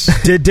 Yes.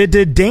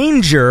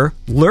 Danger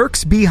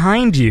lurks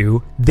behind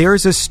you.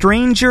 There's a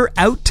stranger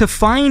out to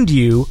find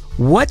you.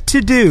 What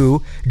to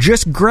do?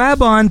 Just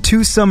grab on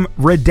to some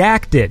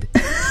redacted.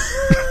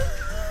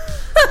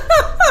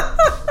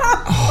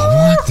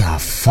 What the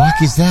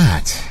fuck is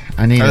that?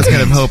 I was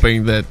kind of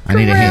hoping that. I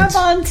need a hint. Grab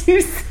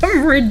onto some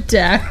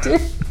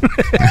redacted.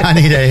 I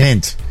need a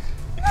hint.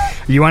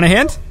 You want a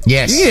hint?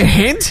 Yes. You need a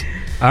hint?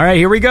 All right,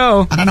 here we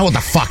go. I don't know what the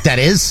fuck that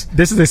is.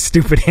 This is a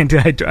stupid hint.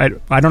 I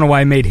don't know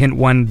why I made hint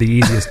 1 the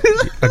easiest.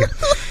 Okay.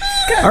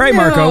 All right,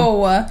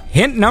 Marco. No.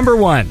 Hint number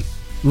 1.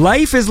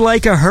 Life is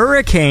like a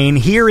hurricane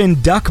here in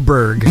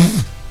Duckburg.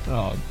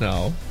 Oh,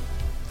 no.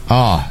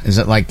 Oh, is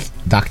it like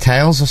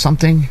DuckTales or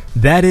something?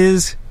 That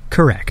is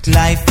correct.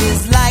 Life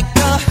is like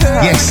a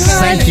hurricane. Yes,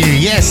 thank you.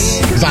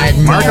 Yes, because I had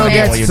no Marco idea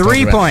gets what you're 3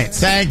 talking about. points.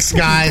 Thanks,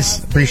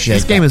 guys. Appreciate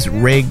This game is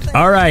rigged.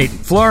 All right,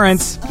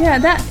 Florence. Yeah,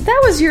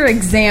 that was your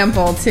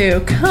example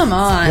too. Come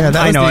on. Yeah,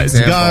 that I was know the it.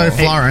 example. Go,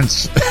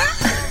 Florence.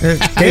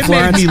 It made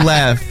Florence. me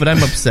laugh, but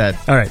I'm upset.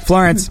 All right,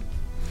 Florence.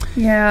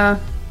 Yeah.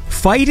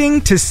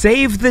 Fighting to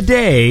save the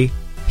day,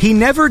 he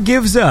never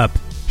gives up.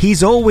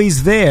 He's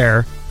always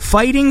there,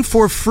 fighting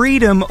for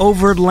freedom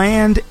over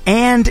land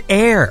and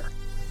air.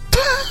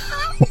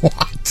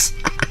 What?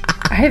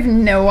 I have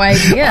no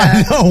idea.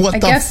 I know, what I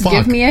the guess fuck?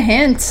 give me a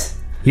hint.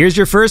 Here's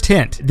your first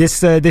hint. This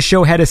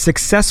show had a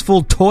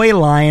successful toy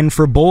line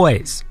for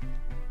boys.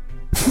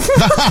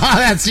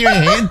 That's your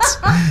hint?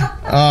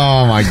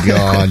 Oh, my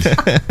God.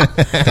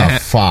 The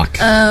fuck?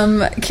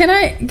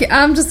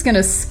 I'm just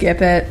gonna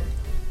skip it.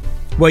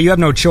 Well, you have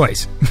no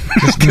choice.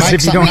 Make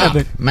if you don't have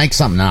something up. Make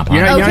something up.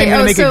 You're not Okay, even going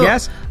to oh, make so-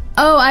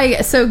 a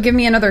guess? So give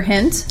me another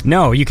hint.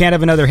 No, you can't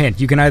have another hint.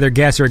 You can either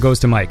guess or it goes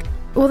to Mike.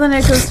 Well, then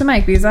it goes to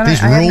Mike because I These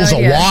have rules no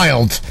are idea.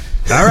 wild.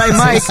 All right,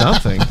 Mike.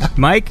 Something.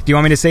 Mike, do you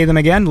want me to say them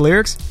again, the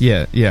lyrics?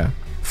 Yeah.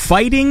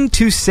 Fighting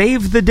to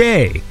save the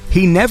day.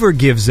 He never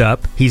gives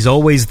up. He's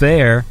always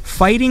there,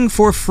 fighting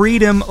for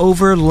freedom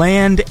over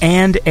land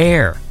and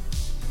air.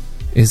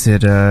 Is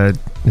it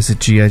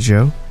G.I.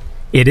 Joe?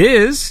 It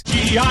is.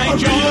 G.I.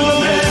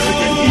 Joe!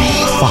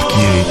 Fuck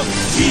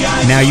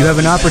you. Now you have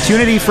an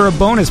opportunity for a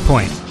bonus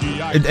point.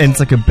 And it's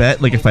like a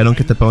bet. Like if I don't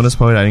get the bonus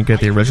point, I didn't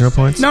get the original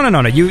points. No.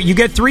 You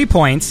get 3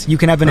 points. You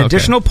can have an Okay.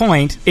 additional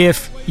point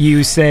if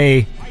you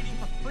say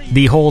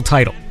the whole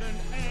title.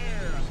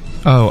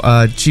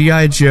 Oh,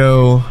 G.I.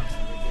 Joe.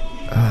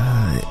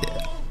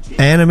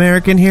 An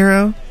American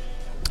Hero.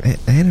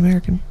 An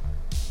American.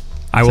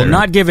 I will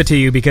not give it to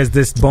you because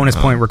this bonus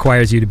point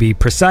requires you to be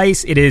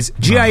precise. It is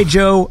G.I.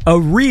 Joe, a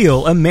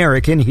real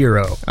American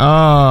hero.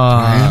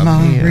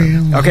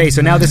 Oh, Okay,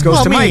 so now this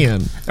goes to Mike.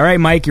 man. All right,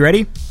 Mike, you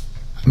ready?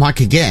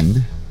 Mike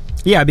again?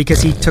 Yeah,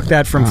 because he took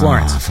that from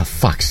Florence. Oh, for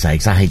fuck's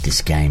sakes, I hate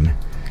this game.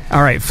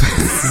 All right.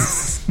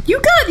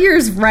 You got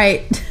yours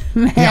right,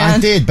 man. Yeah, I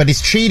did, but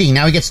it's cheating.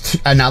 Now he gets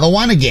another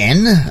one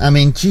again. I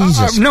mean,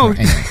 Jesus. no.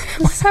 Christ.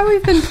 This is how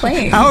we've been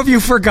playing. How have you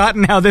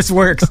forgotten how this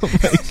works?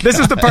 This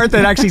is the part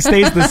that actually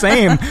stays the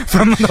same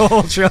from the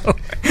whole show.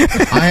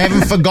 I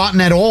haven't forgotten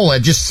at all.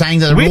 I'm just saying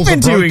that the We've rules been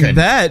are broken. doing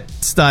that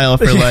style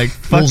for like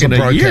Rules are fucking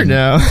a year broken.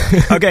 now.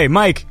 Okay,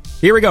 Mike,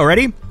 here we go.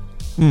 Ready?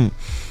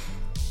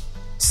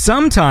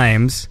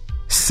 Sometimes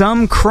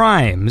some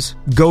crimes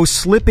go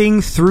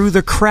slipping through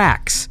the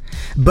cracks,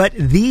 but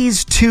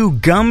these 2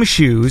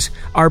 gumshoes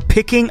are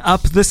picking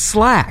up the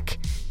slack.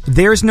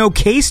 There's no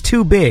case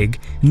too big,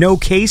 no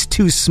case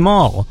too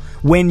small.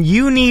 When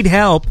you need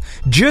help,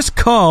 just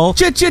call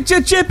Chip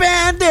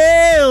and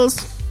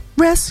Dale's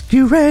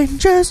Rescue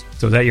Rangers.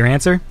 So is that your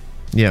answer?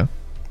 Yeah.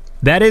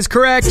 That is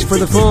correct for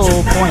the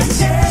full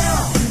points.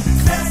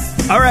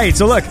 All right,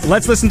 so look,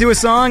 let's listen to a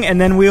song,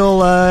 and then we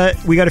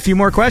got a few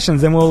more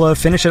questions, then we'll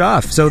finish it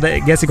off. So I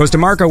guess it goes to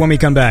Marco when we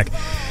come back.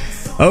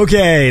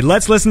 Okay,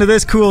 let's listen to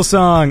this cool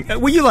song.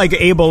 Well, you like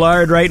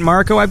Abelard, right,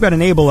 Marco? I've got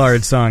an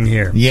Abelard song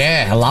here.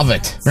 Yeah, I love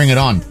it. Bring it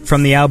on.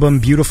 From the album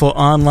Beautiful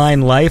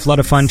Online Life. A lot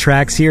of fun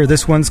tracks here.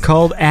 This one's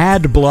called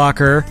Ad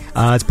Blocker.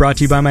 It's brought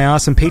to you by my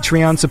awesome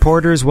Patreon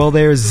supporters. Well,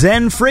 there's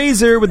Zen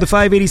Fraser with the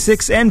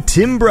 586 and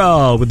Tim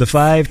Brawl with the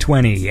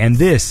 520. And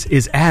this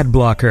is Ad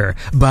Blocker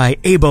by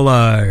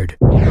Abelard.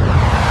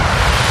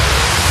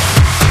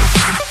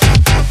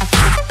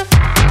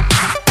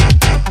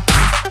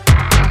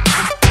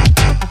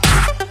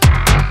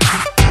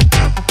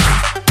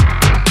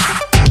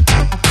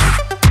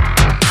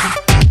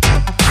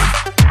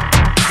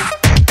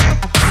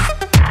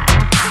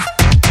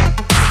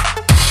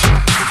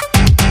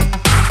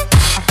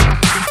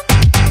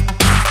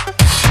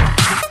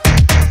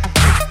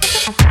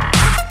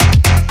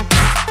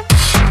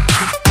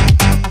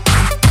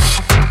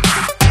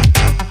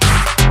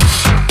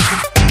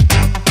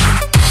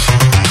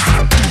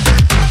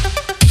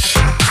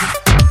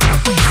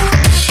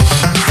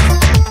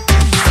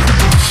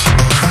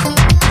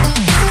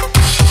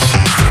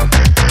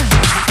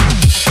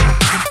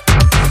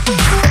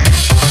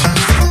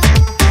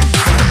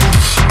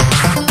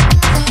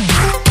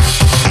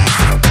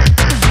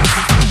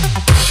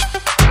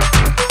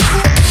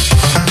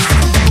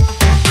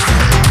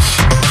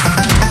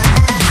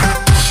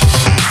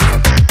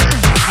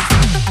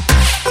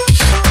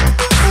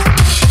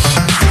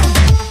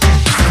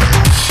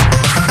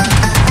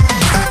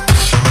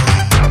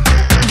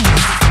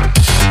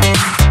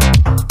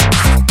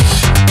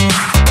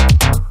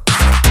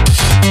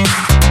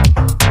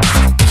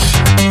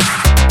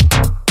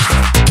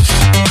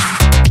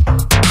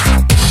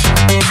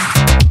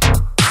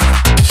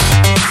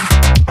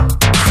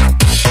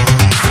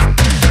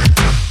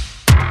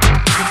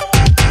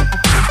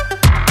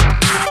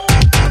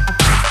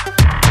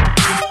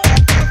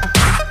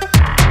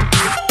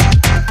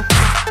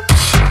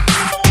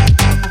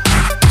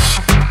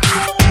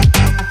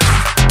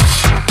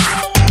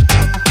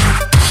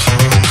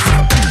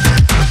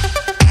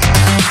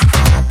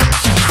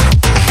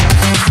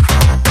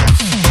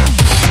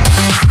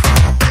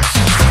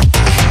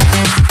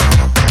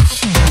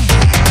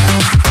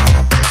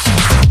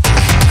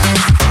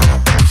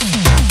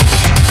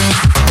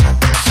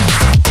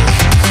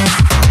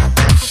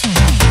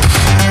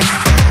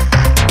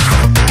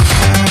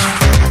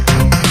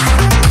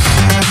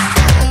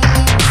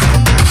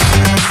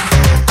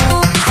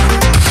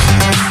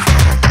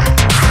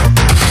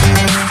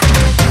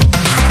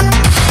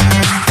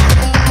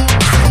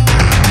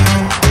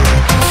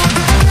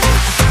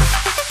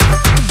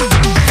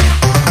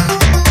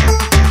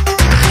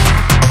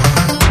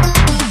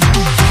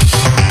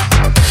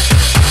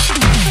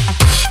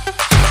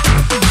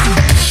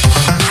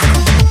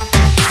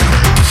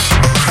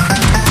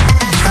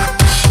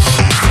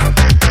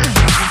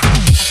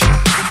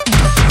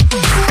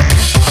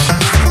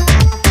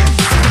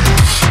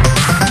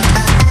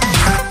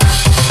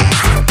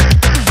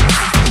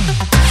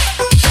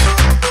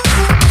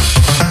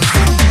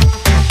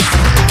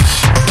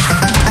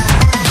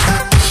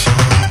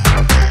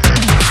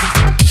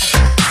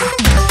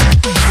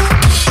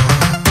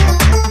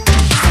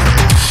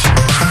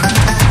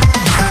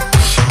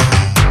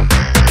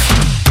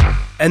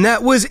 And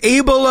that was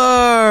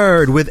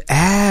Abelard with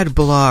Ad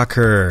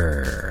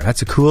Blocker.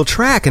 That's a cool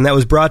track, and that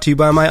was brought to you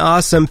by my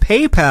awesome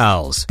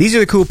PayPals. These are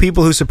the cool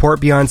people who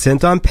support Beyond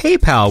Synth on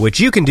PayPal, which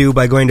you can do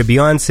by going to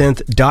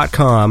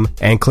BeyondSynth.com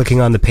and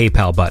clicking on the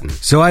PayPal button.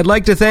 So I'd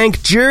like to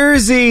thank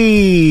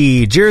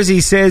Jersey.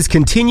 Jersey says,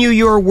 continue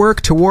your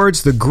work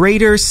towards the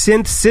greater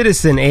synth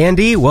citizen,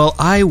 Andy. Well,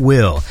 I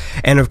will.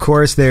 And of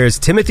course, there's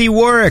Timothy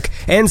Warwick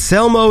and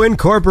Selmo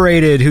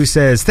Incorporated, who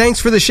says, thanks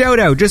for the shout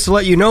out. Just to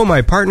let you know,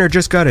 my partner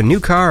just got a new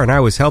car and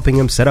I was helping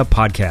him set up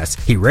podcasts.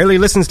 He rarely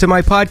listens to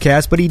my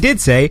podcast, but he did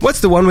say,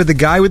 what's the one with the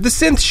guy with the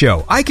synth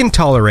show? I can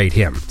tolerate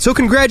him. So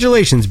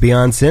congratulations,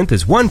 Beyond Synth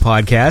is one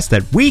podcast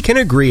that we can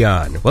agree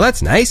on. Well,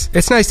 that's nice.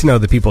 It's nice to know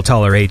that people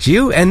tolerate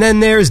you. And then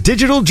there's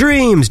Digital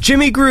Dreams,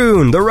 Jimmy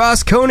Groon, the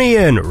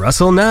Rosconian,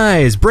 Russell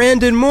Nyes,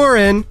 Brandon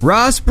Morin,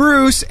 Ross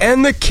Bruce,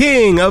 and the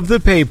king of the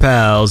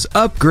PayPals,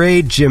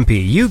 Upgrade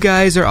Jimpy. You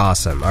guys are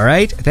awesome, all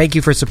right? Thank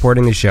you for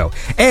supporting the show.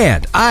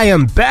 And I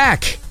am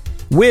back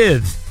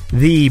with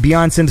the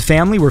Beyond Synth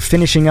family. We're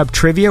finishing up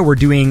trivia. We're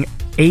doing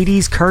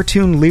 80s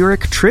cartoon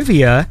lyric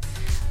trivia,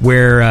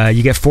 where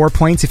you get 4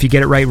 points if you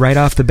get it right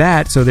off the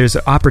bat. So there's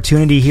an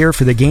opportunity here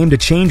for the game to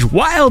change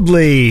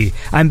wildly.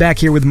 I'm back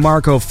here with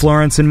Marco,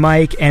 Florence, and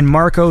Mike. And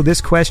Marco,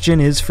 this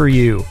question is for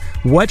you.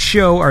 What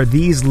show are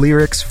these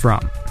lyrics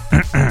from?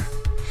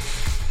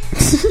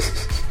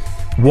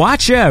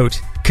 Watch out,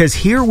 because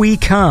here we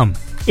come.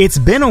 It's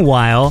been a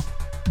while,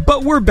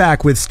 but we're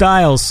back with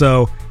style,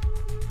 so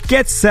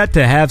get set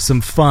to have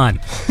some fun.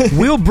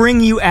 We'll bring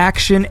you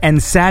action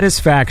and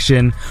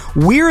satisfaction.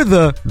 We're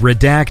the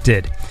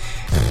Redacted.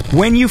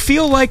 When you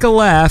feel like a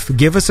laugh,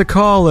 give us a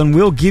call and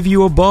we'll give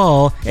you a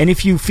ball. And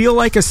if you feel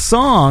like a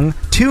song,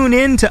 tune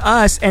in to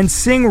us and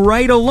sing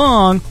right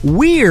along.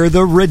 We're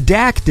the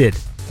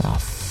Redacted. Oh,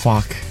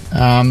 fuck.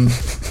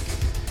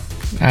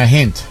 A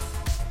hint.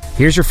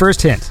 Here's your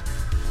first hint.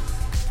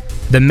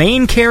 The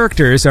main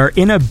characters are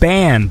in a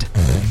band.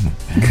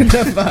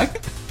 The fuck?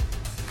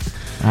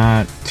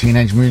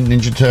 Teenage Mutant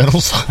Ninja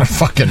Turtles? I don't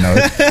fucking know.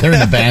 They're in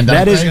the band,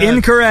 aren't That is they?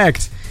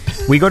 incorrect.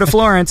 We go to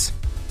Florence.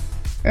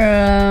 Shit,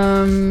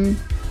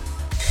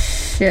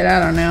 I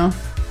don't know.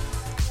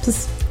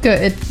 Just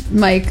go,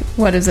 Mike,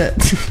 what is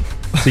it?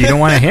 So you don't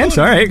want a hint?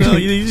 All right. No,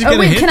 you just Oh, get a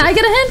wait, hint. can I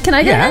get a hint? Can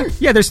I get a Yeah, hint?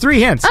 yeah, there's 3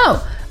 hints.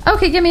 Oh,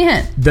 okay, give me a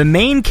hint. The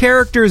main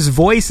characters'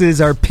 voices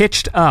are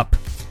pitched up.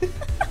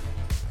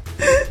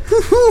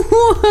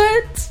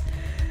 What?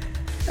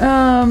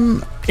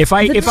 If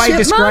I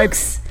describe,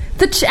 Chipmunks?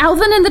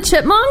 Alvin and the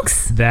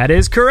Chipmunks? that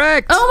is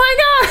correct. Oh my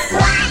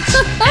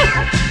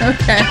god!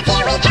 Okay.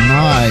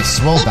 Nice.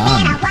 Well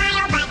done.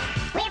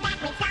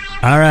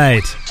 All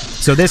right.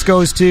 So this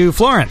goes to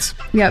Florence.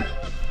 Yep.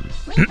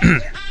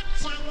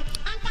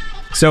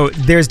 So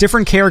there's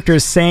different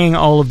characters saying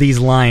all of these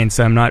lines.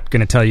 So I'm not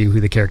going to tell you who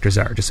the characters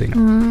are, just so you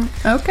know.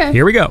 Okay.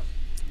 Here we go.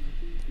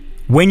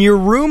 When your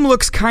room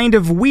looks kind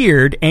of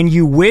weird and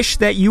you wish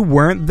that you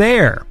weren't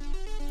there,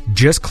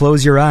 just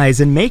close your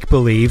eyes and make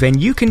believe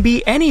and you can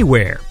be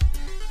anywhere.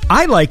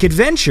 I like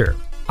adventure.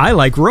 I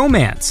like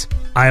romance.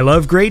 I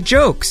love great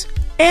jokes.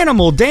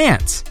 Animal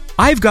dance.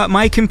 I've got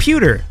my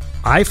computer.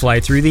 I fly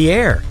through the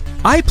air.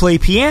 I play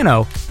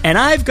piano and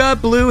I've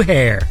got blue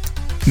hair.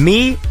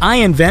 Me, I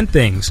invent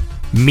things.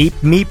 Meep,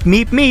 meep,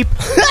 meep, meep.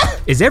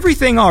 Is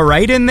everything all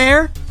right in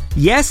there?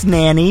 Yes,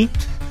 Nanny.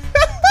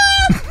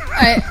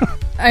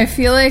 I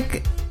feel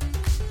like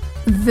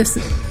this...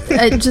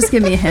 just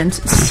give me a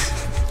hint.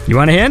 You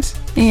want a hint?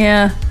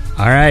 Yeah.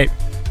 All right.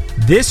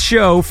 This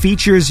show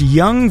features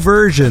young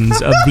versions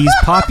of these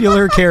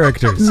popular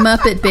characters.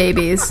 Muppet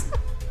Babies.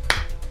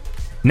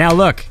 Now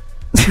look,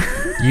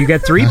 you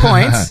get 3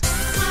 points.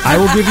 I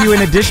will give you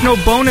an additional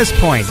bonus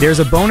point. There's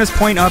a bonus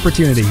point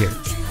opportunity here.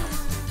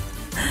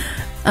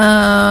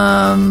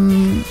 I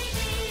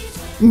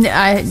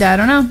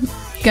don't know.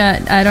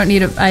 God, I don't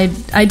need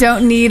I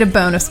don't need a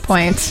bonus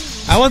point.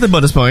 I want the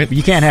bonus point.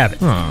 You can't have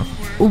it.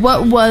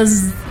 What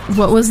was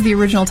the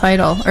original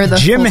title or the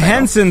Jim full title?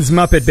 Henson's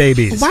Muppet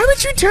Babies. Why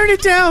would you turn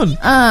it down?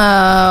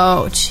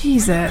 Oh,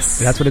 Jesus.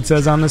 That's what it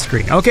says on the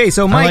screen. Okay,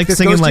 so Mike, I like this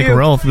singing goes to like you.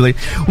 Rolf. Like,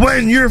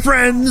 when your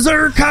friends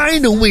are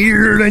kind of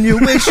weird and you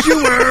wish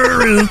you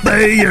weren't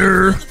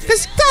there.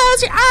 Just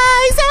close your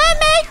eyes and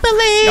make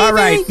believe. All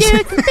right.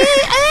 You can be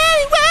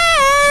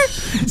anywhere.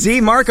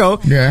 See, Marco,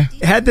 Yeah.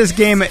 had this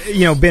game,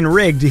 been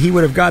rigged, he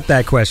would have got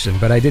that question,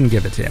 but I didn't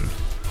give it to him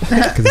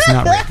because it's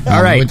not rigged.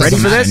 All right, It ready doesn't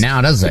for matter this? now,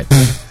 does it?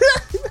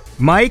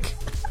 Mike,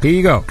 here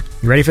you go.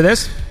 You ready for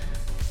this?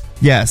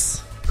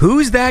 Yes.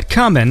 Who's that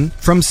coming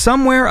from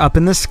somewhere up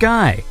in the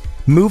sky,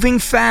 moving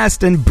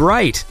fast and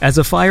bright as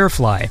a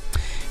firefly?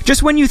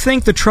 Just when you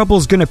think the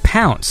trouble's gonna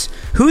pounce,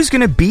 who's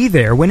gonna be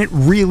there when it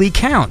really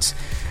counts?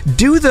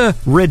 Do the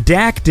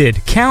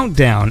redacted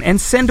countdown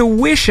and send a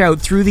wish out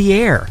through the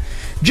air.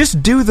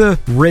 Just do the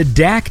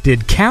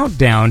redacted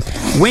countdown.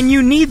 When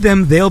you need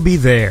them, they'll be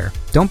there.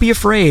 Don't be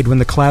afraid when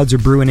the clouds are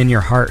brewing in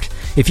your heart.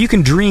 If you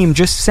can dream,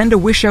 just send a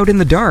wish out in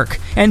the dark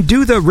and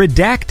do the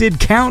redacted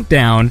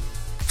countdown.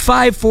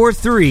 5, 4,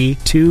 3,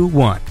 2,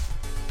 1.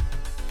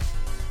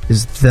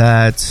 Is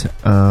that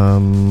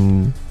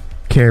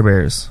Care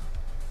Bears.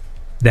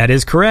 That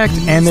is correct,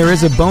 and there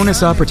is a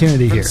bonus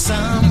opportunity here.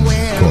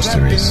 Of course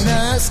there is.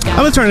 I'm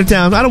going to turn it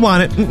down. I don't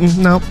want it.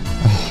 No. All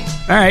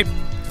right.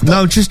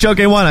 No, just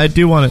joking. I want it. I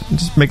do want it.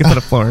 Just make it fun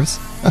of Florence.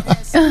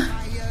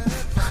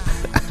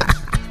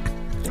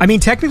 I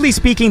mean, technically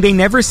speaking, they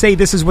never say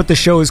this is what the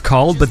show is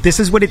called, but this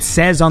is what it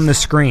says on the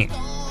screen.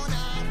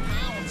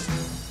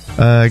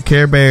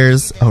 Care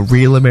Bears, a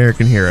real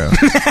American hero.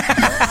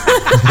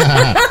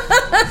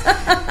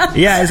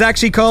 Yeah, it's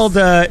actually called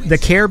the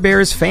Care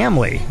Bears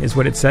Family, is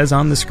what it says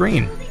on the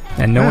screen.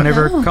 And no one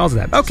ever calls it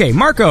that. Okay,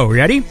 Marco,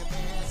 ready?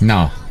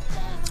 No.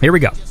 Here we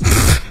go.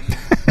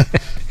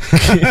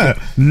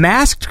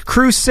 Masked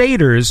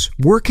crusaders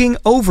working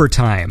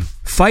overtime,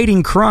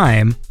 fighting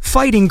crime,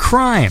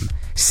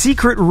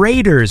 secret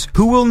raiders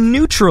who will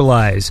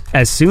neutralize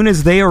as soon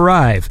as they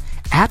arrive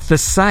at the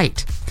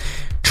site.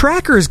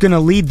 Tracker's gonna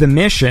lead the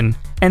mission,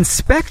 and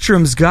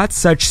Spectrum's got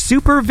such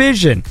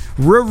supervision.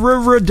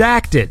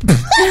 Redacted.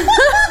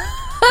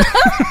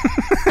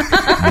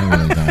 I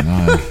really don't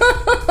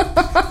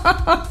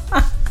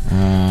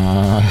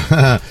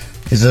know.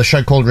 Is it a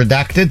show called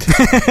Redacted?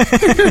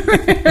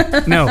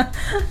 No.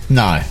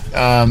 No.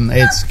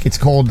 It's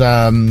called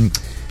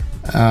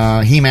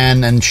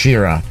He-Man and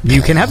She-Ra.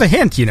 You can have a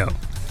hint, you know.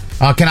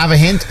 Can I have a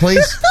hint,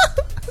 please?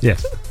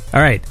 Yes.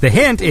 All right. The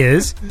hint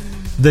is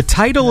the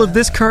title of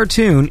this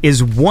cartoon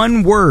is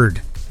one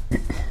word.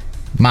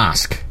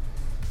 Mask.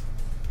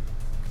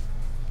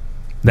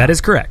 That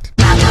is correct.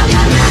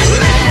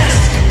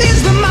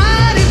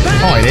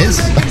 Oh, it is?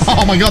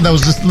 Oh my god, that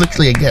was just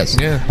literally a guess.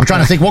 Yeah. I'm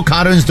trying to think, what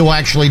cartoons do I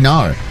actually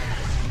know?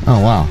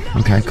 Oh wow.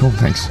 Okay, cool,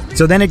 thanks.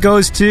 So then it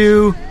goes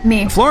to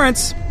Me.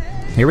 Florence.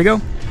 Here we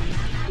go.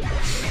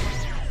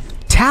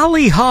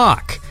 Tally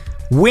Hawk.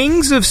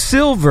 Wings of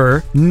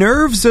silver,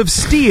 nerves of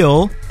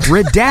steel,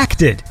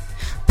 redacted.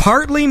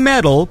 Partly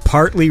metal,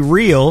 partly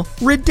real,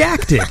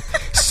 redacted.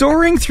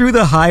 Soaring through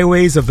the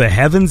highways of the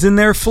heavens in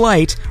their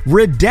flight,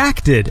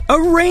 redacted.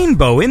 A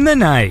rainbow in the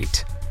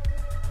night.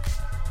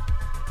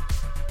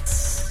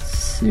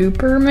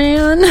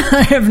 Superman?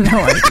 I have no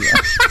idea.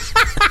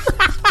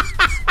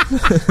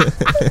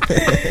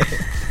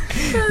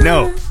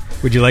 No.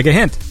 Would you like a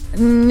hint?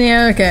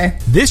 Yeah, okay.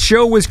 This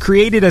show was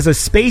created as a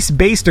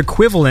space-based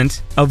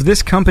equivalent of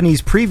this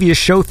company's previous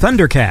show,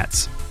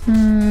 Thundercats.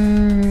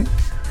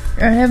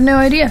 I have no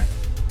idea.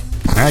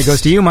 All right,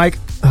 goes to you, Mike.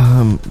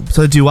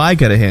 So do I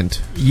get a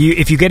hint?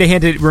 If you get a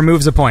hint, it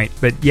removes a point.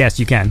 But yes,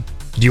 you can.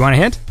 Do you want a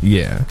hint?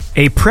 Yeah.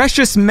 A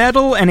precious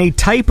metal and a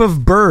type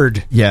of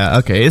bird. Yeah,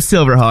 okay. It's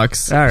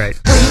Silverhawks. All right.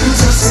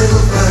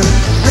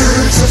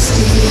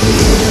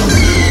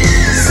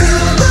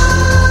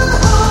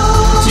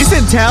 You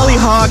said Tally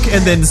Hawk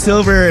and then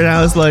Silver, and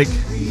I was like,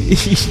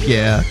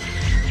 yeah.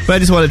 But I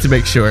just wanted to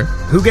make sure.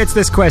 Who gets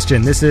this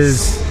question? This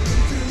is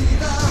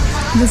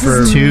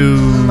To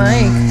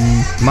Mike.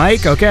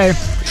 Mike. Okay.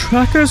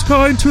 Tracker's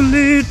going to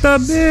lead the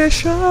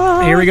mission.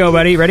 Here we go,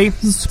 buddy. Ready?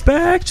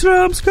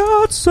 Spectrum's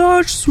got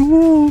such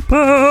supervision.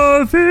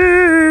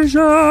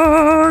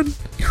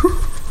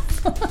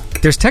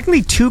 There's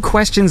technically 2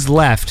 questions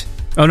left.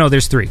 Oh, no,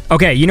 there's 3.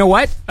 Okay, you know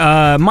what?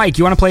 Mike,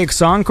 you want to play a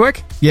song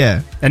quick?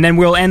 Yeah. And then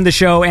we'll end the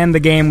show and the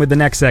game with the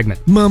next segment.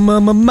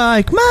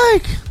 Mike.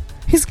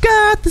 He's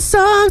got the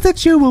songs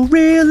that you will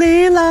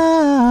really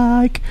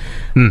like.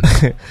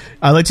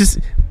 I like just...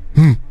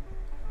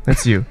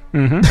 That's you.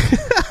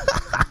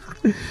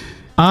 Mm-hmm.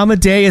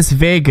 Amadeus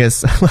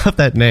Vegas. I love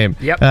that name.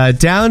 Yep.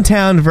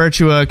 Downtown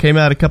Virtua came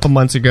out a couple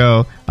months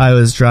ago. I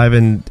was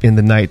driving in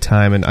the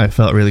nighttime, and I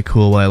felt really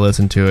cool while I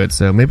listened to it,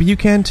 so maybe you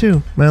can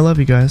too. I love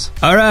you guys.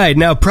 All right,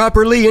 now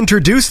properly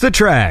introduce the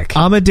track.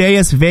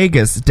 Amadeus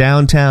Vegas,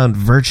 Downtown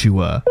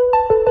Virtua.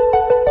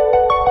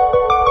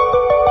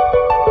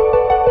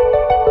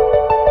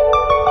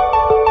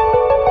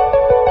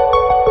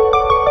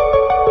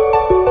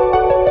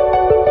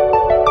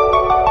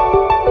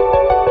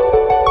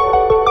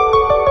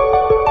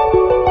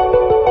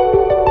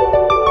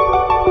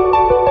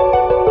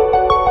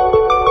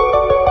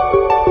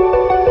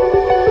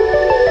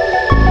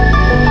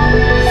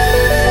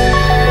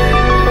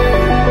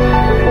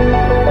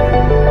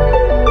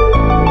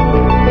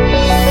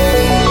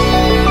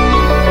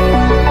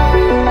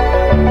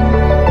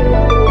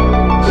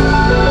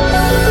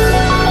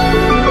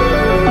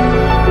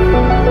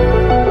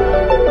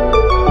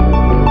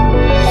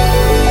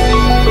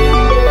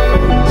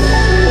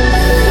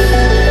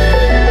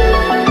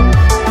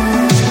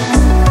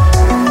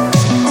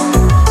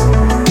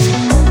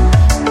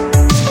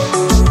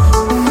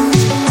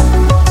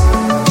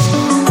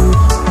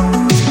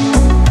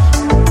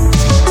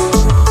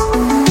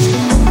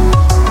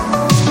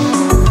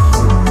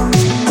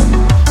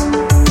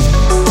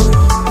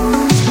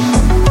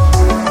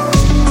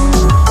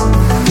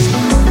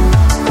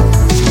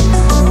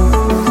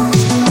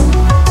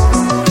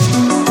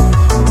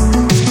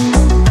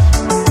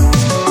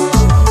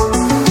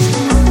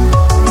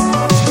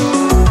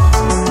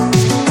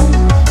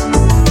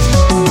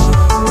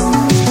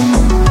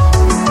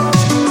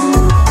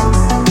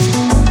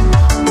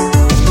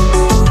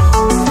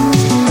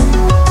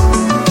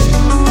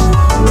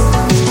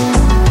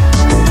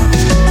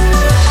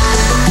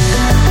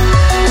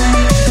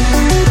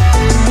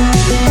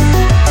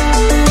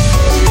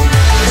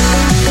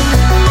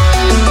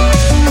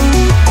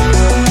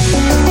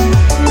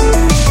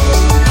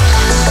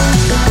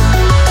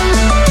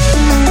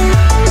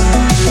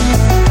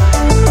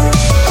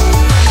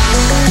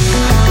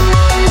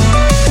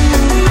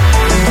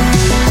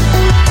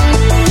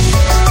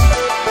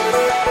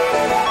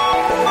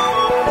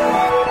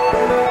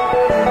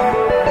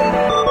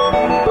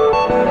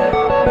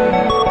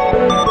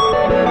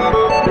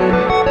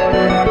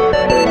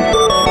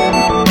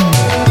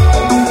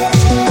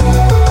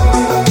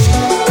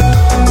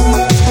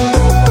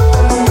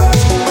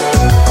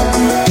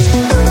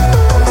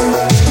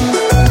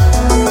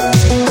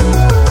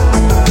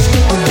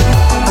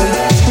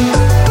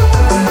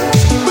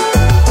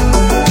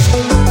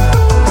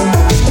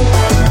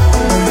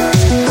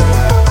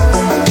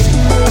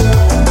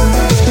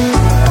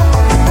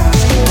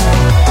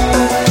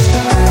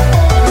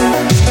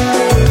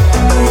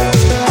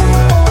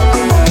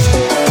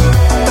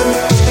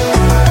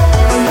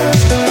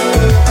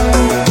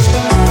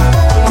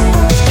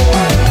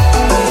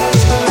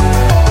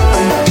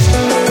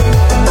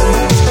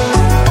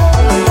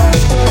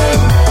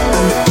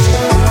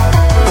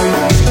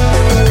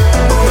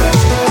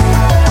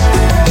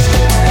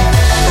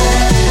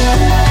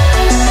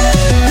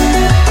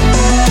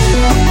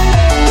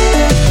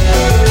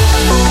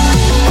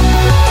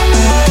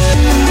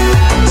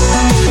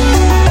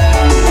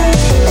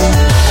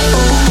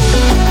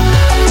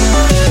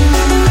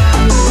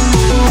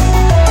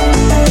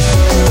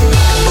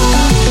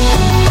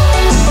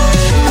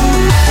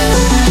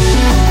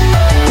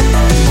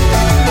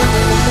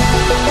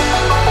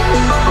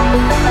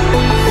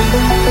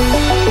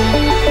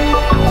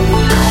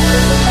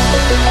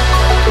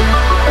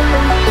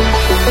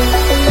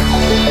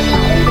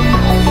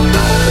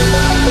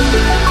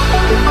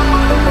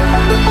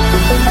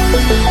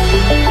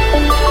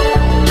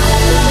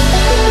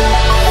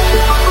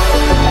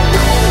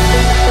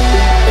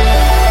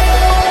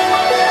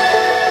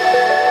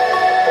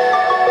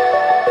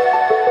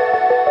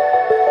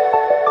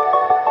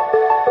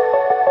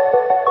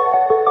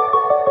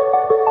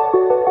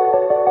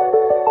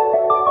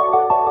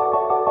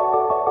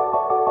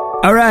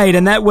 All right,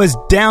 and that was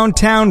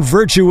Downtown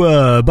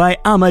Virtua by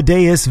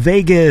Amadeus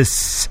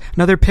Vegas.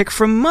 Another pick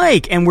from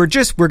Mike, and we're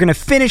going to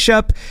finish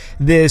up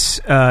this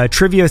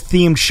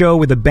trivia-themed show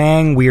with a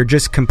bang. We are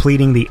just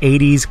completing the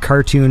 80s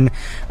cartoon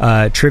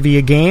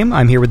trivia game.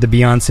 I'm here with the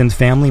Beyond Synth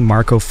family,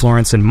 Marco,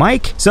 Florence, and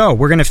Mike. So,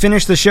 we're going to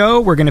finish the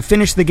show. We're going to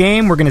finish the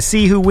game. We're going to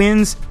see who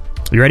wins.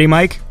 You ready,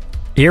 Mike?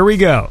 Here we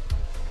go.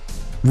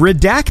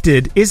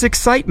 Redacted is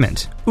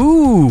excitement.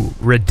 Ooh,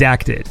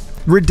 redacted.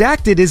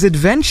 Redacted is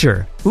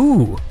adventure.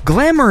 Ooh,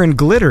 glamour and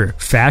glitter,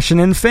 fashion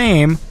and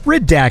fame.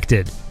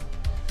 Redacted.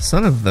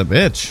 Son of the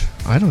bitch.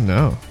 I don't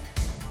know.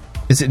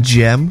 Is it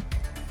gem?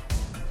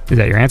 Is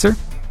that your answer?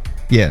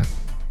 Yeah.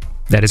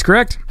 That is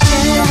correct.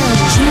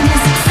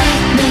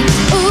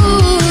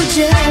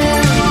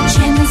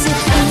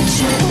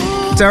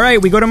 It's all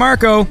right. We go to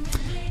Marco.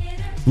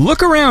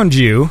 Look around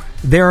you.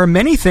 There are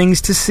many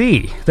things to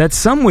see that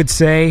some would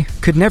say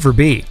could never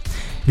be.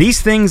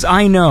 These things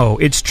I know,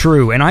 it's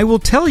true, and I will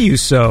tell you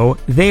so.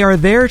 They are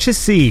there to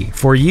see,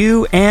 for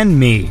you and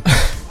me.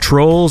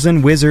 Trolls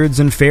and wizards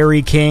and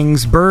fairy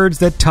kings, birds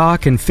that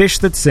talk and fish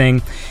that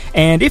sing.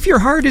 And if your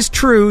heart is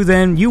true,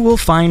 then you will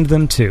find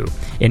them too.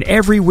 In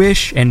every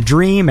wish and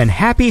dream and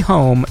happy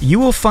home, you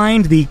will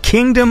find the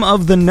kingdom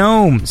of the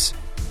gnomes.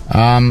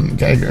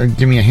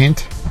 Give me a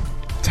hint.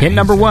 Hint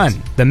number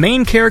 1. The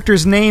main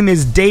character's name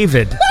is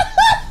David.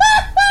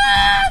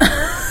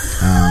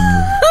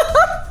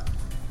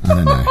 I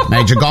don't know.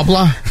 Major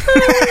Gobbler?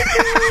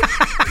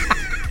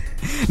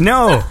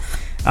 No.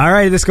 All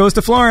right, this goes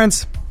to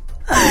Florence.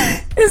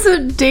 Is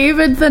it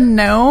David the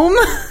Gnome?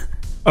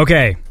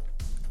 Okay.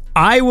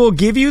 I will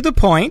give you the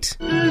point.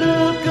 And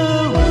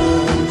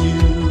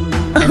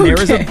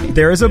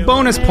there is a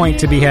bonus point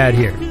to be had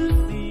here.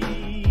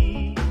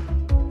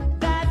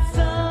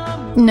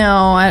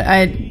 No,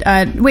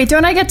 I wait,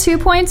 don't I get 2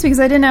 points because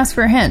I didn't ask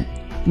for a hint?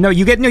 No,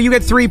 you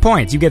get 3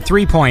 points. You get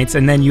 3 points,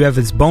 and then you have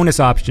this bonus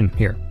option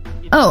here.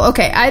 Oh,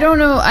 okay. I don't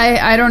know.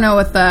 I don't know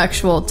what the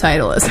actual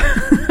title is.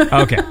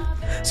 Okay.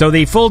 So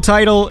the full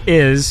title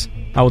is,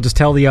 I will just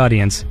tell the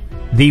audience,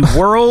 The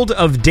World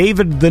of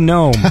David the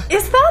Gnome.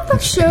 Is that the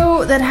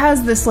show that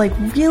has this like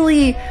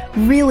really,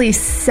 really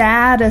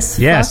sad as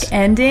fuck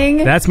ending?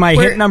 That's my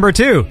hint number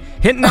 2.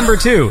 Hint number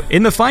 2.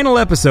 In the final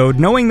episode,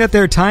 knowing that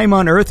their time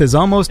on Earth is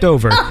almost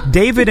over,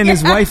 David and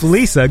his wife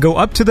Lisa go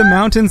up to the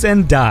mountains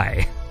and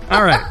die.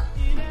 All right.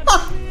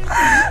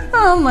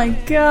 Oh my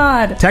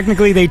god.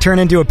 Technically, they turn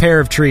into a pair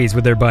of trees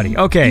with their buddy.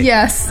 Okay.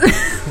 Yes.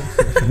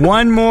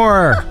 One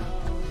more.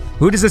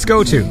 Who does this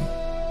go to?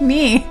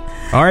 Me.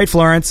 All right,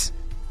 Florence.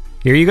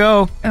 Here you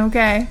go.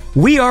 Okay.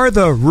 We are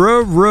the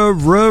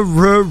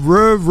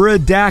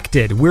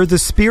redacted. We're the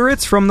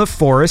spirits from the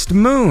forest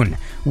moon.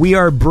 We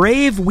are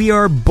brave, we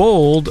are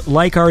bold,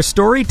 like our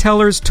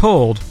storytellers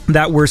told,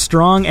 that we're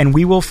strong and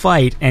we will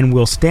fight and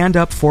we'll stand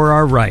up for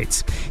our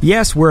rights.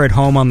 Yes, we're at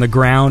home on the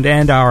ground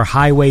and our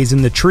highways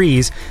in the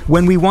trees.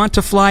 When we want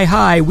to fly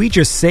high, we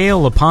just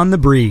sail upon the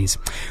breeze.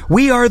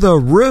 We are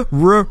the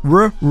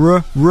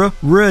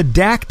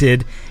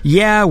redacted.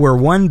 Yeah, we're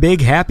one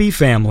big happy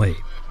family.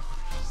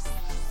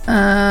 Can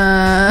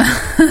I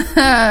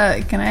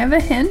have a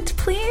hint,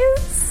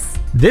 please?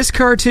 This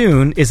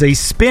cartoon is a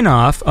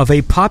spin-off of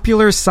a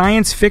popular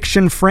science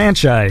fiction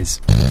franchise.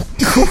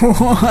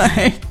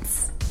 What?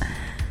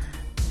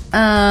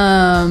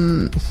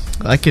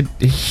 I could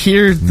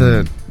hear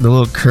the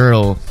little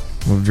curl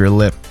of your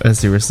lip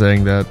as you were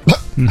saying that.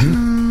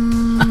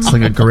 It's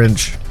like a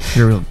Grinch.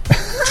 You're a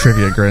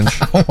trivia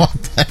Grinch.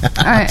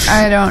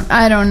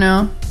 I don't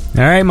know.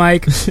 All right,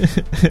 Mike.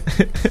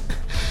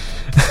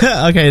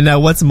 Okay, now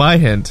what's my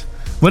hint?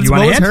 What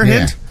was her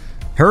hint?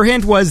 Her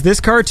hint was this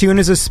cartoon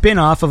is a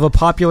spin-off of a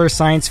popular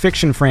science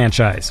fiction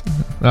franchise. All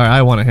right,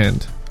 I want a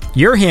hint.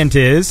 Your hint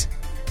is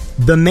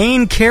the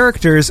main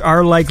characters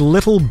are like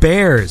little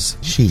bears.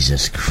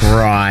 Jesus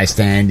Christ,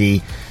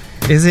 Andy.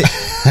 Is it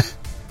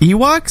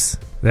Ewoks?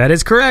 That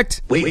is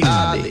correct.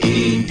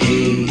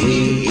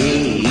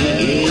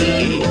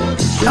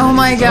 Oh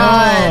my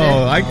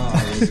god.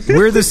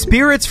 We're the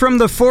spirits from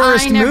the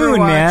forest I never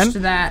moon, watched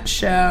man. that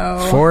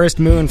show. Forest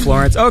moon,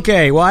 Florence.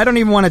 Okay, well, I don't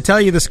even want to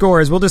tell you the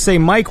scores. We'll just say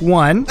Mike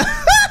won.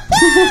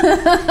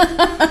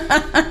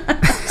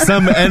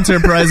 Some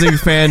enterprising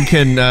fan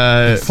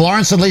can...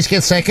 Florence at least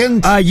get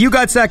second? You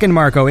got second,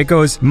 Marco. It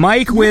goes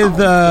Mike with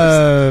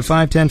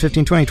 5, 10,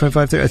 15, 20,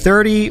 25,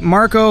 30.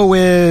 Marco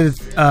with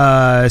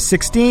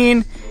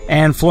 16.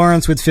 And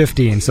Florence with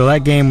 15. So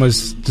that game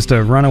was just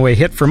a runaway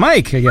hit for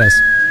Mike, I guess.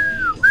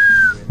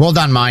 Well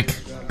done, Mike.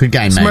 Good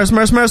game, mate.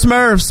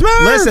 Smurfs.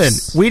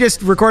 Listen, we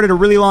just recorded a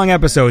really long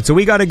episode, so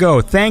we got to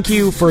go. Thank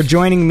you for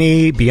joining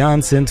me,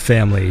 Beyond Synth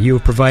family. You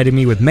have provided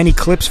me with many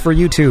clips for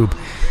YouTube.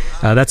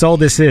 That's all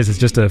this is. It's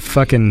just a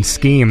fucking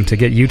scheme to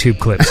get YouTube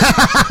clips.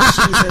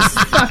 Jesus,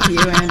 fuck you,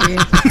 Andy.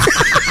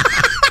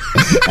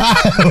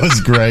 That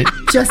was great.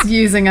 Just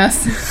using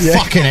us.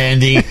 Fucking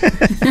Andy.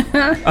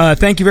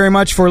 Thank you very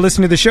much for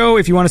listening to the show.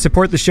 If you want to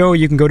support the show,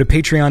 you can go to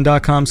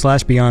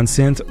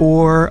patreon.com/BeyondSynth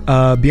or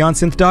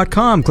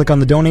BeyondSynth.com. Click on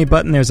the donate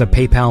button. There's a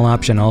PayPal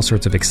option, all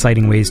sorts of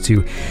exciting ways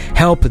to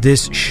help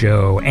this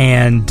show.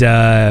 And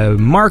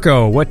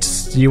Marco,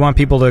 do you want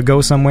people to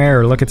go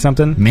somewhere or look at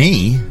something?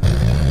 Me?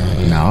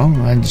 No.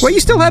 Well, you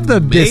still have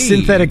the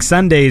Synthetic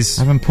Sundays.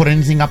 I haven't put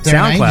anything up there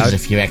in SoundCloud. ages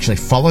if you actually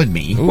followed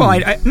me. Well,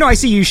 I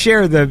see you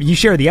share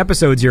the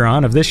episodes you're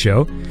on of this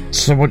show.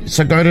 So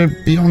go to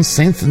Beyond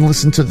Synth and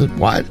listen to the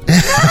what?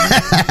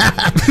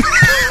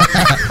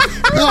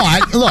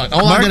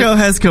 Marco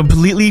has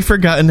completely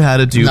forgotten how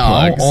to do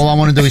plugs. All I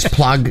want to do is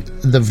plug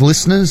the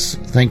listeners.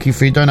 Thank you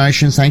for your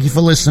donations. Thank you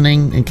for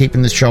listening and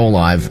keeping this show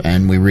alive,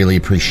 and we really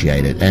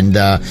appreciate it. And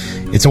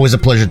it's always a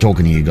pleasure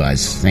talking to you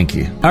guys. Thank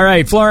you. All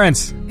right,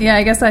 Florence. Yeah,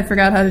 I guess I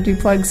forgot how to do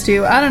plugs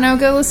too. I don't know.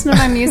 Go listen to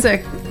my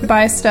music.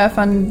 Buy stuff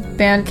on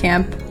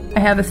Bandcamp. I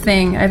have a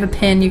thing. I have a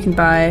pin you can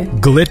buy.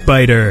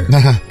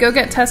 Glitbiter. Go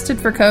get tested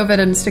for COVID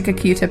and stick a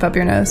Q-tip up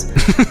your nose.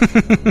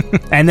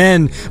 And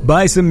then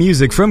buy some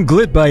music from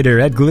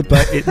Glitbiter at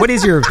Glitbiter. What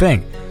is your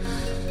thing?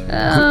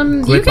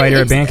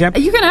 Glitbiter at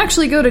Bandcamp? You can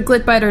actually go to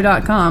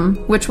glitbiter.com,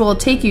 which will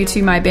take you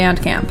to my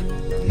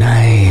Bandcamp.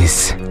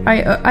 Nice.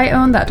 I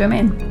own that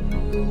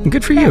domain.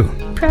 Good for you.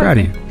 Proud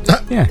of you.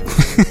 Yeah.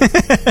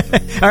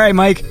 All right,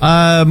 Mike.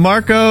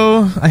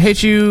 Marco, I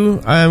hate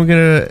you. I'm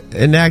going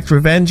to enact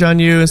revenge on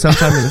you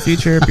sometime in the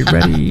future. Be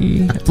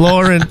ready.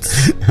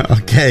 Florence.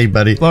 Okay,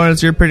 buddy.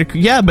 Florence, you're pretty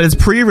cool. Yeah, but it's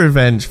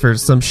pre-revenge for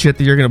some shit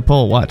that you're going to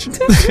pull. Watch.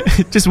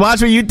 Just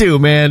watch what you do,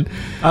 man.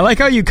 I like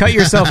how you cut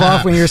yourself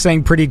off when you're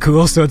saying pretty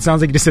cool, so it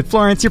sounds like you just said,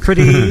 Florence, you're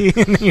pretty.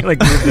 And then you're like,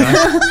 moved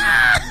on.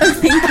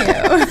 Thank you.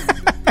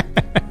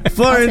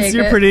 Florence,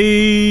 you're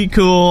pretty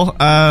cool.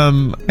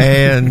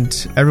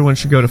 And everyone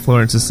should go to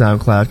Florence's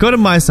SoundCloud. Go to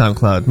my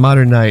SoundCloud,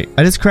 Modern Night.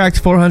 I just cracked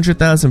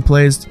 400,000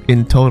 plays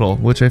in total,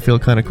 which I feel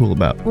kind of cool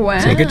about. Wow.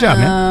 So good job,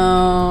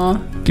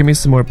 man. Give me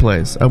some more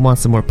plays. I want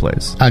some more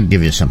plays. I'll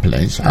give you some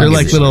plays. They're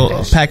like little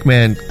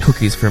Pac-Man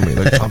cookies for me.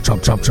 Like chomp,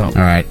 chomp, chomp, chomp.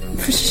 All right.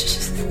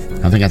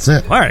 I think that's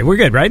it. All right, we're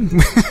good, right? We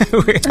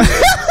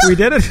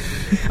did it.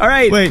 All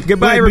right.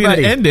 Goodbye,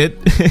 everybody. End it.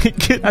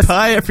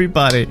 Goodbye,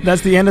 everybody.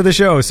 That's the end of the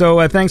show.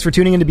 So thanks for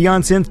tuning in to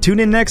Beyond Synth. Tune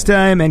in next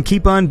time and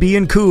keep on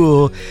being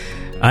cool.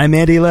 I'm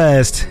Andy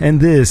Last,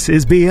 and this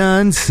is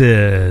Beyond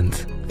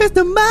Synth. It's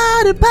the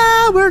mighty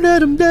power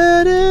that I'm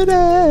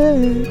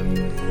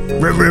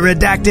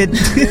redacted.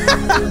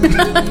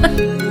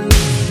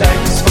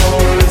 Thanks for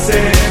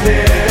listening.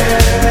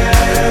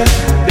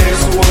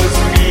 This was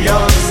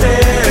Beyond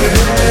Synth.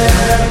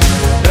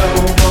 No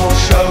more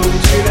show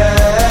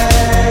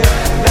today.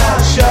 Now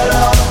shut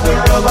up, the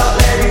robot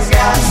lady's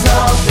got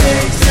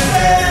something to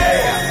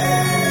say.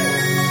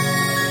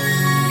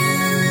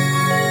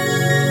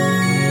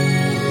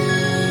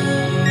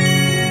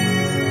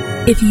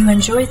 If you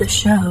enjoy the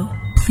show,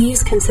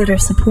 please consider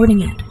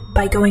supporting it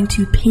by going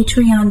to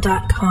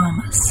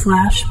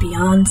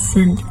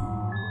patreon.com/BeyondSynth,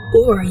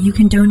 or you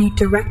can donate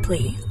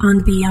directly on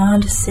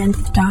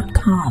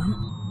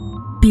BeyondSynth.com.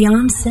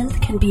 Beyond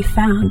Synth can be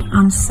found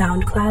on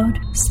SoundCloud,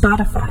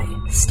 Spotify,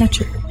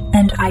 Stitcher,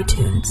 and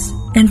iTunes.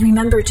 And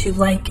remember to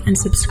like and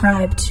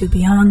subscribe to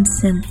Beyond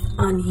Synth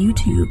on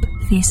YouTube,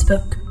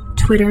 Facebook,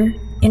 Twitter,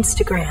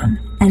 Instagram,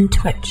 and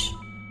Twitch.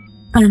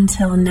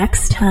 Until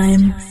next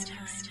time.